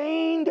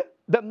sustained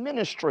the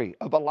ministry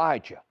of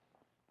Elijah.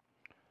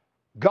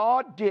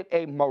 God did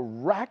a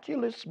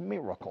miraculous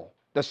miracle.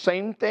 The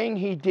same thing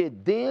he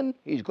did then,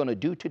 he's going to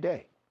do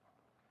today.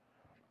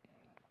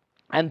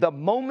 And the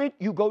moment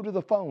you go to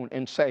the phone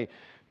and say,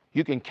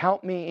 you can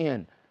count me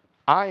in,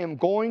 I am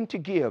going to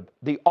give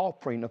the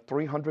offering of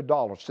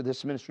 $300 to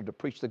this ministry to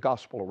preach the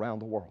gospel around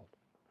the world.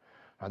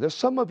 Now, there's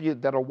some of you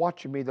that are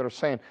watching me that are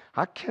saying,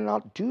 I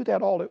cannot do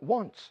that all at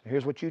once.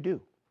 Here's what you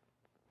do.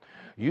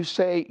 You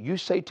say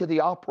to the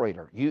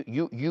operator,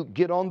 you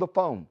get on the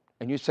phone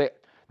and you say,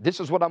 this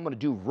is what I'm going to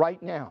do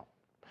right now.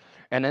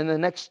 And in the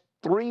next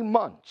 3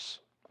 months,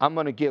 I'm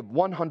going to give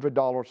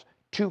 $100,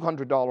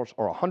 $200,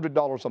 or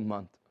 $100 a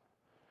month.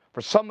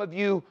 For some of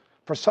you,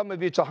 it's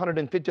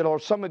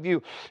 $150. Some of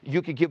you,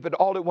 you could give it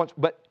all at once.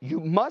 But you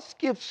must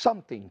give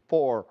something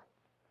for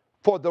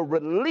the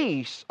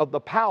release of the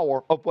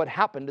power of what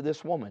happened to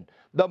this woman.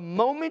 The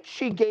moment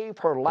she gave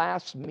her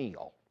last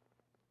meal,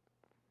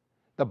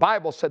 the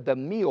Bible said the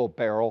meal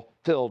barrel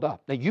filled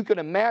up. Now you can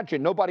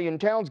imagine nobody in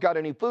town's got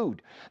any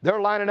food. They're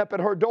lining up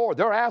at her door.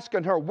 They're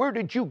asking her, where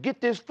did you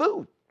get this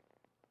food?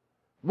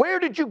 Where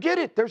did you get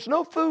it? There's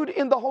no food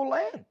in the whole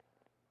land.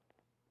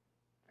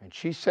 And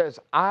she says,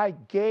 I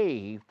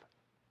gave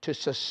to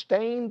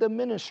sustain the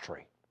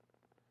ministry.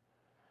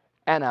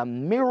 And a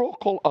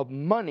miracle of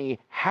money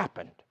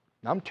happened.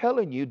 Now, I'm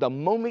telling you, the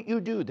moment you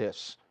do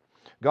this,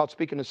 God's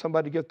speaking to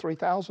somebody to give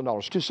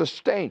 $3,000 to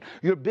sustain.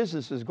 Your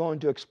business is going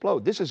to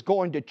explode. This is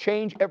going to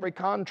change every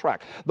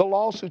contract. The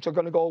lawsuits are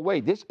going to go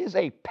away. This is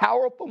a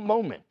powerful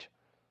moment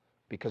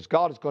because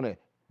God is going to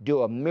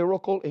do a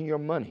miracle in your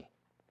money.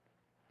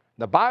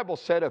 The Bible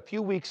said a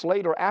few weeks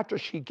later after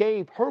she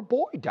gave, her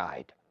boy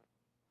died.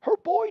 Her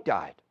boy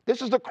died.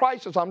 This is the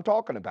crisis I'm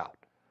talking about.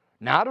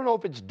 Now, I don't know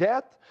if it's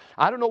death.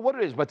 I don't know what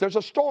it is, but there's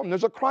a storm.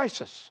 There's a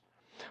crisis.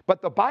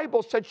 But the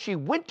Bible said she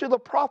went to the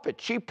prophet.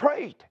 She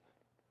prayed.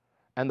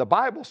 And the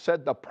Bible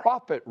said the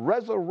prophet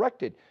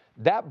resurrected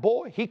that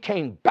boy. He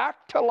came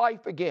back to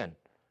life again.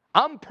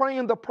 I'm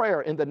praying the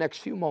prayer in the next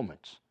few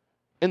moments.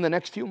 In the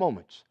next few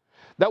moments.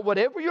 That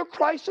whatever your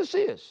crisis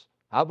is,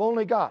 I've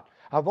only got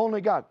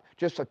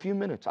just a few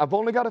minutes. I've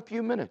only got a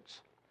few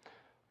minutes.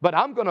 But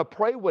I'm going to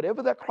pray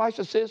whatever that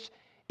crisis is,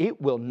 it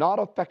will not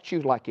affect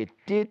you like it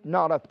did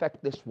not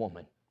affect this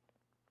woman.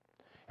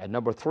 And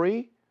number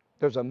 3,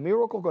 there's a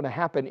miracle going to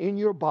happen in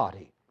your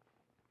body.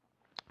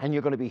 And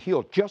you're going to be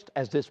healed just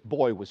as this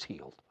boy was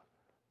healed.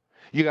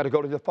 You got to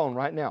go to the phone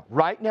right now.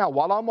 Right now,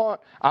 while I'm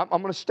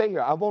going to stay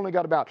here. I've only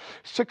got about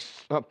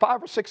 5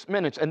 or 6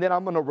 minutes, and then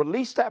I'm going to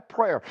release that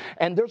prayer.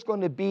 And there's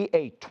going to be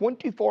a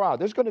 24-hour.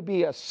 There's going to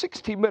be a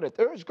 60-minute.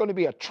 There's going to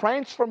be a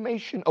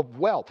transformation of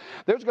wealth.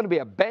 There's going to be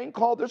a bank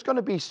call. There's going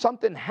to be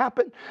something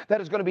happen that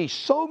is going to be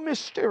so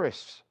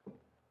mysterious.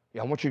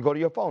 Yeah, I want you to go to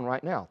your phone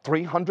right now.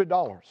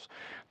 $300.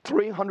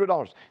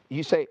 $300.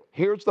 You say,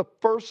 here's the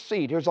first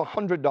seed. Here's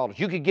 $100.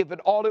 You could give it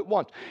all at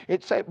once.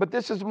 It say, but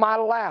this is my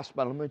last.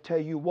 But I'm going to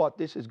tell you what,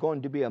 this is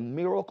going to be a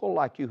miracle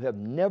like you have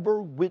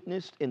never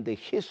witnessed in the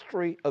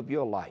history of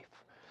your life.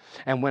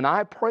 And when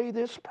I pray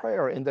this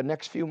prayer in the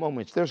next few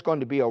moments, there's going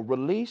to be a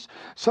release.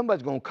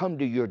 Somebody's going to come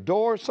to your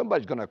door.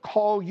 Somebody's going to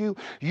call you.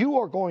 You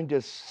are going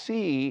to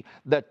see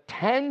the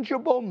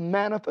tangible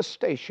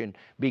manifestation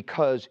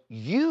because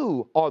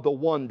you are the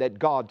one that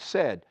God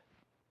said,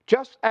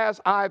 just as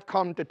I've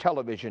come to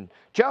television,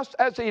 just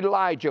as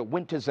Elijah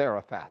went to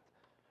Zarephath.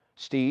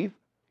 Steve,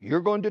 you're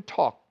going to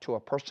talk to a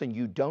person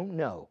you don't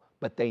know,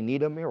 but they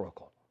need a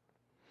miracle.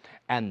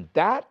 And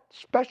that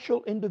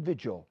special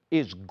individual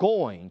is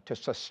going to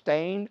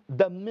sustain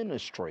the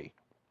ministry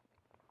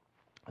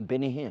of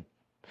Benny Hinn.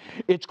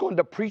 It's going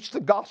to preach the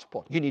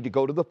gospel. You need to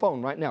go to the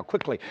phone right now.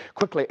 Quickly,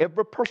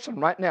 every person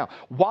right now.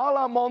 While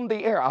I'm on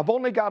the air, I've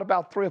only got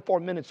about 3 or 4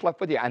 minutes left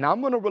with you, and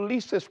I'm going to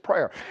release this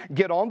prayer.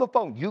 Get on the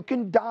phone. You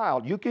can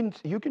dial. You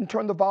can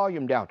turn the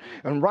volume down.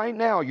 And right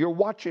now, you're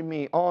watching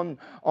me on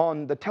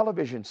the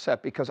television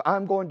set because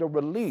I'm going to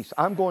release.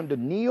 I'm going to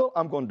kneel.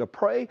 I'm going to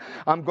pray.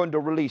 I'm going to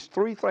release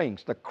 3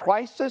 things. The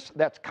crisis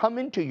that's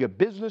coming to your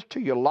business,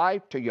 to your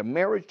life, to your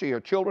marriage, to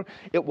your children,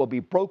 it will be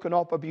broken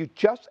off of you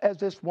just as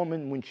this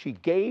woman when she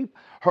gave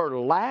her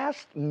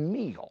last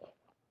meal.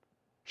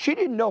 She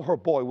didn't know her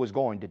boy was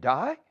going to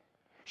die.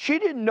 She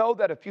didn't know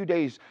that a few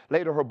days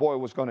later her boy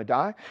was going to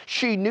die.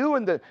 She knew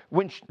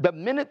the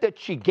minute that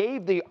she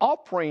gave the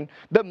offering,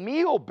 the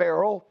meal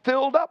barrel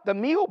filled up. The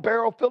meal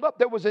barrel filled up.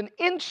 There was an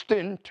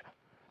instant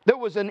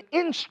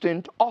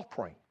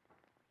offering.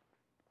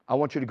 I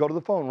want you to go to the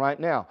phone right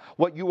now.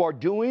 What you are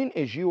doing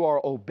is you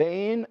are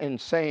obeying and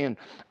saying,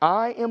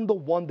 I am the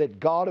one that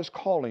God is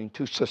calling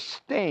to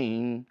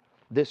sustain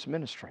this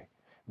ministry.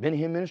 Benny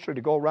Hinn ministry,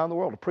 to go around the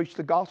world to preach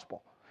the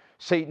gospel.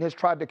 Satan has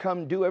tried to come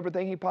and do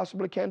everything he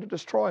possibly can to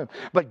destroy him.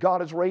 But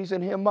God is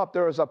raising him up.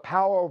 There is a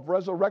power of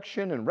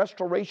resurrection and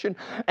restoration.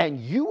 And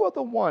you are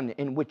the one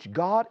in which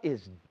God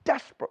is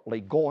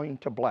desperately going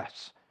to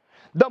bless.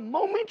 The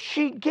moment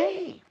she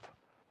gave,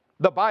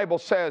 the Bible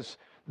says,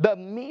 the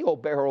meal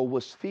barrel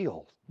was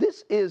filled.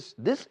 This is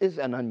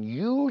an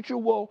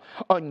unusual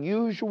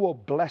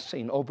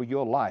blessing over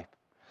your life.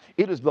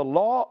 It is the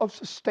law of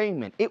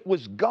sustainment. It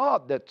was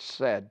God that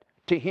said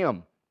to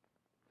him,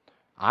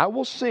 I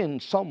will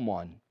send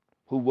someone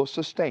who will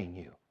sustain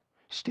you.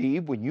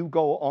 Steve, when you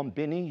go on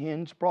Benny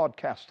Hinn's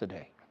broadcast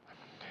today,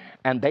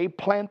 and they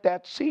plant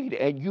that seed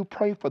and you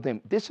pray for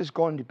them, this is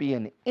going to be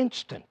an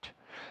instant.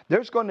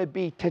 There's going to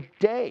be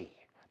today,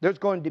 there's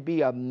going to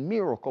be a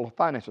miracle of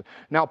finances.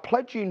 Now,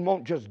 pledging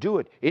won't just do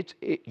it.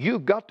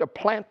 You've got to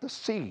plant the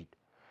seed.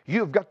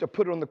 You've got to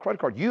put it on the credit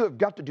card. You have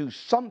got to do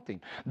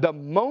something. The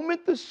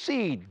moment the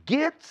seed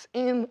gets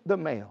in the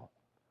mail,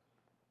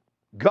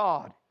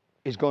 God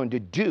is going to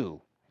do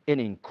an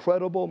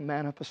incredible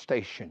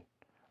manifestation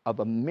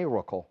of a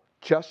miracle,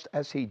 just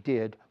as he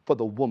did for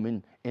the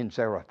woman in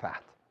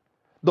Zarephath.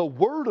 The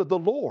word of the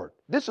Lord.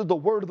 This is the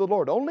word of the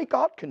Lord. Only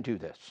God can do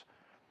this.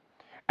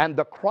 And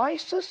the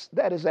crisis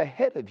that is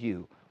ahead of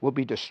you will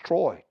be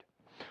destroyed,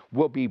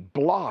 will be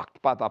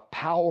blocked by the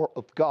power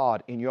of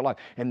God in your life.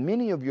 And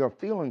many of you are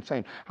feeling,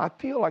 saying, I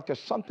feel like there's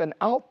something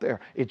out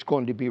there. It's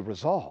going to be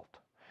resolved.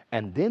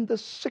 And then the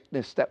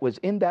sickness that was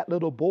in that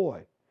little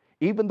boy,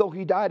 even though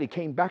he died, he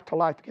came back to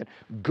life again.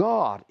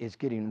 God is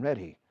getting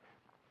ready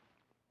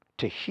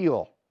to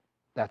heal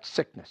that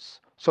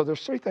sickness. So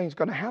there's three things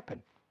going to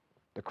happen.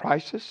 The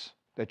crisis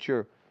that's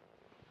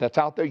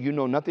out there you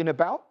know nothing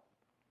about,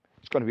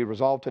 it's going to be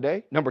resolved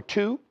today. Number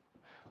two,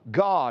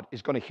 God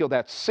is going to heal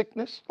that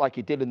sickness like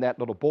he did in that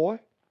little boy.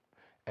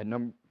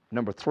 And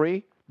number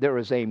three, there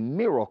is a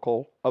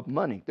miracle of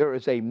money. There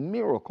is a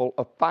miracle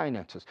of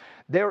finances.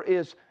 There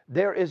is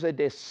a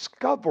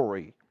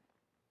discovery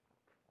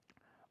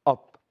of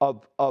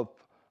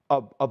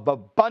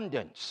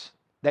abundance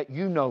that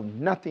you know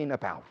nothing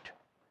about.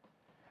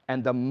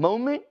 And the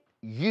moment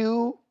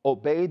you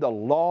obey the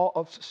law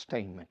of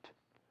sustainment,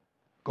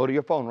 go to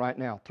your phone right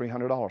now,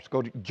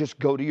 $300. Just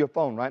go to your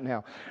phone right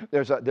now.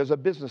 There's a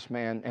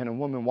businessman and a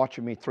woman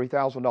watching me,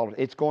 $3,000.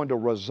 It's going to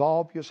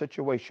resolve your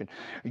situation.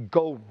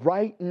 Go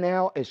right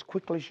now as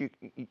quickly as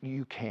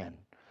you can,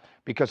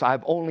 because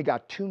I've only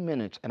got 2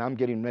 minutes and I'm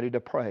getting ready to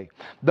pray.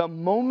 The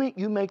moment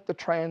you make the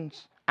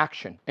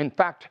transaction, in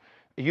fact,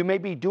 you may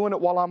be doing it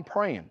while I'm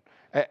praying.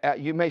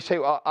 You may say,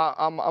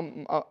 I'm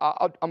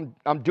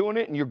doing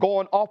it, and you're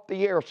going off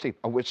the air. Steve,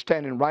 we're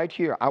standing right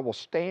here. I will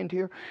stand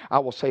here. I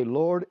will say,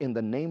 Lord, in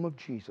the name of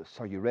Jesus.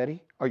 Are you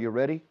ready? Are you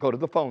ready? Go to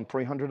the phone,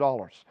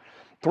 $300.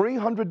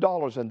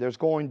 $300, and there's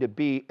going to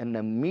be an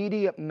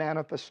immediate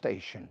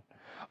manifestation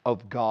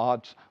of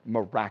God's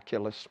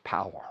miraculous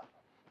power.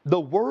 The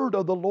word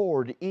of the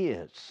Lord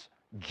is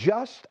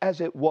just as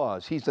it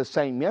was. He's the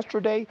same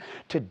yesterday,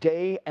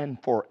 today,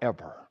 and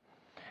forever.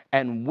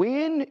 And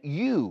when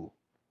you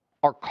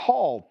are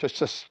called to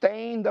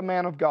sustain the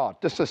man of God,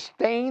 to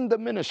sustain the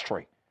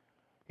ministry,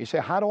 you say,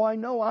 how do I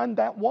know I'm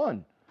that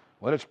one?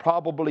 Well, it's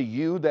probably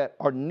you that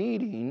are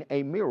needing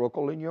a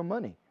miracle in your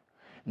money,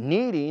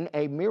 needing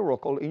a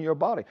miracle in your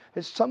body.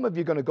 There's some of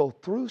you going to go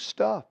through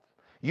stuff.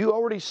 You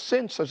already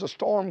sense there's a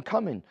storm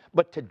coming,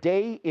 but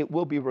today it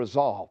will be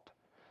resolved.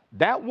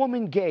 That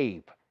woman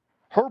gave.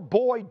 Her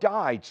boy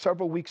died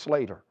several weeks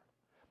later,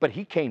 but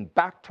he came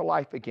back to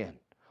life again.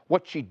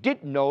 What she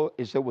didn't know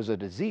is there was a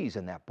disease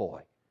in that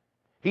boy.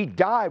 He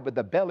died with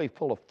a belly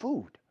full of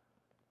food.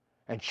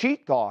 And she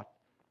thought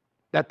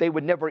that they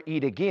would never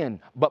eat again,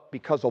 but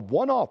because of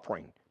one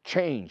offering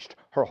changed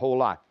her whole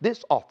life.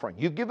 This offering,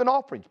 you've given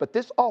offerings, but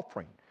this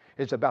offering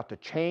is about to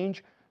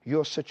change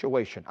your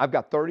situation. I've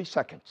got 30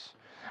 seconds.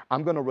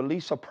 I'm going to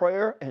release a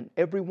prayer, and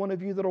every one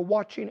of you that are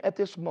watching at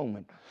this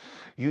moment,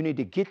 you need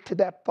to get to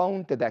that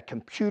phone, to that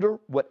computer,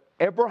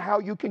 whatever, how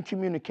you can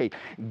communicate.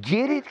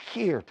 Get it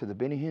here to the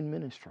Benny Hinn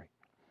ministry.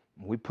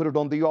 We put it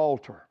on the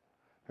altar.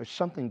 There's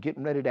something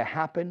getting ready to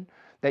happen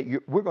that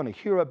we're going to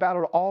hear about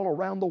it all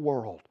around the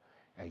world.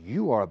 And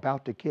you are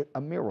about to get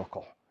a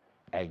miracle.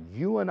 And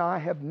you and I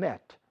have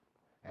met.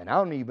 And I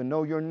don't even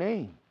know your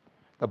name.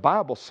 The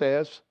Bible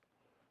says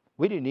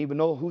we didn't even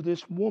know who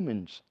this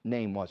woman's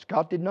name was.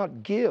 God did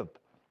not give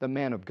the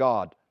man of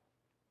God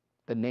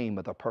the name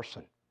of the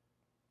person.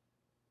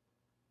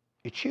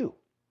 It's you.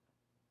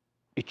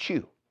 It's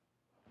you.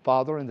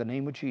 Father, in the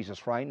name of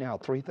Jesus, right now,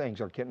 three things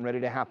are getting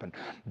ready to happen.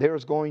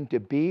 There's going to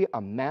be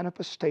a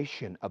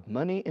manifestation of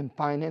money and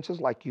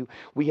finances like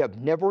we have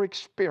never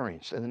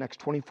experienced in the next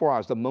 24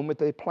 hours, the moment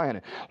they plan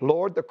it.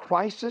 Lord, the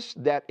crisis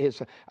that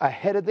is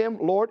ahead of them,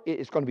 Lord, it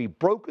is going to be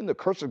broken. The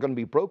curse is going to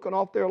be broken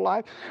off their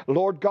life.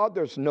 Lord God,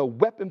 there's no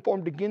weapon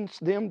formed against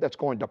them that's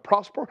going to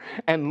prosper.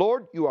 And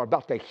Lord, you are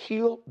about to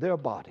heal their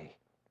body.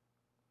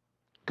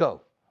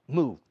 Go.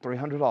 Move.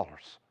 $300.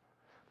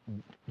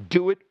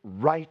 Do it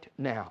right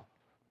now.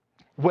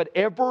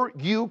 Whatever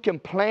you can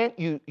plant,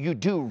 you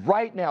do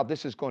right now.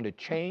 This is going to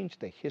change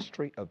the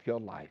history of your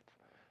life.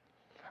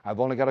 I've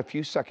only got a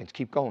few seconds.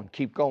 Keep going.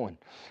 Keep going.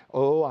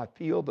 Oh, I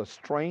feel the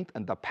strength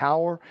and the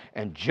power.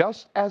 And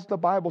just as the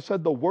Bible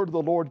said, the word of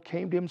the Lord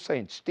came to him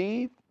saying,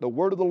 Steve, the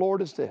word of the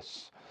Lord is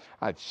this.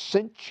 I've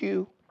sent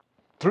you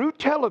through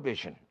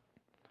television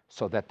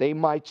so that they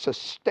might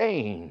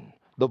sustain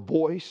the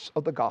voice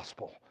of the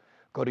gospel.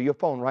 Go to your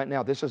phone right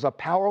now. This is a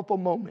powerful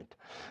moment.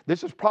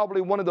 This is probably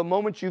one of the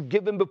moments you've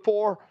given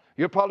before.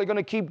 You're probably going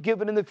to keep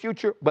giving in the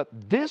future. But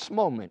this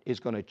moment is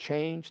going to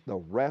change the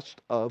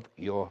rest of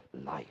your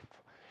life.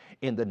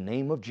 In the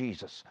name of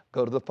Jesus,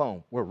 go to the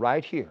phone. We're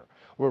right here.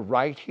 We're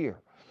right here.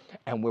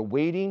 And we're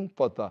waiting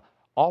for the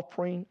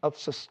offering of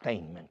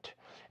sustainment.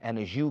 And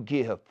as you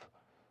give,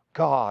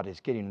 God is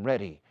getting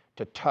ready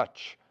to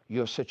touch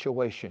your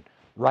situation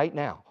right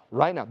now.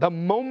 Right now. The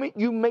moment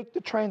you make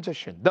the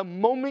transition, the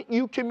moment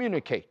you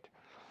communicate,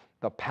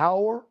 the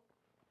power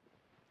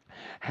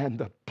and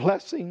the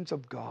blessings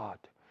of God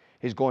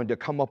is going to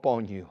come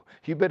upon you.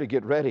 You better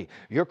get ready.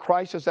 Your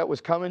crisis that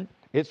was coming,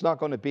 it's not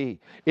going to be.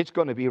 It's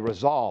going to be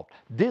resolved.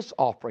 This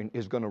offering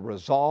is going to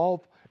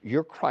resolve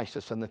your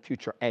crisis in the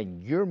future,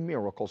 and your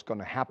miracle is going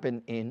to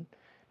happen in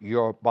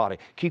your body.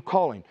 Keep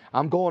calling.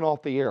 I'm going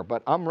off the air,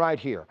 but I'm right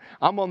here.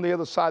 I'm on the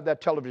other side of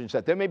that television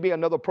set. There may be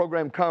another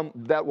program come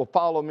that will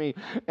follow me,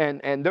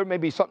 and there may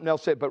be something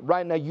else said, but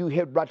right now you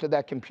head right to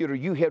that computer.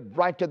 You head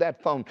right to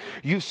that phone.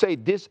 You say,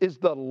 this is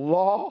the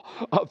law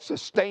of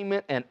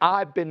sustainment, and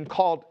I've been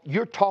called.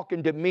 You're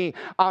talking to me.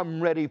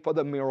 I'm ready for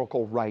the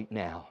miracle right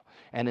now.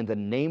 And in the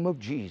name of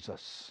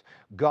Jesus,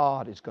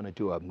 God is going to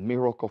do a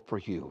miracle for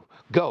you.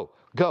 Go,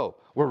 go.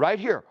 We're right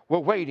here. We're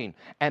waiting,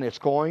 and it's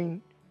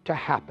going to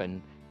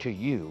happen to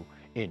you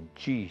in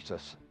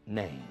Jesus'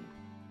 name.